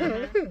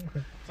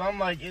 So I'm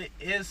like,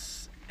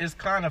 it's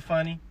kind of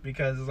funny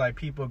because it's like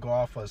people go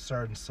off of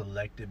certain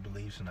selected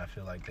beliefs, and I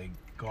feel like they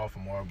go off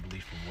of more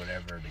belief of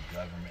whatever the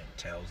government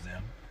tells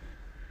them.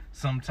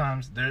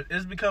 Sometimes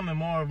it's becoming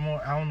more and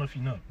more. I don't know if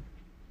you know,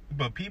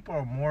 but people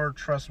are more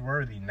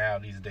trustworthy now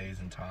these days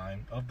in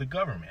time of the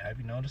government. Have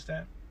you noticed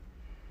that?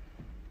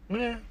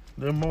 Yeah,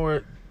 they're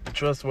more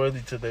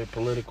trustworthy to their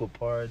political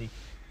party,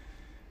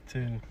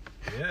 too.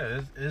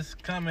 Yeah, it's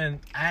coming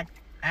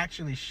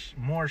actually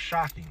more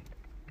shocking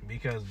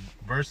because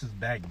versus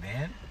back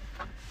then,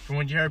 from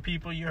when you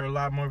heard a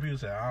lot more people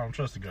say, I don't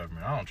trust the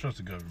government. I don't trust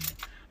the government.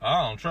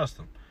 I don't trust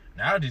them.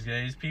 Now these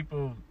days,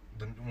 people,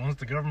 once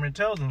the government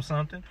tells them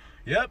something,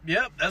 yep,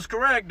 that's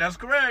correct.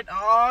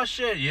 Oh,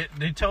 shit, yeah,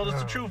 they told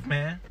us the truth,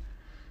 man.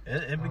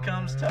 It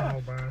becomes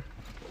tough.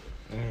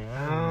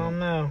 I don't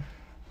know.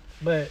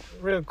 But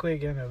real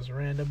quick, and it was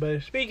random,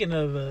 but speaking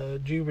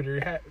of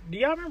Jupiter, do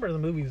y'all remember the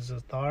movie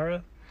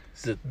Zathura?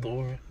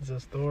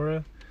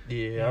 Zathura?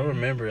 Yeah, I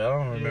remember. I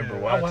don't remember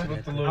watching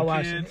it. I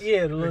watched it.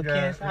 Yeah, the little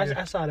kids. Yeah.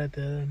 I saw that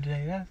the other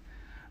day.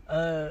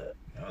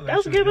 That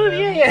was a good movie.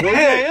 Yeah,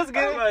 it was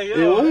good. Like,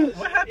 yo,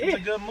 what happened to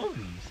good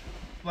movies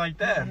like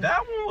that? That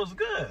one was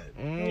good.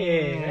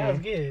 Yeah, that was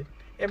good.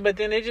 But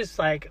then it just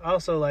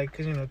also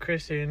because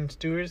Kristen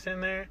Stewart's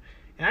in there.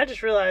 And I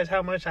just realized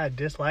how much I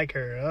dislike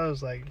her. I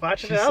was like,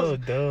 watching She's it. so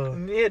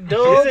dumb. Yeah,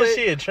 dumb. Isn't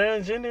she a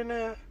transgender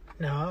now?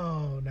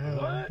 No.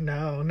 What?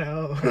 No.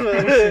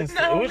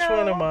 Which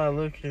one am I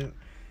looking?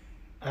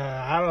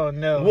 I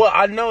don't know. Well,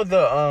 I know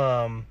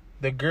the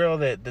the girl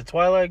the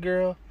Twilight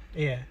girl.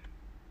 Yeah.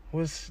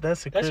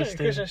 That's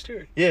Kristen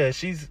Stewart. Yeah,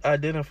 she's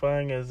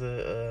identifying as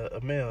a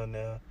male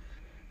now.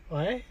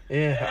 What?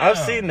 Yeah, I've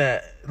seen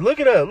that. Look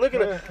it up. Let me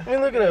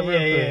look it up real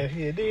quick.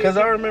 Yeah. Because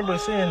I remember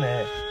seeing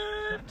that.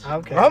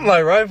 Okay. I'm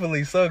like,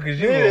 rightfully so, because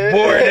you a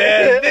bored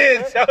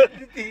ass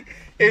bitch.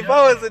 If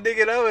I was a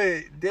nigga, I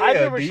would. Damn, I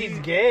remember she's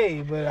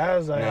gay, but I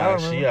was like, I nah, don't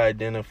she remember.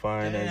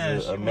 identifying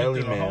as a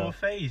melly The man. whole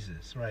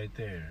phases right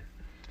there.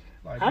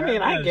 Like, I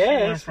mean, I She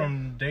guess. went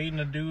from dating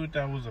a dude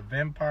that was a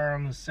vampire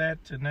on the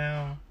set to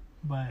now.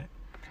 But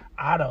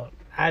I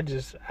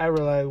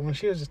realized when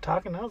she was just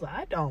talking, I was like,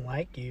 I don't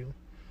like you.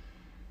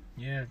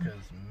 Yeah, because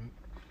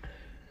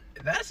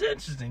that's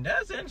interesting.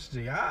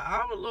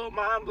 I'm a little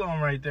mind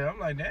blown right there. I'm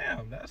like,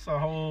 damn, that's a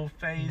whole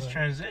phase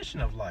transition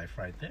of life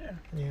right there.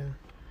 Yeah.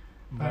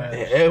 But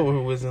And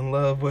Edward was in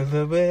love with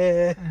a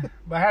man.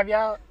 But have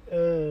y'all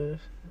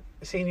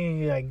seen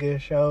any like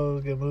good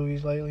shows, good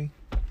movies lately?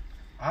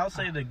 I'll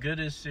say the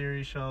goodest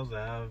series shows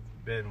that I've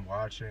been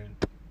watching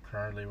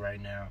currently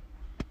right now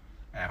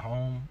at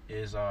home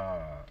is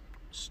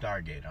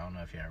Stargate. I don't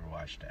know if you ever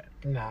watched that.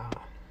 Nah.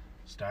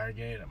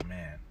 Stargate,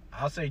 man.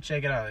 I'll say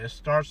check it out. It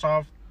starts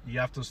off, you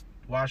have to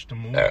watch the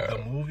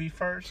movie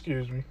first,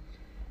 Excuse me.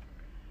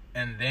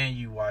 and then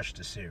you watch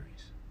the series.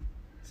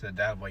 So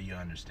that way you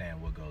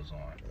understand what goes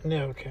on.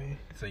 Yeah, okay.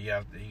 So you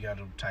got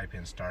to type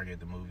in Stargate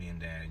the movie,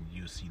 and then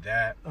you see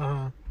that.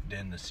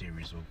 Then the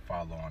series will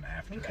follow on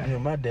after that. Yeah,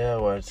 my dad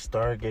watched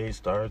Stargate,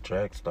 Star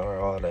Trek,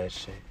 all that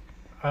shit.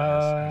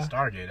 And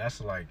Stargate,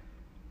 that's like,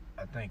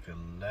 I think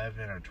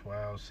 11 or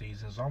 12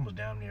 seasons, almost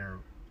down near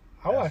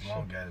as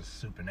long as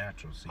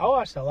Supernatural seasons. I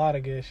watched a lot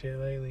of good shit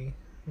lately.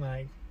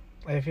 Like,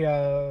 if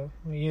y'all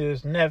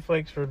use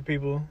Netflix for the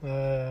people,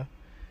 and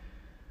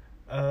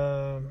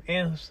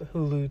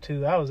Hulu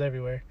too. I was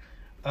everywhere.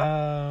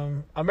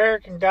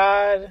 American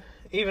God,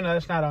 even though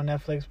it's not on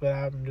Netflix, but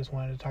I just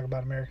wanted to talk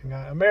about American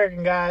God.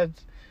 American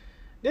Gods,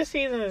 this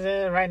season is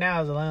in right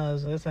now.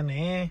 It's in the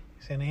end.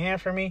 It's in the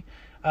end for me.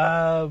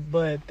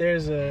 But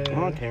there's a.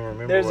 I can't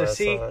remember there's where a I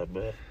saw it,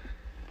 but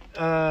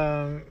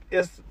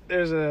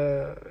there's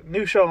a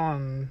new show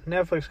on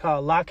Netflix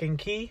called Lock and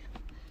Key.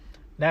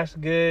 That's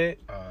good.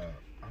 I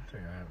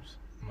think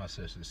my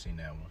sister's seen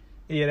that one.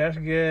 Yeah, that's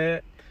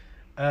good.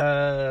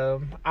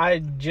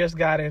 I just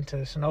got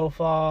into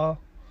Snowfall.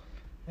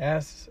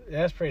 That's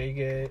pretty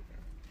good.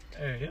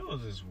 Hey, it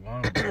was this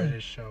one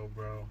British show,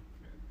 bro,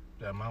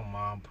 that my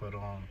mom put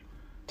on.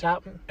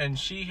 Top And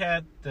she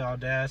had the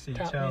audacity to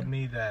Top tell Man?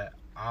 me that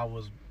I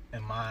was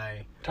in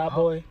my... Top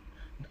Boy.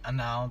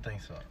 No, I don't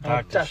think so.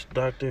 Doctor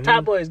Who.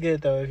 Top Boy is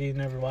good though. If you've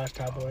never watched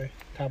Top Boy,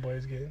 Top Boy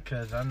is good.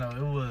 Because I know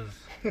it was...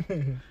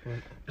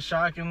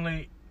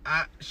 shockingly...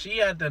 she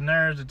had the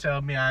nerve to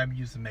tell me I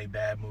used to make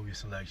bad movie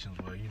selections.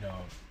 Well, you know,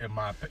 in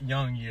my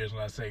young years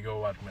when I say go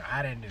watch me,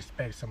 I didn't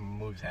expect some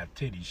movies to have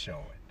titties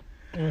showing.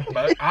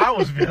 But I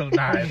was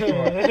villainized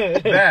for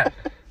that.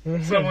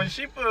 So when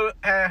she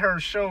had her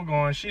show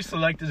going, she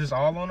selected this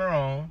all on her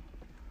own.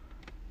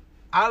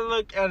 I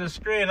look at the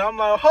screen, I'm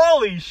like,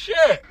 holy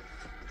shit!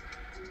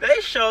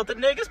 They showed the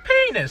nigga's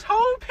penis,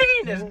 whole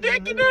penis,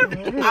 dick and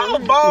everything, all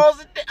balls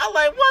and dick. I'm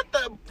like, what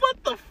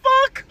the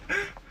fuck?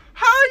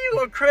 How you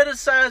are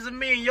criticizing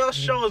me and your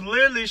show is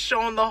literally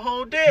showing the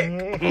whole dick?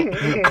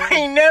 I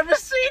ain't never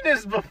seen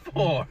this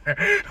before.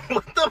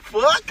 What the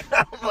fuck?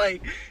 I'm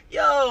like,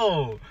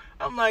 yo.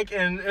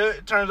 And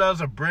it turns out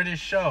it's a British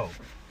show.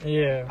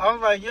 Yeah. I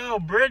was like, yo,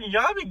 Britain,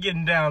 y'all be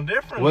getting down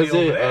differently. Was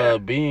over there.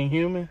 it Being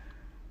Human?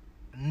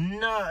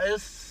 No,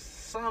 it's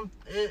some.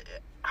 It's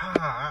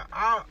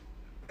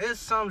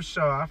some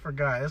show. I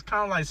forgot. It's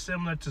kind of like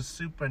similar to a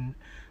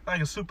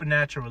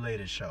supernatural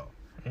related show.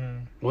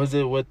 Was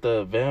it with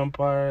the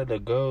vampire, the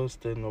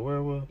ghost, and the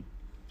werewolf?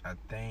 I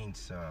think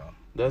so.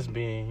 That's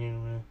Being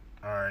Human.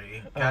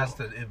 Alright,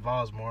 it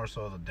involves more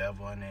so the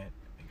devil in it.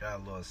 It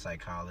got a little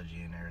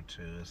psychology in there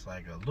too. It's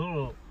like a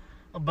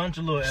bunch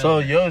of little. So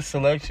elements. your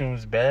selection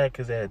was bad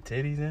because it had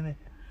titties in it?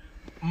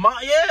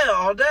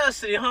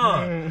 Audacity,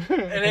 huh? And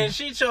then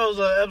she chose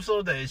an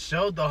episode that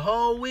showed the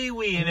whole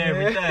wee and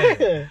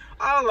everything.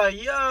 I was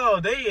like, yo,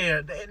 they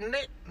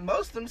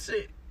most of them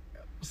shit.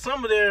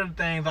 Some of their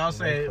things I'll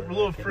say a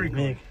little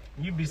frequent.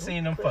 You be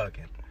seeing them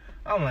fucking.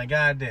 I'm like,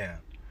 goddamn,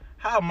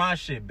 how my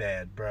shit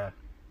bad, bruh?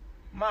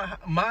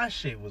 My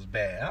shit was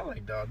bad. I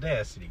like the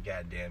audacity,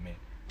 goddamn it.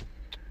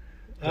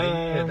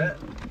 But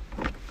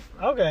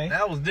Okay.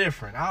 that was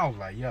different. I was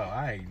like, yo,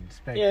 I ain't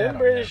expect that. Yeah, them on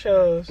British Netflix.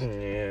 shows.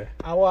 Yeah.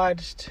 I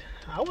watched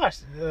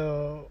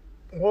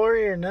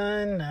Warrior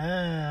Nun.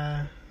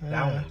 That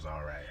one was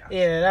alright.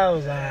 Yeah, that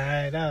was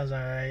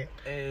alright.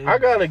 I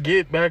gotta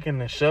get back in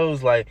the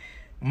shows. Like,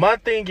 my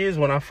thing is,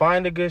 when I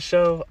find a good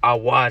show, I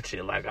watch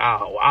it. Like,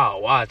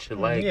 I'll watch it.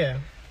 Like, Yeah.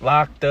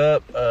 Locked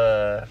Up,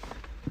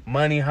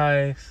 Money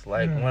Heist.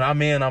 Like, when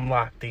I'm in, I'm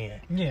locked in.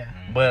 Yeah.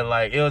 But,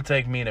 like, it'll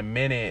take me a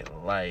minute,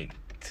 like,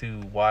 to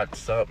watch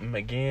something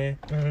again.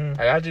 Mm-hmm.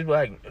 Like, I just,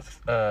 like,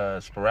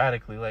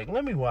 sporadically, like,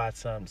 let me watch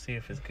something, see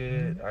if it's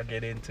good. I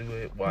get into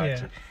it,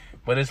 watch it.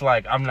 But it's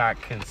like, I'm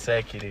not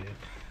consecutive.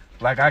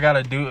 Like I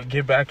gotta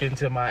get back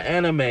into my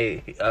anime.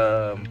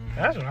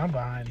 That's what I'm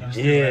behind on.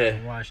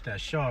 Yeah. Watch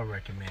that show I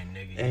recommend,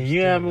 nigga. And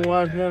you still haven't like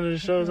watched that. none of the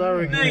shows I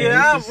recommend. Nigga, It's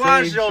I've the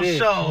watched same your shit.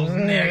 shows,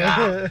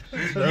 nigga.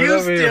 Don't You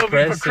over here still be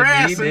pressing me,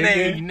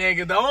 procrastinating,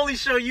 nigga. The only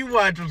show you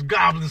watched was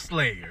Goblin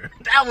Slayer.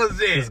 That was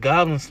This it.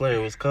 Goblin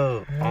Slayer was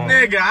cold.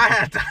 Nigga, I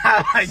had to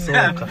highlight So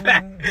that cold.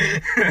 fact.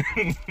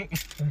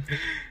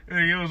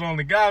 It was on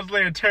the Goblin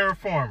Slayer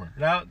Terraformer.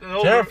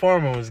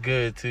 Terraformer was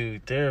good too.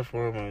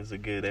 Terraformer was a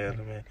good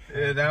anime.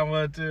 Yeah, that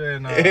one too.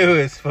 And It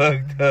was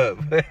fucked up.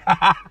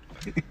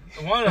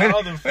 one of the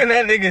other. When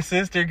that nigga's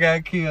sister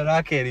got killed,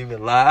 I can't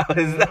even lie.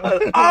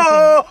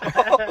 Oh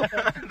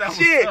That was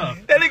shit! tough.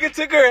 That nigga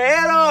took her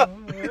head off.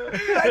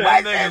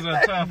 Them niggas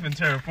are tough in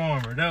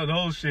Terraformer. That was the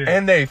whole shit.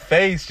 And they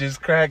face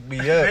just cracked me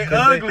up. they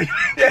 'cause ugly.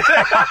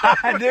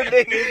 Them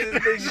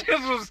niggas,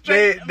 Just was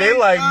they straight,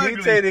 like ugly.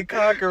 mutated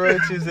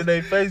cockroaches in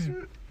their face.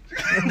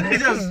 They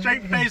just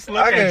straight face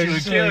look I at can you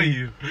and show kill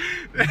you.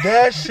 you.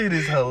 That shit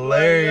is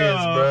hilarious,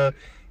 Like, bro.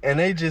 And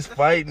they just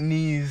fighting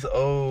these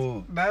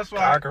old That's why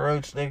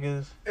cockroach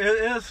niggas.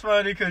 it's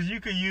funny because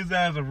you could use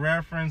that as a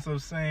reference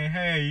of saying,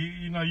 "Hey,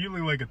 you know, you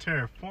look like a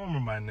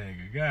terraformer, my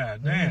nigga."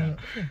 God damn,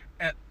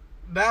 and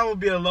that would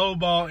be a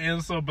lowball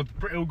insult, but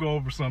it would go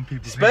over some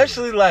people's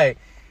Especially like,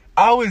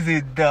 I was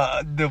in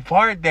the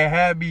part that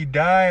had me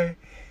die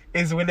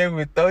is when he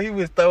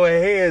was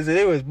throwing hands and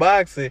it was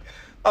boxing.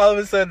 All of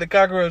a sudden the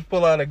cockroach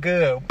pull out a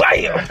gun.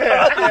 Bam!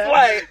 I was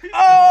like,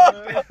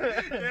 oh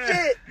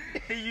shit!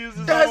 He used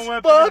his That's own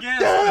weapon fucked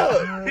against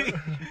up.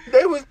 them.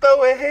 They was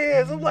throwing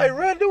hands. I'm like,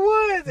 run the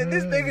ones, and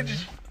this nigga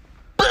just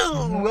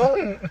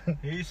boom.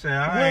 He said,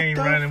 "I What ain't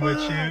the running with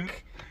fuck?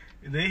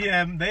 you."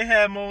 They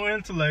had more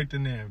intellect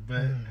in there,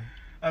 but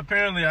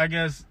apparently, I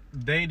guess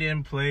they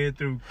didn't play it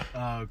through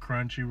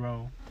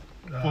Crunchyroll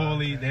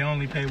fully. okay. They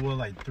only paid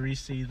like 3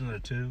 seasons or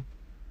 2.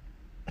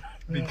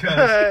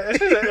 Because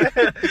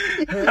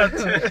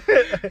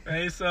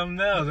ain't something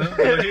else. That's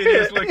what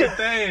hideous looking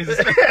things.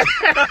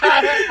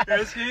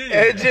 That's hideous.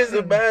 And just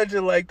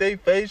imagine like they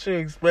facial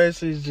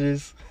expressions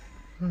just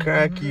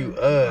crack you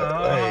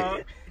up.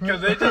 Like,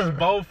 Because they just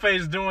bold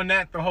faced doing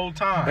that the whole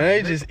time. and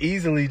they just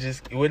easily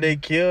just when they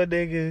kill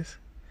niggas.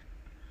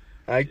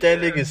 Like that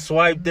nigga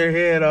swipe their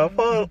head off.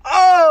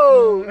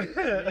 Oh!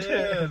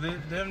 Yeah,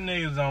 them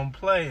niggas don't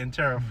play in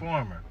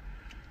Terraformer.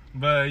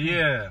 But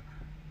yeah,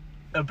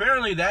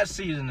 apparently that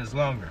season is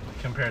longer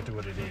compared to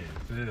what it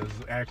is. It is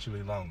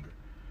actually longer.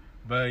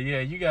 But yeah,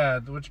 you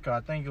got what you call.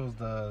 I think it was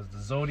the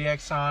Zodiac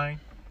sign,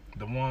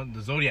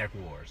 the Zodiac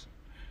Wars.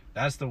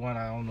 That's the one.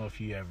 I don't know if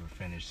you ever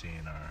finished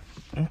seeing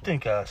or. I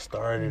think I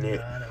started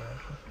it.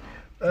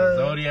 The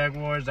Zodiac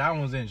Wars. That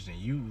one was interesting.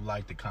 You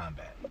like the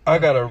combat. I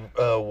gotta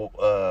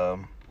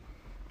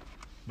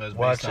But it's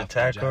watch based off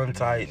Attack the on Japanese,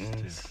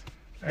 Titans.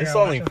 I It's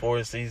gotta only watch it.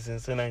 4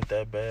 seasons. It ain't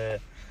that bad.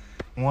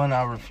 One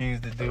I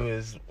refuse to do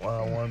is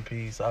One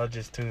Piece. I'll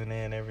just tune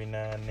in every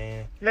now and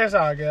then. That's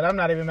all good. I'm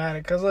not even mad at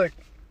it. Because, look,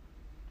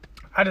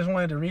 I just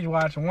wanted to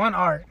rewatch one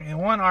arc. And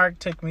one arc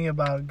took me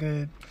about a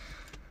good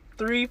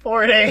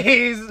 3-4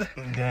 days.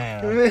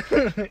 Damn.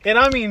 And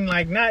I mean,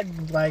 not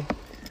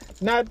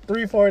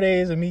 3-4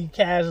 days of me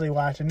casually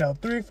watching. No,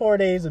 3-4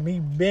 days of me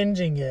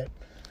binging it.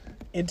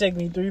 It took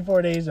me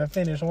 3-4 days to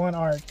finish one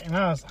arc. And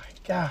I was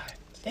like, God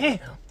damn.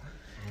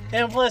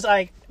 And plus,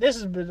 like, this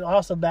is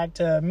also back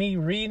to me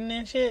reading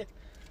and shit.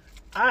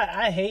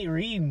 I hate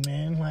reading,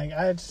 man. Like,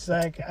 I just,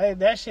 like,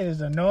 that shit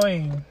is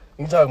annoying.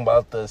 You talking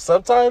about the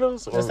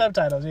subtitles? The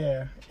subtitles,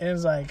 yeah. And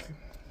it's like,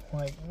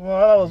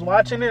 while I was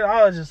watching it,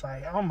 I was just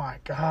like, oh my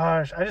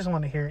gosh, I just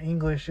want to hear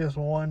English just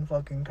one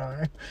fucking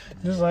time.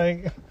 Just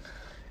like,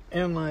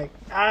 and like,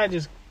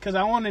 because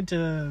I wanted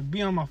to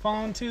be on my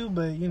phone too,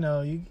 but you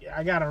know,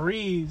 I gotta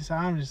read, so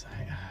I'm just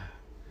like,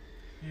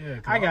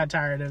 Yeah, I got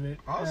tired of it.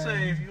 I'll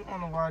say if you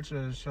want to watch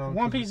a show,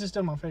 One Piece is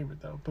still my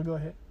favorite though, but go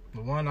ahead.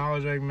 the one I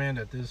always recommend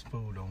that this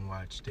fool don't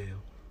watch still.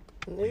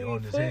 You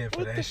on his head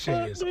for that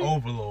shit is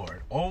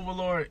Overlord.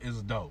 Overlord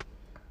is dope.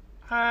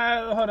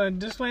 Hold on,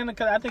 just explain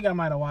because I think I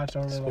might have watched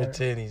With Overlord.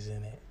 titties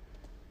in it.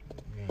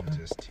 Ain't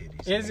just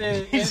titties. Is nigga.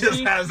 it- He is just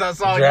he- has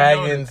that's all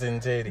Dragons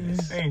and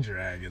titties. Ain't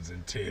dragons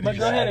and titties. But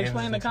go ahead, Dragons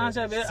explain the and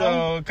concept. titties.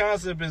 So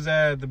concept is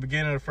that the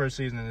beginning of the first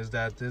season is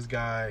that this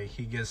guy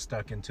he gets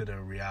stuck into the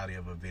reality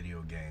of a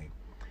video game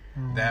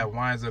that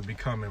winds up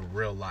becoming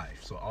real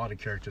life. So all the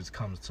characters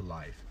comes to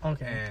life.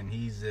 Okay. And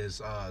he's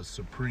this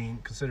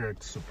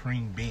considered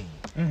supreme being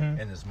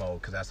in this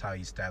mode because that's how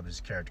he established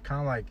his character.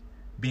 Kind of like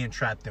being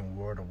trapped in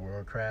World of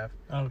Warcraft,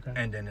 Okay.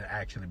 and then it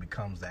actually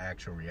becomes the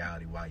actual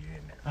reality while you're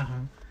in there. Uh-huh.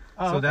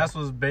 So okay. that's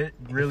what's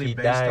really If he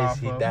based dies, off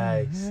he of.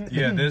 dies.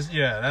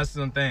 That's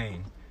the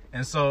thing.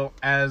 And so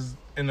as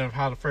in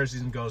how the first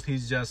season goes,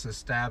 he's just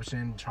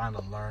establishing, trying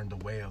to learn the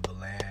way of the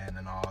land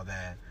and all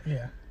that.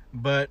 Yeah.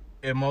 But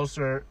in most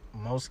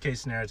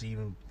case scenarios, he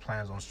even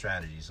plans on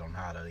strategies on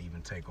how to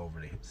even take over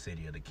the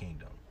city of the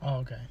kingdom. Oh,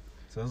 okay.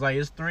 So it's like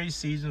it's 3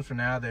 seasons from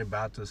now. They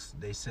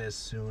said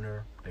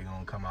sooner they're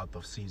gonna come out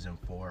the season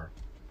 4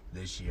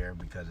 this year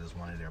because it's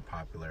one of their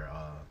popular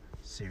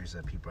series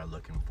that people are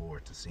looking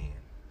forward to seeing.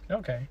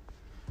 Okay.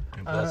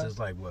 And plus, it's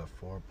like, what,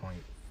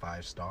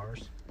 4.5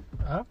 stars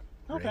Oh,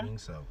 okay. rating,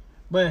 so.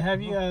 But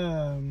have you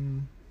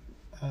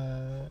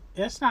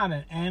it's not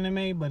an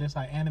anime, but it's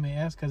like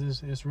anime-esque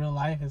because it's real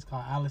life. It's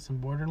called Alice in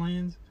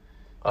Borderlands.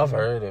 I've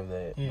heard of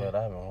that, Yeah. but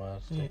I haven't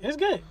watched Yeah, it. it's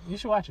good. You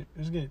should watch it.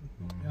 It's good.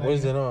 Like,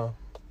 Where's it on?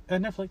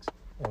 Netflix.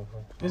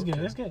 It's good.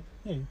 Okay. It's good.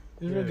 Yeah, it's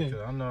real good.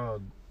 'Cause I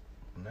know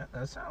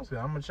that sounds good.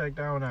 I'm gonna check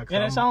that one out.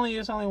 And it's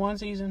only one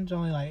season. It's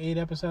only like 8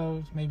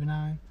 episodes, maybe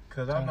 9.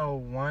 Because I know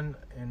one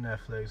in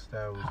Netflix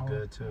that was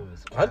good too.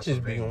 Is I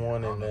just be Castlevania. one I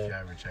in don't know if there.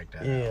 you ever checked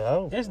that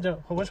out. Yeah, It's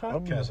dope. Which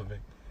one? Castlevania.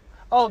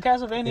 Oh,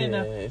 Castlevania. yeah,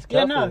 no. it's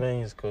Yeah, no.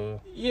 Castlevania's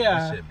cool. Yeah.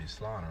 That shit be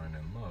slaughtering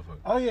them motherfuckers.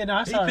 Oh yeah, no,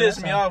 I He saw it.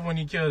 pissed me off when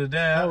he killed the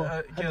dad. Oh,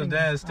 I Killed think the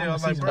dad I'm still. a I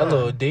was like, season bro. That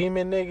little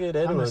demon nigga,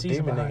 that I'm a little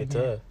season demon nigga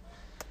behind,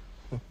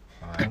 tough.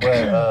 Alright.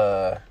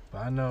 But But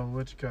I know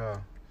what you call.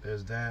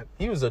 There's that.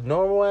 he was a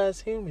normal ass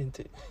human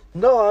too.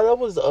 No, that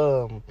was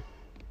what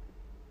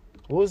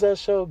was that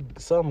show?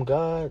 Some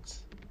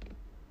Gods.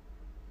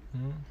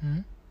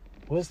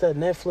 What's that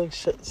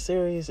Netflix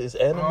series? It's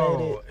animated.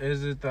 Oh,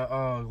 is it the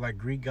like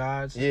Greek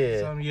gods? Yeah.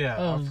 Something? Yeah,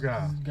 Oh, I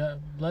forgot.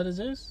 Blood of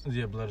Zeus.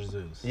 Yeah, Blood of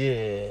Zeus.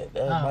 Yeah,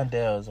 my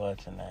dad was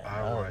watching that.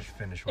 I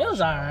finished It was watching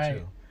that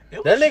alright. too.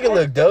 It That was nigga short,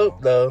 looked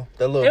dope though.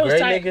 That It little was gray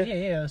tight. nigga.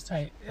 Yeah, it was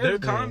tight. Their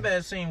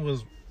combat scene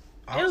was,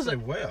 I would say,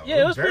 well.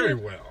 yeah, it was very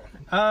pretty-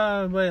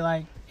 well. But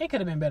like it could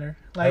have been better.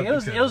 Like it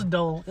was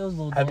dull. It was a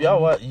little. Have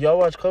dull. y'all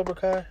watch Cobra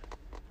Kai?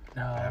 I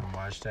No. haven't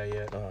watched that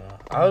yet.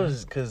 I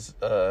was because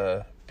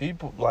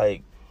people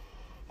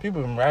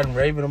been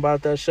raving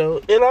about that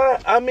show, and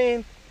I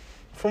mean,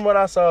 from what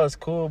I saw, it's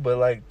cool, but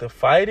like the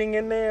fighting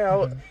in there,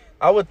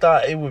 I would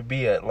thought it would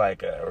be a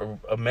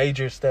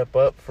major step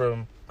up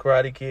from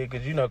Karate Kid,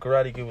 because you know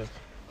Karate Kid was,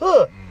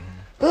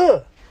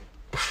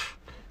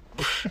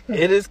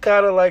 it is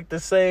kind of like the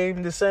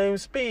same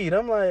speed.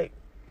 I'm like,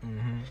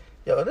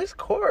 yo, this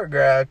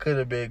choreograph could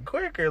have been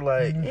quicker.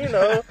 Like, you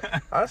know,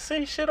 I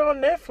see shit on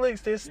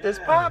Netflix that's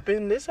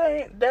popping. This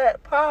ain't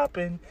that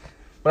popping.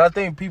 But I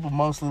think people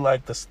mostly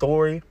like the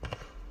story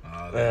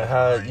and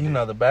how, you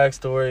know, the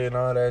backstory and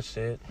all that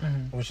shit,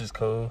 which is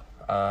cool.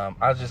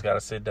 I just got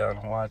to sit down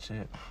and watch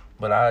it.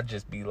 But I'd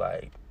just be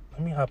like,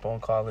 let me hop on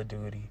Call of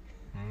Duty.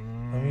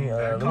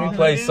 Let me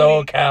play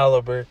Soul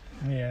Calibur.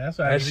 Yeah, that's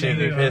what That shit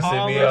be pissing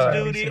Call me of off.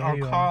 Duty or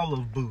Call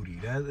of Booty.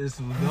 That is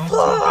those two things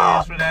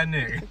for that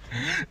nigga.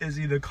 It's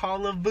either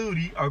Call of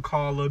Booty or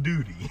Call of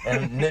Duty.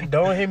 And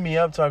don't hit me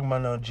up talking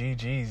about no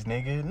GGs,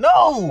 nigga.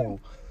 No!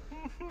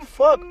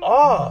 Fuck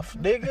off,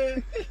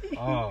 nigga.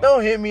 Oh.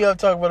 Don't hit me up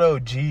talking about no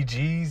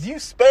GGs. You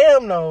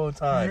spam the whole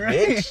time,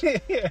 bitch.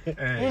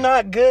 Hey. You're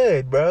not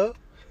good, bro.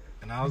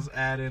 And I was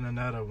adding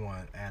another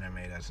one anime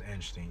that's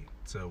interesting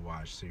to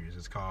watch series.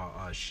 It's called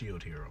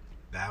Shield Hero.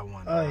 That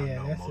one I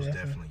know most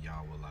definitely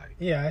y'all will like.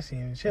 Yeah, I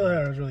seen it. Shield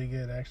Hero was really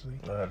good, actually.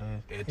 It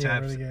Yeah,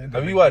 taps. really good.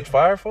 Have you watched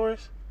Fire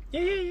Force?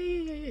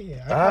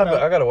 Yeah.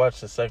 I gotta watch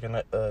the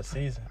second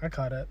season. I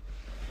caught up.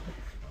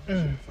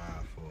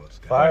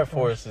 Fire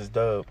Force is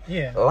dope.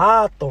 Yeah.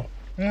 Lato.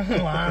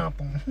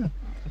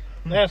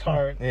 That's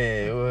hard.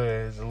 Yeah, it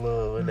was a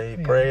little when they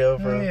pray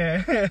over him.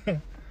 Yeah.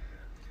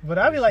 But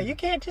I'd be like, you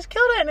can't just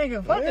kill that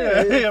nigga. Fuck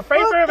Yeah, it. Pray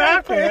fuck for him that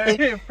after.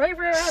 nigga. Pray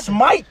for him after.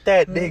 Smite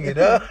that nigga,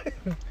 dog.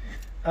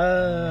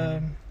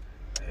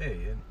 Hey,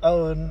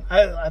 Oh, and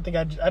I think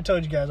I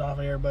told you guys off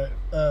air, but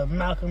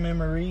Malcolm and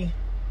Marie,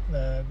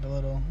 the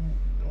little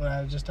what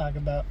I was just talking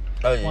about.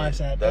 Oh yeah, Watch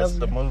that. that's That was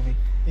the good. movie.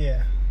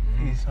 Yeah.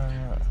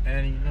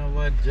 and you know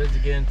what? Just to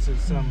get into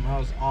something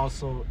else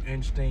also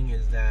interesting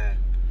is that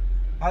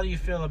how do you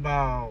feel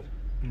about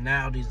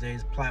now these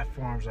days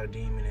platforms are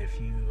deeming if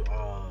you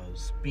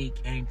speak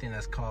anything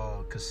that's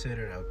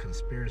considered a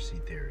conspiracy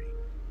theory,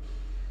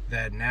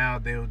 that now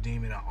they'll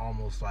deem it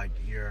almost like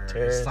you're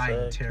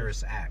inciting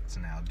terrorist acts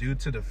now, due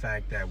to the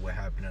fact that what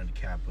happened at the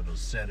Capitol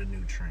set a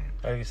new trend.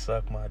 Oh, you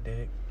suck my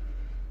dick.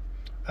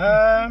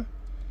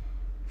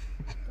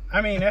 I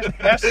mean,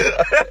 that's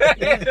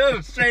That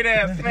was a straight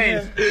ass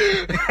face.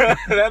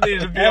 That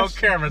needs to be on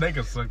camera. They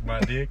can suck my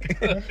dick.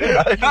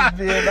 I just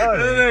being This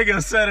honest.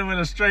 nigga said it with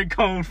a straight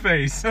cold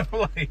face. I'm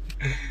like,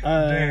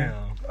 damn.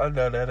 I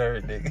know that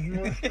hurt,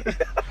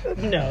 nigga.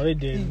 no, it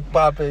didn't.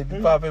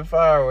 popping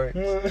fireworks.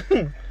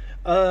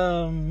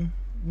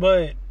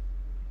 But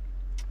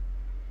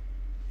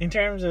in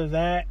terms of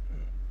that,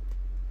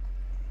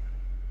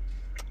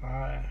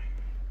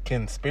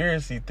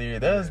 Conspiracy theory.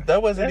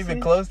 That wasn't That's even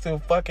it. close to a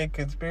fucking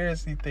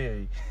conspiracy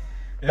theory.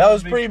 That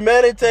was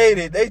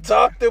premeditated. They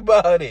talked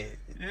about it.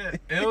 Yeah,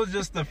 it was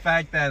just the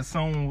fact that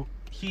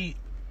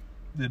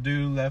the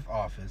dude left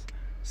office,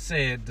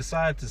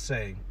 decided to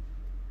say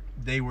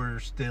they were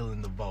still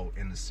in the vote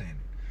in the Senate.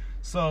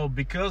 So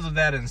because of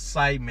that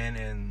incitement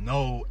and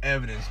no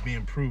evidence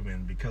being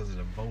proven because of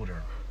the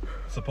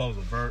supposed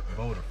voter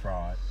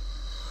fraud,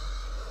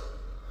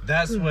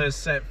 that's what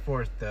set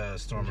forth the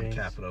storm of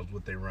Capitol,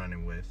 what they're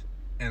running with.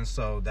 And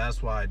so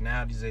that's why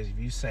now these days, if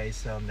you say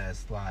something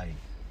that's like,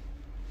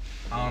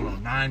 I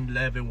don't know,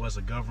 9/11 was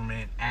a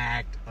government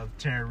act of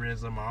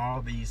terrorism, or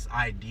all these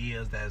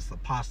ideas that's a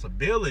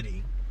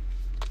possibility,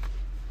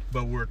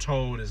 but we're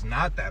told is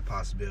not that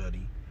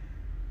possibility,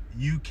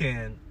 you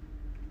can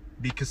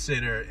be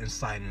considered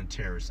inciting a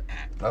terrorist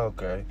act.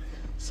 Okay.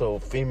 So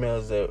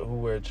females who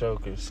wear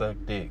chokers suck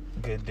dick.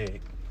 Good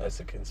dick. That's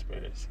a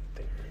conspiracy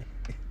theory.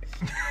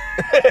 Hey,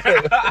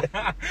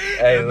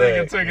 That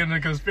nigga took it in the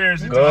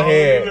conspiracy Go to a whole new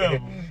ahead.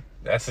 level.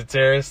 That's a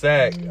terrorist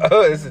act.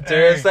 Oh, it's a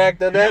terrorist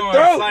act on that You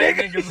throat, gonna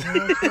nigga.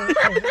 incite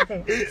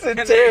niggas- It's a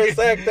terrorist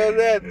act on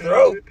that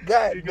throat.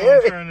 God You damn gonna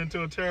it. turn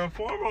into a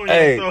terraformer on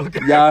Hey, your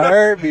throat. y'all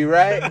heard me,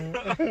 right?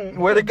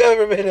 Where the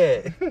government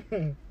at?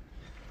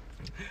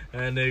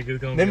 That nigga's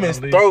gonna Them be is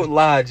unleashed. throat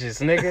lodges,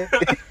 nigga.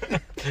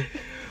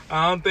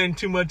 I don't think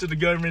too much of the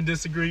government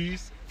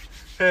disagrees.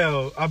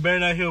 Hell, I better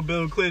not hear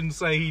Bill Clinton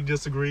say he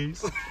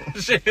disagrees.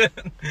 Shit.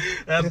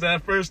 That's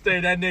that first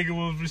thing that nigga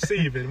was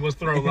receiving was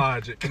throw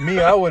logic. Me,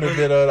 I would have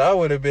been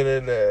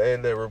in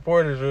the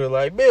reporters room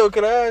like, Bill,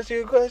 can I ask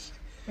you a question?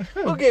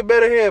 Who get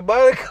better here,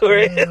 Monica or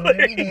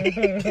Hillary?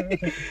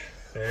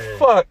 Hey.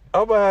 Fuck,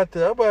 I'm gonna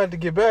have to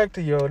get back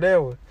to you on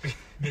that one.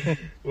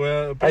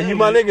 Well, Hey, you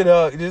my nigga,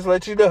 dog. Just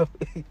let you know.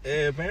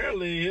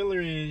 apparently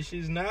Hillary,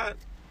 she's not.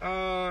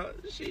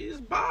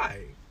 She's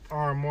bi,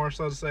 or more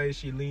so to say,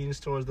 she leans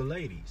towards the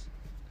ladies.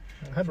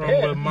 I From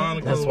bet. what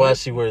Monica. That's why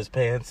she wears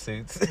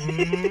pantsuits.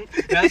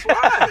 That's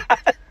why.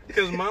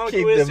 Because Monica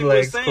Keep Lewinsky them was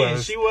legs saying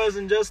closed. she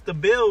wasn't just the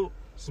Bill's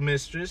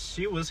mistress;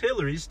 she was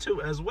Hillary's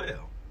too as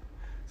well.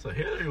 So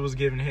Hillary was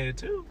giving head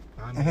too.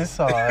 I know. It's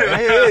alright.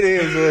 It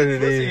is what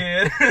it is.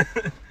 Yeah.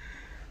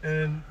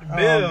 And Oh,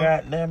 Bill,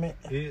 God damn it.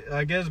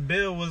 I guess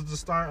Bill was the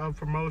start of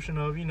promotion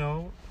of,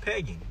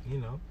 pegging.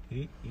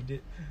 He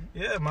did.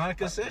 Yeah,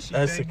 Monica said she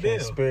That's a pegged Bill.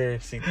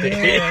 conspiracy theory.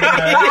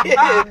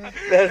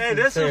 Hey,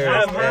 this is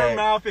terrorist from her act.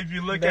 mouth if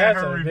you look That's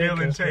at her a big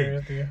revealing tape.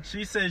 conspiracy.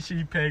 She said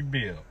she pegged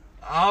Bill.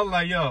 I was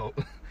like, yo,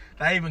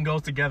 that even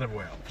goes together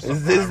well.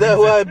 Is that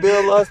why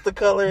Bill lost the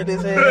color in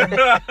his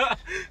hair?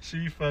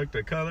 She fucked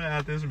the color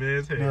out this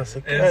man's hair That's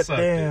a and sucked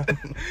goddamn. it.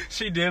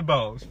 She did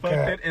both. Fucked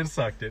God. it and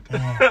sucked it.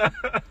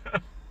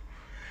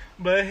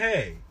 But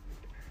hey.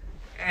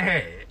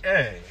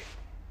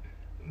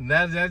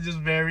 That's just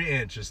very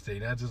interesting.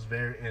 That's just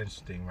very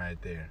interesting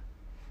right there.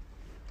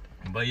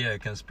 But yeah,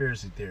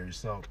 conspiracy theory.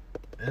 So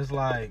it's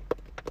like,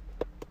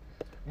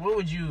 what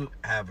would you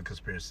have a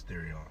conspiracy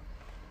theory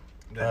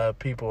on?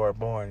 People are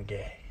born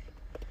gay.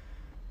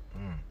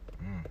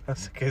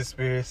 That's a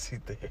conspiracy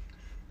theory.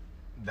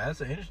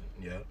 That's an interesting.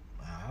 Yep.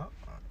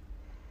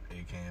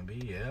 It can be.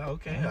 Yeah.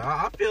 Okay.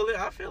 I feel it.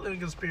 I feel it in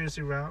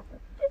conspiracy route.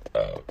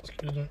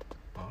 Excuse me.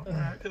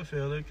 I could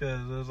feel it because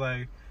it's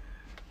like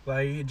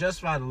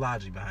justify the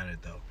logic behind it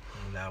though.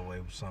 And that way,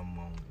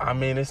 someone. I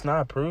mean, it's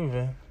not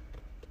proven.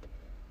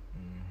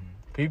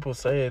 People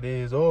say it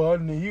is. Oh, I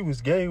knew he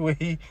was gay when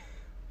he.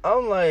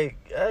 I'm like,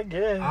 I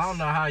guess. I don't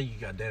know how you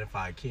can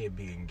identify a kid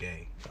being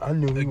gay. I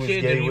knew he A was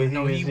kid gay didn't when even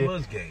know he was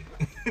was gay.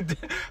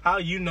 How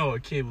you know a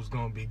kid was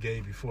gonna be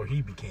gay before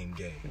he became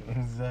gay?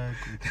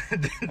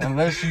 Exactly.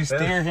 Unless you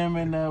steer him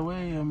in that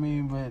way, I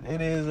mean, but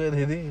it is what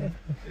it is.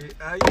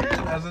 Yeah,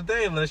 that's the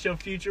thing. Unless your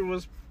future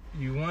was,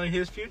 you wanted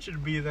his future to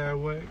be that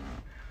way.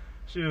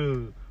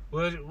 Shoot,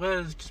 what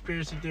is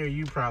conspiracy theory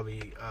you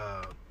probably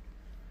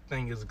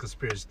think is a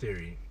conspiracy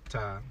theory,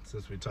 Ty?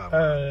 Since we talking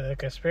about A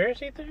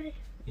conspiracy theory?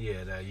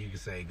 yeah, that you could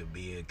say could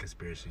be a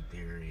conspiracy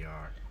theory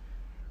or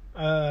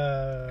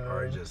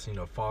it just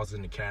falls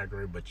in the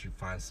category, but you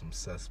find some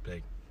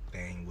suspect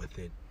thing with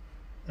it.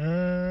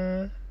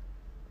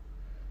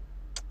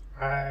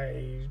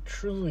 I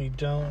truly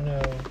don't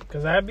know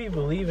because I be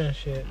believing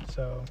shit.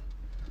 So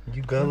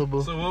You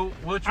gullible? So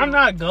what? I'm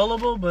not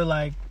gullible, but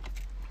like,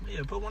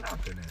 Yeah, put one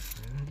out there then.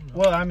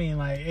 well, I mean,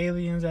 like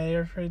aliens at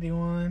Air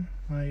 51.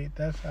 Like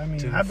that's. I mean,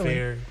 To I be believe.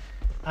 fair,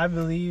 I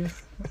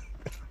believe.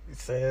 you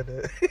said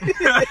that.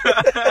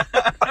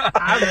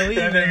 I believe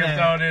That in nigga that.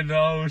 thrown in the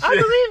whole shit.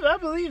 I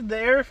believe the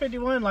Air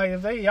 51. Like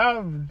if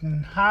y'all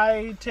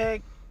high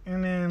tech,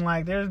 and then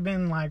like there's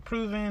been like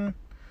proven,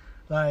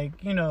 like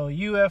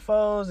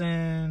UFOs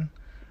and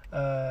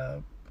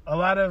a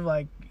lot of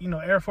like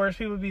Air Force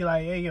people be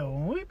like, hey yo,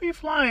 when we be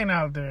flying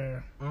out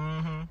there,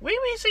 Mm-hmm. we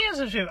be seeing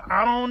some shit.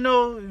 I don't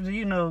know,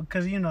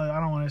 because I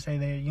don't want to say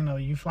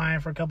that you flying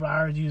for a couple of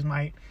hours,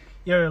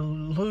 your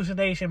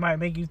hallucination might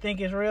make you think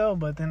it's real,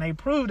 but then they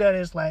prove that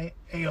it's like,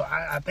 hey yo,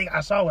 I think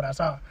I saw what I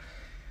saw.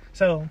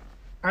 So,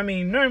 I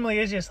mean, normally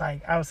it's just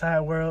like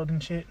outside world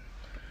and shit.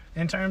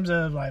 In terms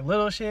of like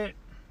little shit,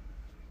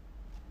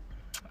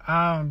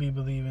 I don't be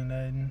believing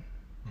that.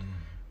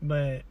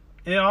 But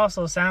it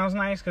also sounds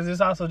nice because it's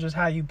also just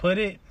how you put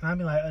it. And I'd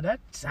be like, oh, that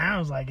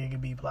sounds like it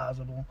could be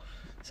plausible.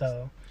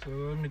 So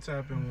let me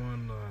tap in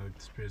one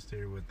conspiracy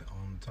theory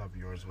on the top of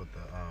yours with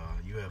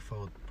the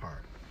UFO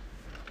part.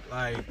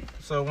 Like,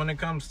 so when it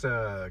comes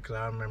to, because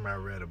I remember I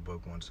read a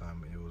book one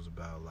time. It was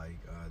about like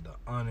the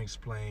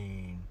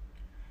unexplained,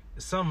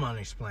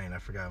 I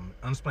forgot,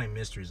 unexplained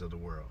mysteries of the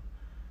world.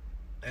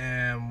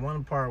 And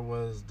one part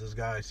was this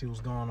guy, he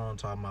was going on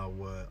talking about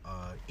what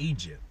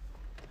Egypt.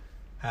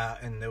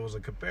 And there was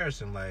a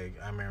comparison,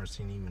 like I remember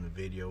seeing even a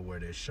video where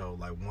they showed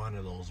like one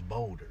of those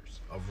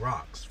boulders of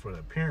rocks for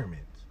the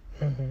pyramids.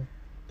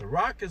 The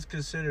rock is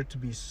considered to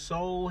be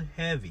so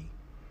heavy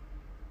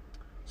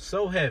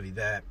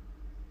that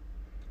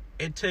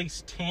it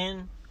takes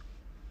 10,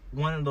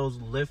 one of those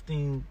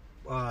lifting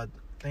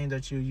thing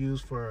that you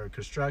use for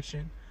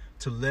construction,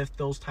 to lift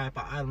those type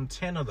of items,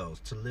 10 of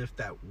those to lift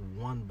that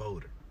one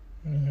boulder.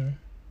 Mm-hmm.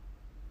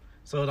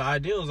 So the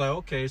idea was like,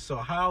 okay, so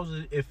how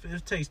is it, if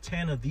it takes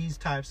 10 of these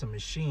types of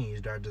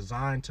machines that are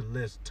designed to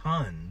lift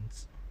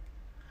tons,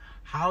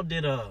 how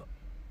did a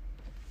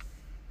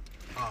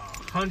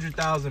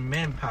 100,000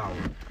 manpower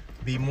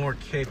be more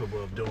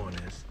capable of doing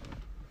this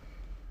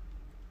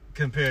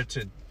compared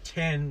to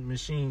 10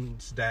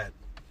 machines that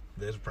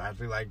there's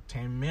practically like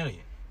 10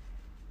 million?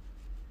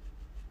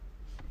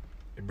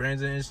 It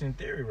brings an interesting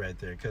theory right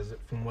there, because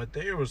from what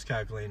they was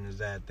calculating is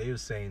that they were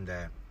saying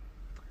that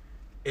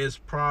it's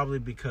probably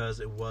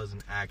because it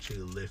wasn't actually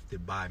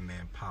lifted by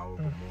manpower,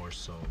 but more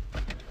so,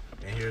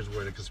 and here's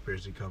where the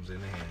conspiracy comes in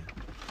hand,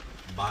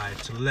 by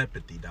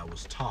telepathy that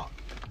was taught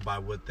by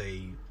what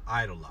they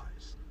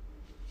idolized.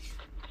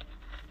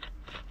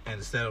 And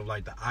instead of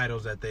like the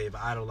idols that they've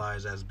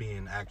idolized as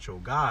being actual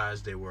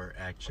gods, they were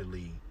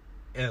actually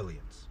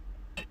aliens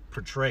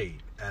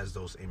portrayed as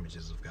those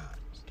images of gods.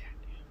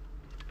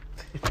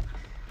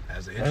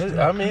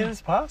 I mean,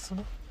 it's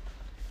possible.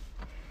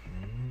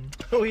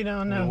 We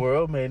don't The know.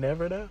 world may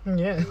never know.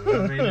 Yeah.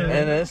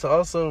 And it's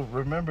also,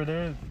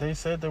 remember, they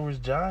said there was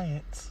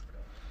giants.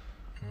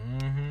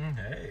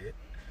 Hey,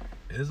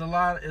 it's a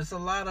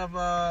lot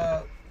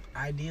of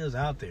ideas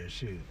out there.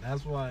 Shoot,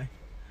 that's why.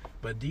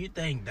 But do you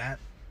think that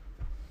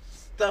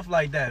stuff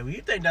like that? Do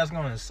you think that's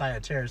going to incite a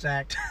terrorist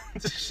act?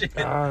 Shit.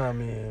 I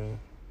mean,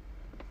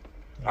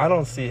 I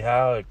don't see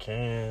how it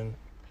can.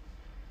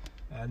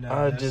 I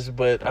know.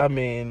 But I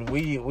mean,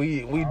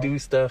 we do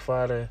stuff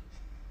out of,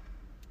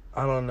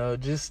 I don't know,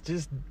 just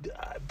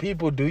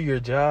people do your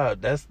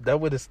job. That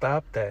would have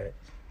stopped that.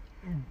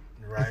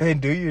 Right.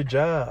 Do your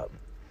job.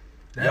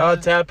 Y'all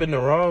tapping the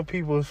wrong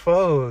people's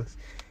phones.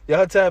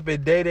 Y'all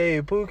tapping Day Day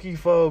and Pookie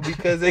phone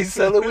because they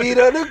selling weed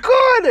on the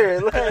corner.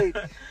 Like,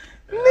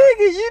 nigga,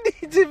 you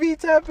need to be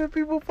tapping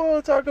people's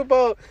phones.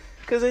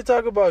 Because they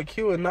talk about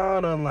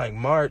QAnon on like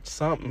March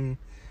something.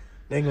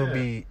 They gonna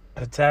be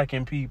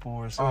attacking people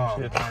or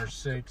some shit. March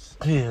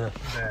 6th. Yeah.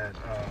 That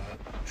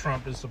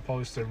Trump is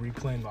supposed to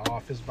reclaim the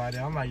office by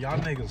then. I'm like, y'all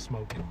niggas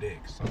smoking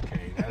dicks.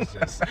 Okay, that's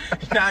just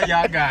now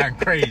y'all got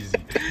crazy.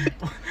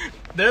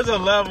 There's a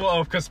level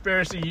of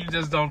conspiracy you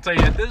just don't take.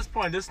 At this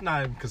point, this is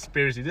not even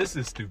conspiracy. This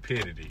is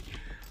stupidity.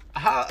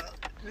 How,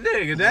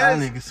 nigga,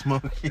 that's Y'all niggas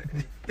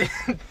smoking.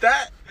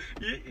 that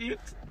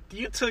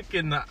you took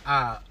in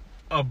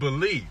a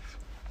belief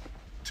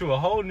to a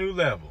whole new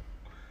level.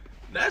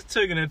 That's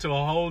taking it to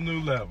a whole new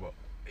level.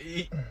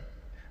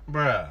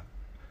 Bruh.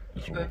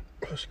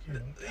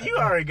 You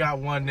already got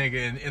one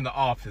nigga in the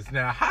office.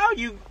 Now,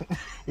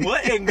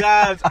 what in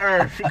God's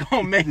earth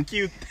gonna make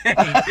you think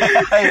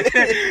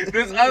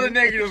this other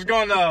nigga is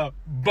gonna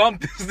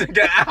bump this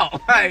nigga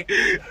out? Like,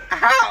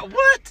 how,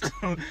 what?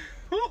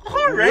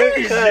 Who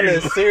raised What kind you?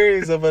 of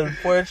series of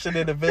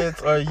unfortunate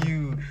events are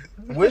you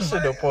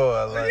wishing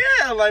upon? Like,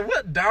 Yeah, like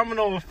what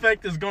domino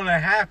effect is gonna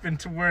happen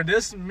to where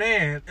this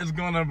man is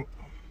gonna,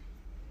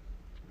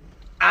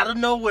 out of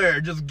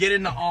nowhere, just get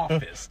in the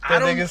office?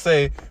 that nigga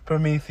say,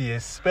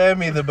 Prometheus, spare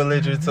me the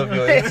belligerence of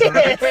your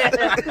intellect.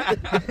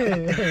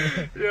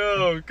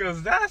 Yo,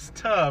 because that's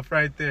tough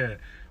right there.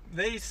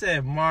 They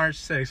said March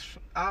 6th.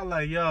 I was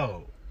like,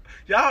 yo,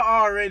 y'all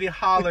already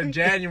hollered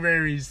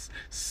January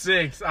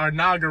 6th, our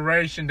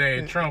inauguration day,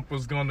 and Trump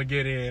was going to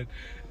get in.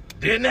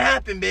 Didn't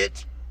happen,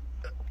 bitch.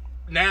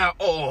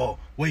 Now,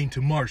 wait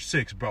until March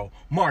 6th, bro.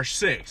 March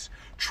 6th.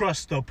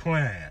 Trust the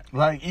plan.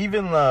 Like,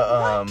 even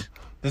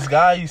this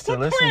guy I used to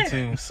listen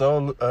to,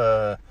 Soul,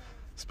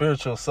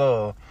 Spiritual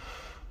Soul.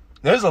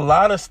 There's a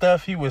lot of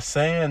stuff he was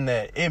saying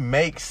that it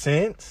makes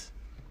sense,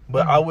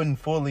 but I wouldn't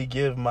fully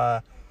give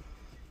my,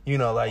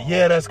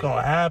 that's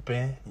gonna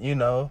happen,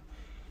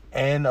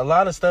 And a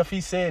lot of stuff he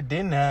said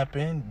didn't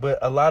happen, but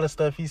a lot of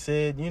stuff he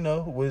said,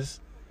 was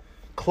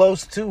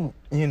close to,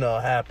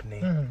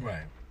 happening.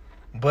 Right.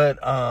 But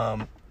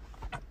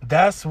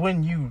that's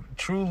when you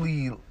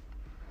truly.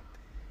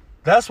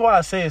 That's why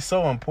I say it's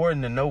so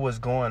important to know what's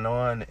going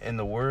on in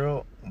the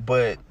world,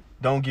 but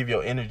don't give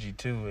your energy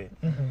to it.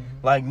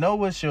 Like, know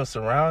what your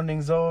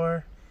surroundings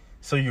are,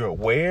 so you're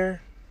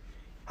aware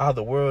how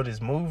the world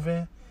is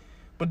moving,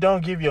 but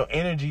don't give your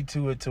energy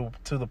to it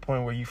to the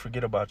point where you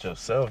forget about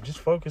yourself. Just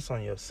focus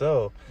on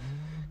yourself,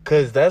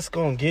 because that's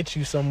going to get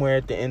you somewhere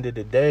at the end of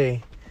the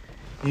day.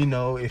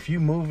 If you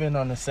moving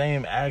on the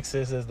same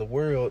axis as the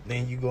world,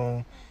 then you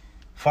going to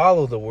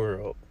follow the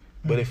world.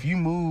 But if you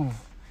move,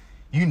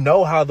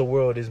 how the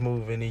world is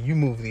moving, and you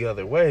move the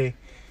other way,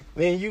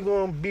 then you're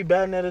going to be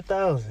batting at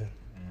 1,000.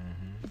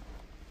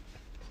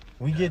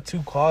 We get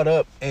too caught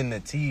up in the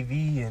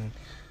TV and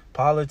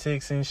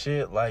politics and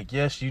shit. Like,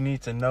 yes, you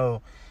need to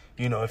know,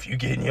 if you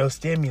getting your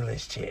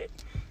stimulus check,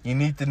 you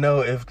need to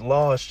know if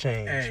laws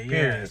change. Hey,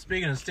 period. yeah.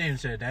 Speaking of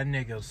stimulus, that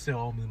nigga still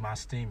owe me my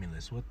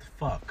stimulus. What the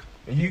fuck?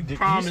 You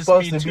Promised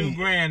supposed me to be-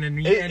 $2,000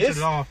 and you entered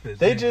the office.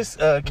 They nigga.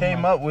 just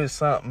came up with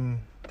something.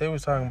 They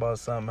was talking about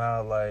something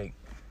how like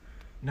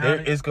Now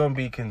it's gonna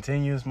be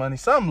continuous money,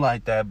 something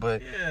like that.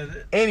 But yeah,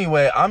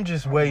 anyway, I'm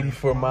just waiting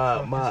for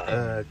motherfucking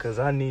my cause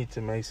I need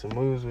to make some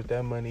moves with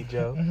that money,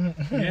 Joe.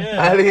 yeah,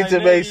 I need like, to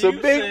nigga, make some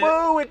you big said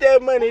move with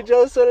that money,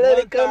 Joe. So let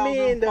it come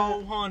in, though.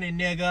 1,400,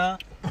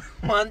 nigga.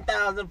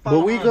 1,400.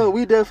 But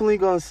we definitely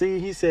gonna see.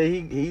 He said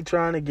he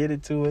trying to get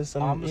it to us.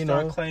 I'm gonna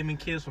start claiming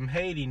kids from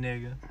Haiti,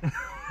 nigga.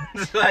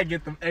 So I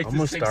get them extra I'm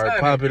gonna 600. start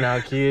popping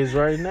out kids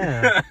right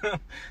now.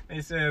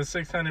 They said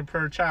 600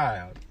 per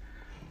child.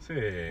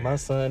 Shit. My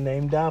son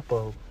named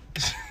Dapo.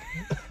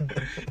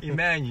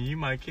 Emmanuel, you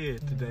my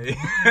kid today.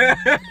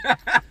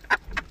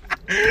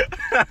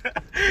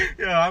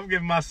 Yo, I'm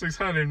getting my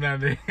 600 now,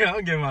 nigga.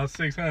 I'm getting my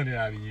 600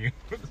 out of you.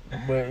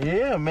 But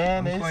yeah,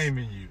 man, I'm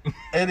claiming you.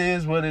 it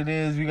is what it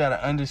is. We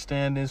gotta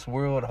understand this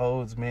world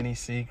holds many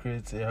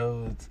secrets. It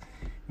holds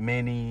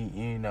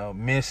many,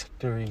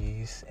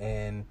 mysteries,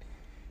 and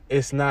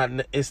it's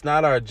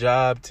not our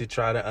job to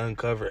try to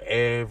uncover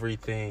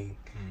everything,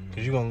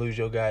 because you're gonna lose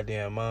your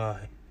goddamn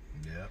mind.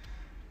 Yep.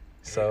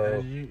 So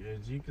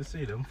as you can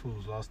see, them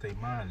fools lost their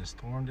mind and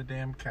stormed the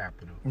damn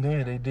Capitol.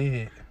 yeah, they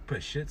did.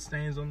 Put shit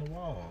stains on the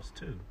walls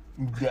too.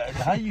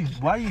 Why you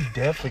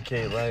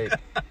defecate like?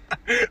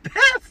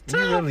 That's You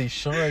really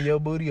showing your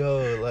booty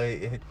hole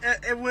like?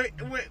 And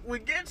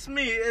what gets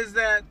me is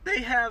that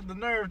they have the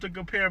nerve to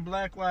compare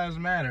Black Lives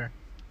Matter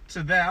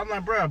to that. I'm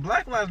like, bro,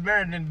 Black Lives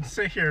Matter didn't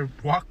sit here and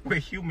walk with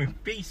human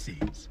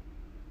feces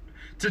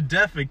to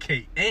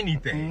defecate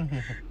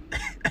anything.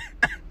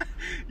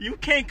 You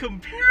can't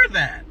compare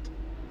that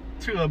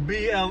to a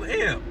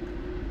BLM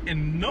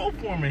in no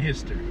form of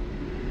history.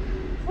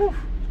 Whew,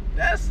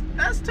 that's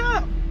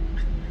tough.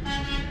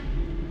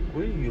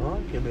 What are you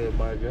honking at,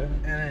 my guy?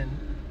 And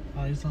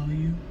I saw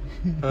you.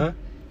 Huh?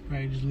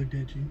 Right, just looked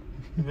at you.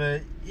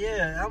 but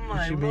yeah, I'm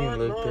like, you mean, Lord,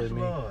 looked Lord, at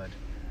me? Lord.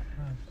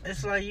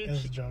 It's like you.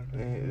 That's a joke.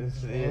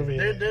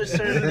 There's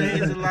certain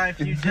things in life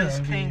you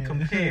just can't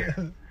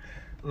compare.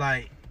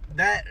 Like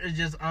that is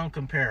just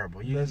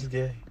uncomparable. You That's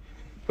gay.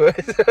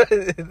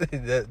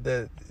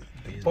 that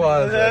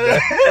pause.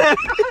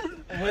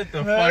 what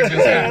the fuck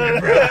just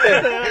happened, bro?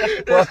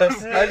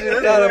 Pause. I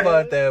just thought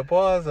about that.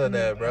 Pause on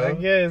that, bro. I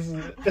guess.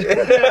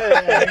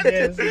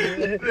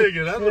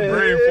 Nigga, that's a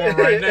brain fart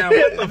right now.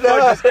 What the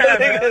fuck just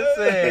happened?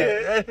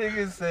 That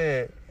nigga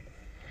said.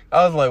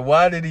 I was like,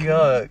 why did he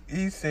hug?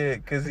 He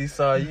said, because he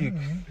saw you.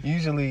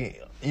 Usually,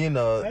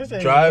 I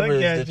said, drivers,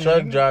 look at the you.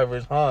 truck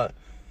drivers honk.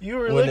 You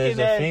were When looking there's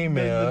a at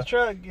female, the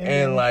truck,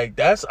 And like,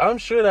 I'm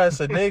sure that's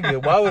a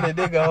nigga. Why would a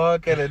nigga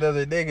honk at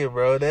another nigga,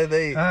 bro? That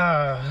ain't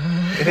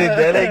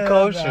that ain't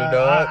kosher,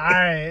 dog. All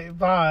right,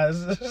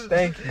 pause.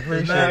 Thank you,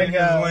 appreciate Nah, it.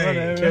 niggas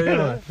lame. Carry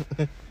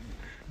on.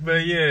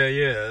 But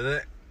yeah,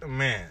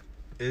 man,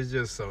 it's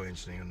just so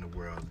interesting in the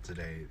world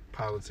today.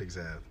 Politics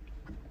have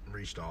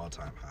reached an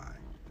all-time high.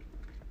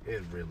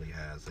 It really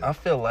has. I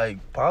feel like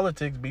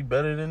politics be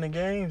better than the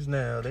games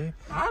now.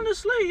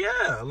 Honestly,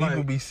 yeah. People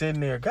Like, be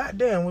sitting there,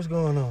 goddamn, what's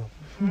going on?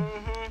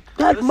 mm-hmm.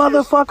 That This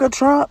motherfucker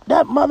Trump.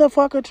 That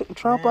motherfucker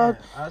Trump. Man,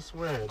 I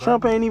swear.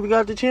 Trump ain't even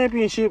got the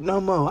championship no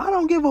more. I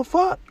don't give a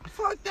fuck.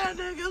 Fuck that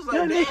nigga. It's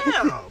That like,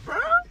 nigga- damn, bro.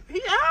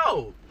 He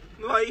out.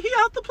 Like, he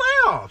out the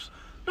playoffs.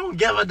 Don't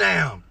give a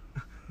damn.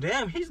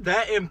 Damn, he's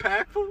that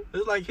impactful.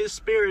 It's like his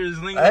spirit is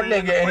lingering That in the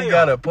nigga ain't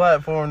got a playoffs.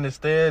 platform to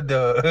stand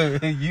up.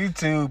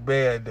 YouTube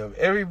banned him.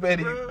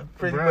 Everybody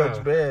pretty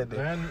much banned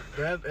him.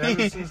 That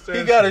ever since He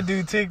that got to shit-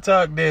 do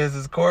TikTok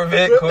dances,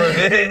 Corvette,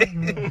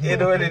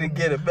 in order to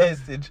get a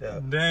message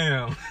out.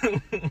 Damn.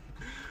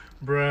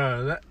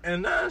 Bruh.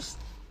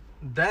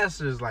 That's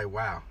just like,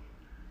 wow.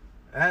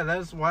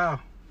 That's wow.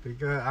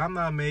 Because I'm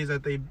not amazed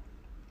that they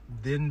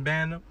didn't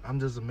ban him. I'm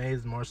just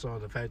amazed more so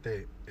the fact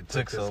that it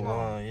took so this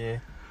long. yeah.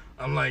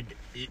 I'm like,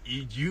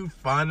 you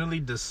finally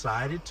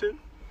decided to?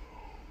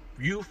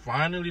 You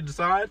finally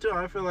decided to?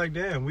 I feel like,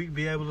 damn, we'd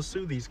be able to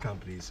sue these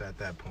companies at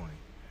that point.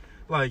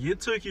 Like,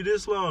 it took you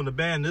this long to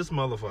ban this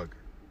motherfucker.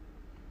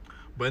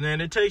 But then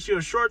it takes you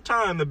a short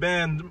time to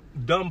ban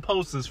dumb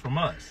posters from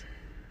us.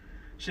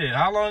 Shit,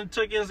 how long it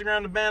took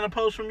Instagram to ban a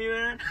post from you,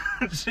 Aaron?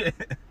 Shit.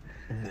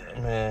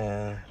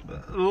 Man.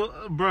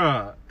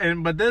 Bruh.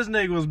 But this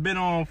nigga was been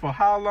on for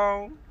how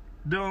long?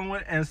 Doing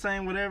what and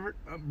saying whatever?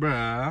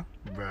 Bruh.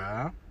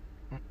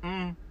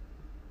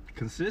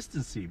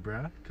 Consistency,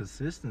 bruh.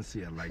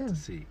 Consistency I'd like to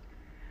see.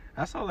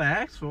 That's all I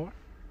ask for.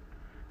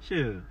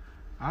 Shit.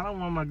 I don't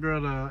want my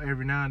girl to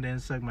every now and then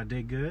suck my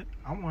dick good.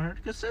 I want her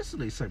to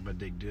consistently suck my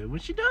dick good when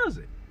she does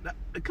it.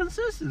 The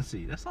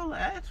consistency. That's all I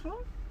ask for.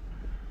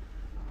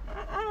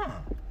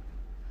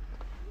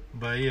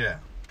 But yeah.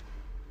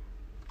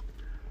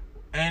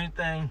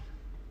 Anything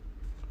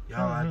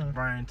y'all like to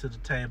bring to the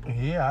table?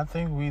 Yeah, I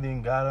think we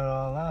done got it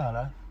all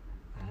out.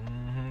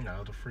 Mm-hmm.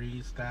 All the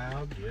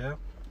freestyle. Yep.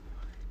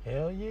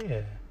 Hell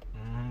yeah.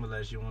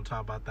 Unless you want to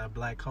talk about that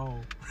black hole.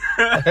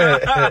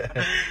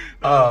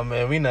 Oh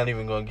man, we not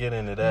even gonna get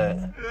into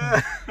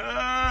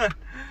that.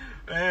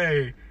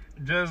 Hey,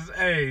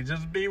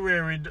 just be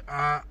wary.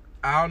 I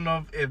don't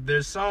know if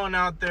there's someone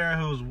out there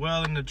who's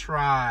willing to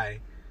try,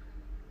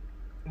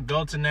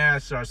 go to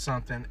NASA or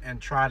something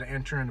and try to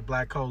enter in the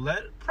black hole. Well,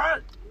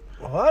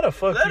 how the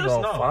fuck let you us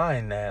gonna know.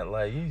 find that?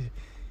 Like, I'm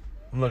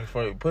looking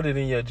for it. Put it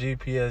in your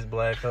GPS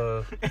black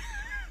hole.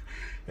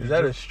 Is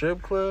that a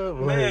strip club?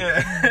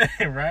 Man,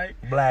 right?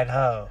 Black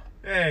hole.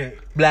 Hey,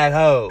 Black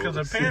hole. because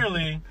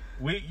apparently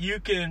you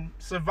can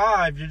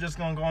survive. You're just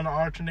gonna go into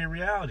alternate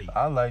reality.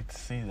 I like to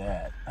see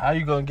that. How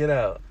you gonna get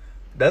out?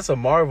 That's a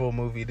Marvel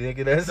movie,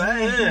 nigga. That's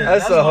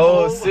That's a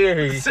whole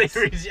series.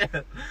 Series,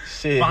 yeah.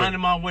 Shit. Finding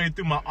my way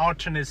through my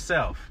alternate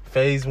self.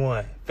 Phase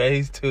 1,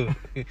 Phase 2.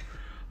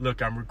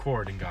 Look, I'm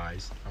recording,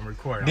 guys. I'm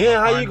recording. Then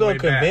I'm how find you the way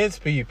gonna back. convince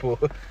people?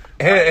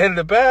 In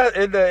the past,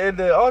 in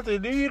the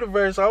alternate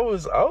universe, I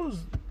was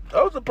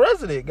the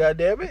president.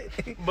 Goddamn it!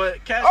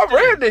 But catch I this.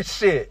 ran this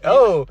shit.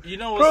 You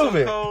know what's prove so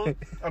it. cool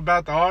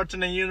about the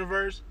alternate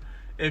universe?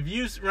 If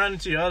you run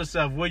into your other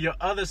self, will your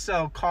other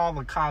self call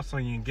the cops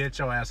on you and get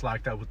your ass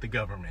locked up with the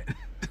government?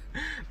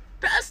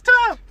 That's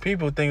tough,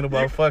 People thinking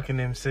about fucking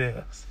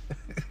themselves.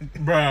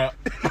 bruh.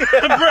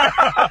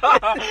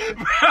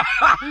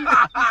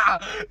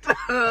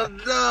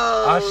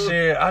 No.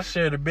 I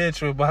shared a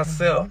bitch with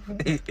myself.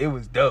 It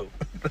was dope.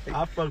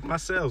 I fucked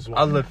myself.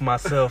 I looked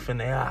myself in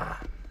the eye.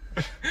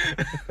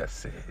 I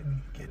said,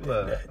 "Get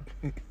Look.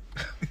 that."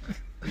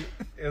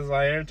 It's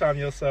like every time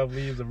yourself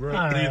leaves the room,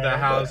 All leave the right.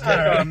 house, All get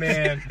right. a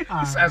man All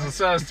as right. a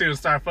substitute,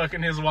 start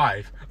fucking his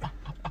wife.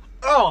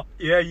 Oh,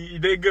 yeah, you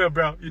did good,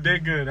 bro. You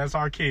did good. That's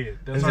our kid.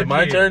 That's Is our it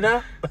my kid. turn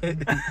now?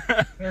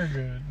 They're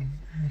good.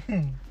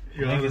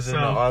 Your other Niggas in the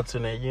self,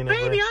 alternate universe.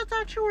 baby, I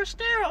thought you were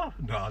sterile.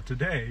 Not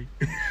today.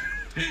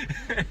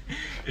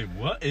 It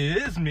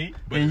is me,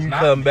 but And it's you not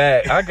come me.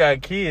 back. I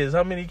got kids.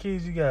 How many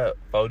kids you got?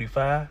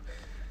 45.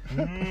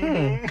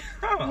 And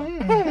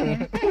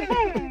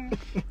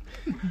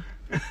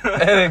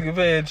nigga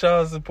paying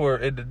child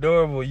support in the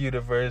normal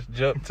universe.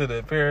 Jump to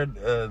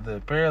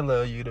the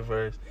parallel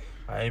universe.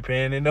 I ain't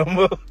paying it no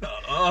more.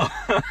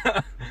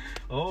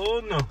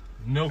 Oh no.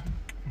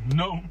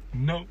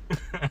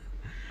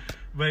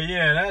 But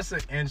yeah, that's an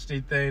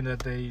interesting thing that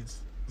they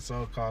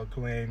so-called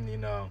claim.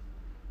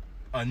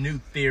 A new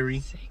theory.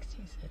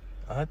 67.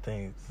 I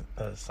think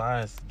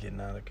science is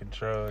getting out of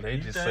control. They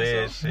You just think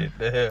saying so? shit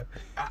there.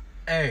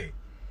 Hey,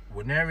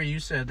 whenever you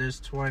said there's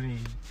 20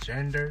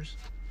 genders,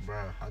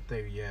 bro, I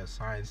think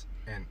science,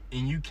 and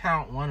you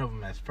count one of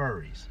them as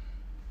furries,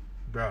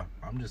 bro.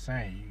 I'm just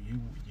saying,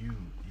 you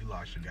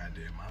lost your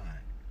goddamn mind.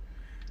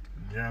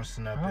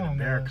 Dressing up in a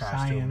bear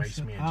costume makes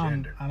me a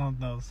gender. I don't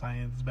know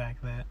science back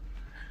that.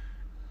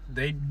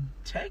 They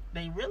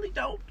really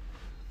don't.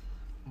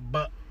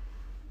 But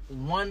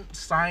one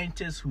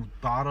scientist who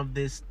thought of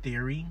this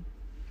theory,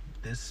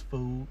 this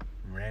fool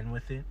ran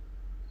with it,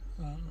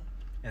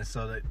 and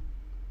so that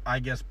I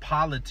guess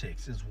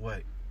politics is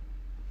what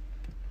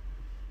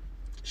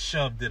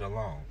shoved it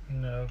along.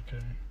 No,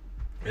 okay.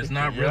 It's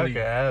not Y'all really,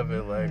 can have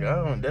it. Like, I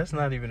don't. That's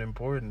not even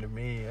important to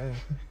me.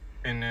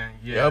 and then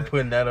Y'all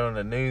putting that on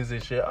the news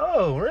and shit.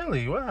 Oh,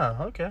 really? Wow.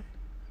 Okay.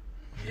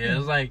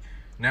 it's like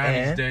now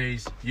And? these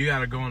days you got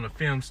to go in the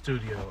film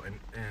studio and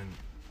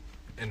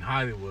in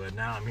Hollywood.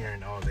 Now I'm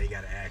hearing, they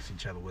got to ask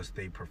each other what's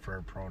their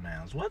preferred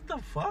pronouns. What the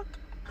fuck?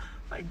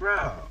 Like,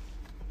 bro,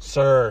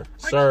 Sir,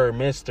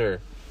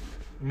 Mister,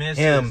 Mrs.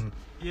 him,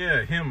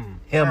 Yeah, him.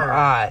 her.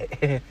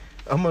 I.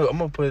 I'm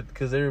gonna put,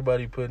 because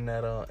everybody putting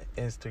that on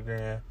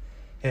Instagram.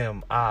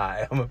 Him,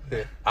 I. I'm gonna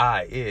put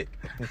I, it.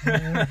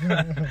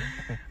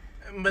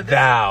 But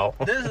Thou.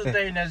 This is the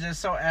thing that's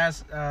just so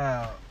ass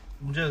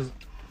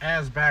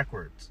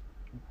backwards.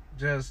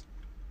 Just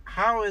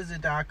how is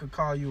it that I could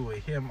call you a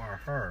him or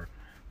her,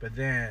 but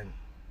then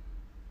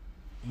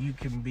you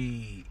can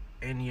be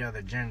any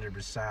other gender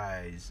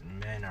besides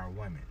men or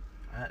women?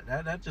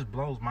 That just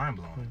blows mind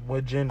blowing.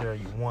 What gender are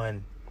you?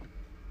 One.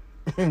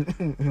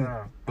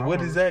 Bro, What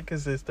does that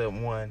consist of?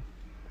 One.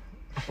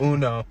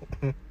 Uno.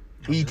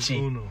 Ichi.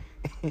 Uno.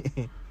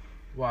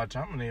 Watch,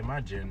 I'm gonna name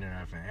my gender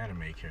after an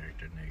anime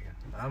character, nigga.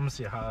 I'm gonna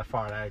see how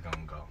far that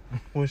gonna go.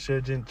 What's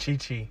your gender?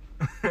 Chi-Chi.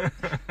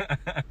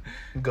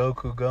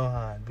 Goku,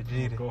 Gohan,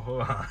 Vegeta. Go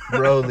on.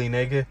 Broly,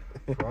 nigga.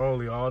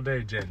 Broly all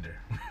day gender.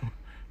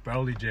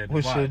 Broly gender.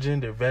 What's your Watch.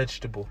 gender?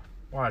 Vegetable.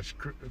 Watch,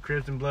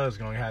 Krypton Blood's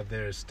gonna have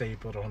theirs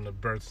stapled on the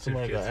birth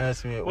Somebody certificate. gonna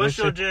ask me, What's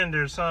your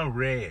gender, son?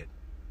 Red.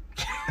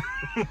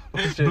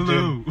 what's your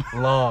Blue.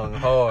 gender? Long,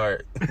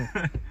 hard,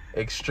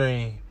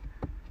 extreme,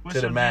 What's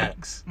to the your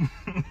max.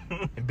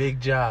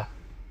 Big jaw.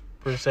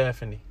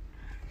 Persephone.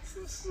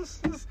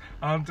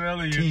 I'm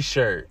telling you,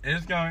 T-shirt.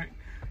 it's going.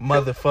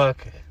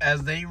 Motherfucker.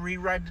 As they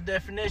rewrite the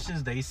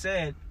definitions, they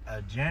said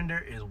a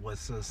gender is what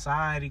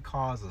society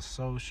calls a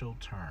social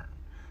term.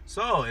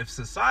 So if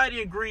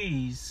society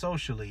agrees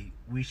socially,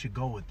 we should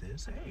go with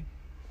this. Hey,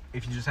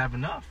 if you just have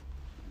enough.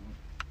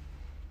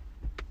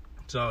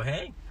 So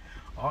hey,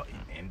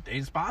 and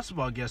it's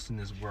possible, I guess, in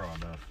this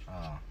world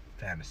of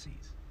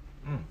fantasies.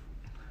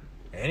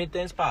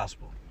 Anything's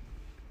possible.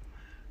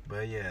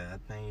 But yeah, I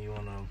think you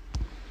wanna.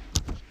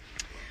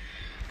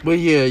 But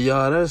yeah,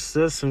 y'all, that's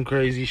some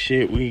crazy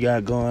shit we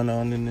got going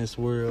on in this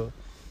world.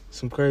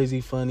 Some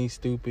crazy, funny,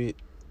 stupid,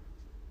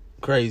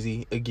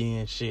 crazy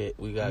again shit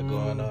we got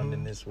going on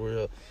in this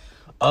world.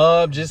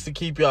 Just to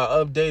keep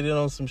y'all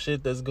updated on some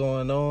shit that's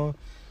going on.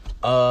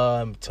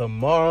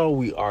 Tomorrow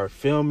we are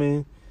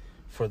filming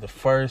for the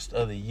first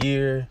of the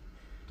year.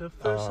 The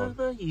first of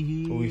the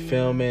year. We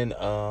filming.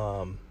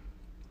 I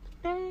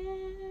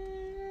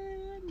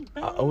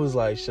was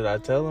like, should I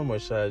tell him or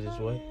should I just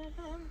wait?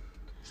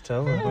 Just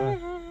tell him, huh?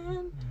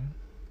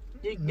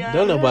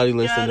 Don't nobody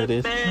listen to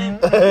this.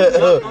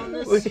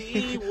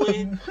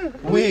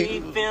 We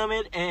film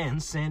it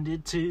and send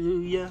it to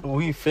you.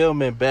 We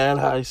filming Bad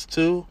Heist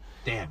 2.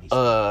 Damn.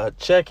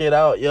 Check it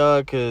out,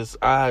 y'all, because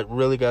I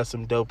really got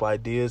some dope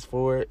ideas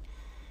for it.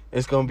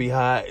 It's gonna be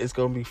hot. It's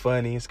gonna be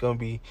funny. It's gonna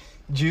be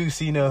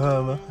juicy, no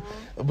homo.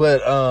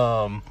 But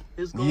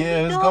it's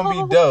gonna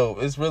be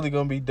dope. It's really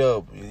gonna be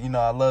dope. You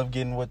know, I love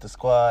getting with the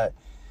squad,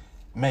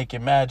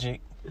 making magic.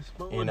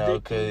 You know,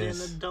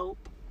 because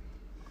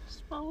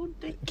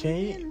can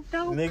you,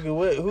 nigga,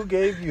 what? Who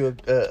gave you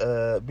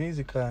a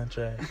music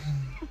contract?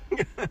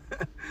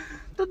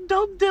 The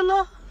dope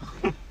dealer.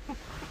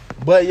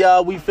 But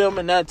y'all, we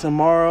filming that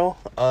tomorrow.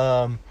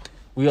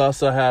 We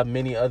also have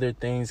many other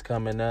things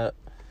coming up.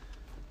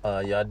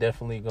 Y'all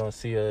definitely gonna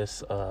see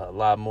us a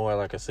lot more.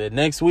 Like I said,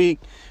 next week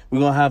we're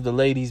gonna have the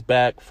ladies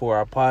back for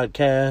our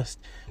podcast.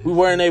 We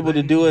weren't able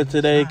to do it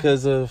today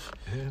because of,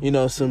 you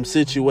know, some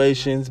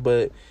situations,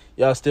 but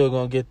y'all still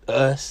gonna get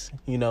us,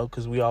 you know,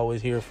 because we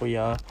always here for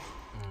y'all.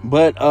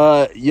 But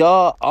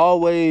y'all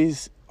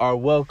always are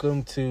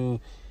welcome to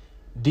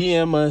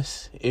DM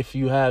us if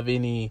you have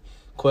any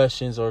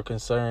questions or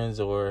concerns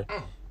or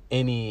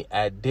any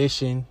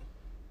addition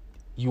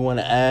you want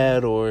to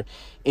add or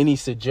any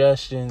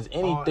suggestions,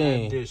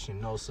 anything. All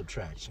addition, no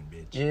subtraction,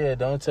 bitch. Yeah,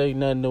 don't take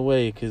nothing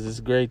away because it's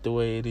great the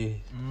way it is.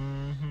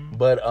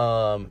 But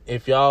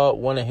if y'all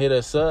want to hit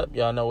us up,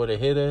 y'all know where to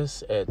hit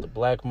us at the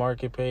Black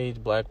Market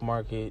page, Black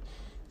Market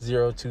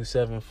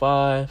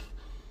 0275,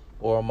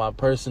 or on my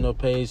personal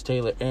page,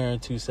 Taylor Aaron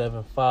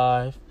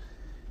 275.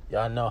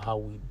 Y'all know how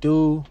we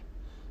do.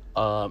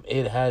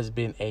 It has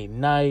been a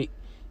night,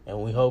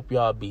 and we hope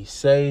y'all be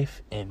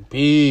safe and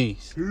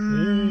peace.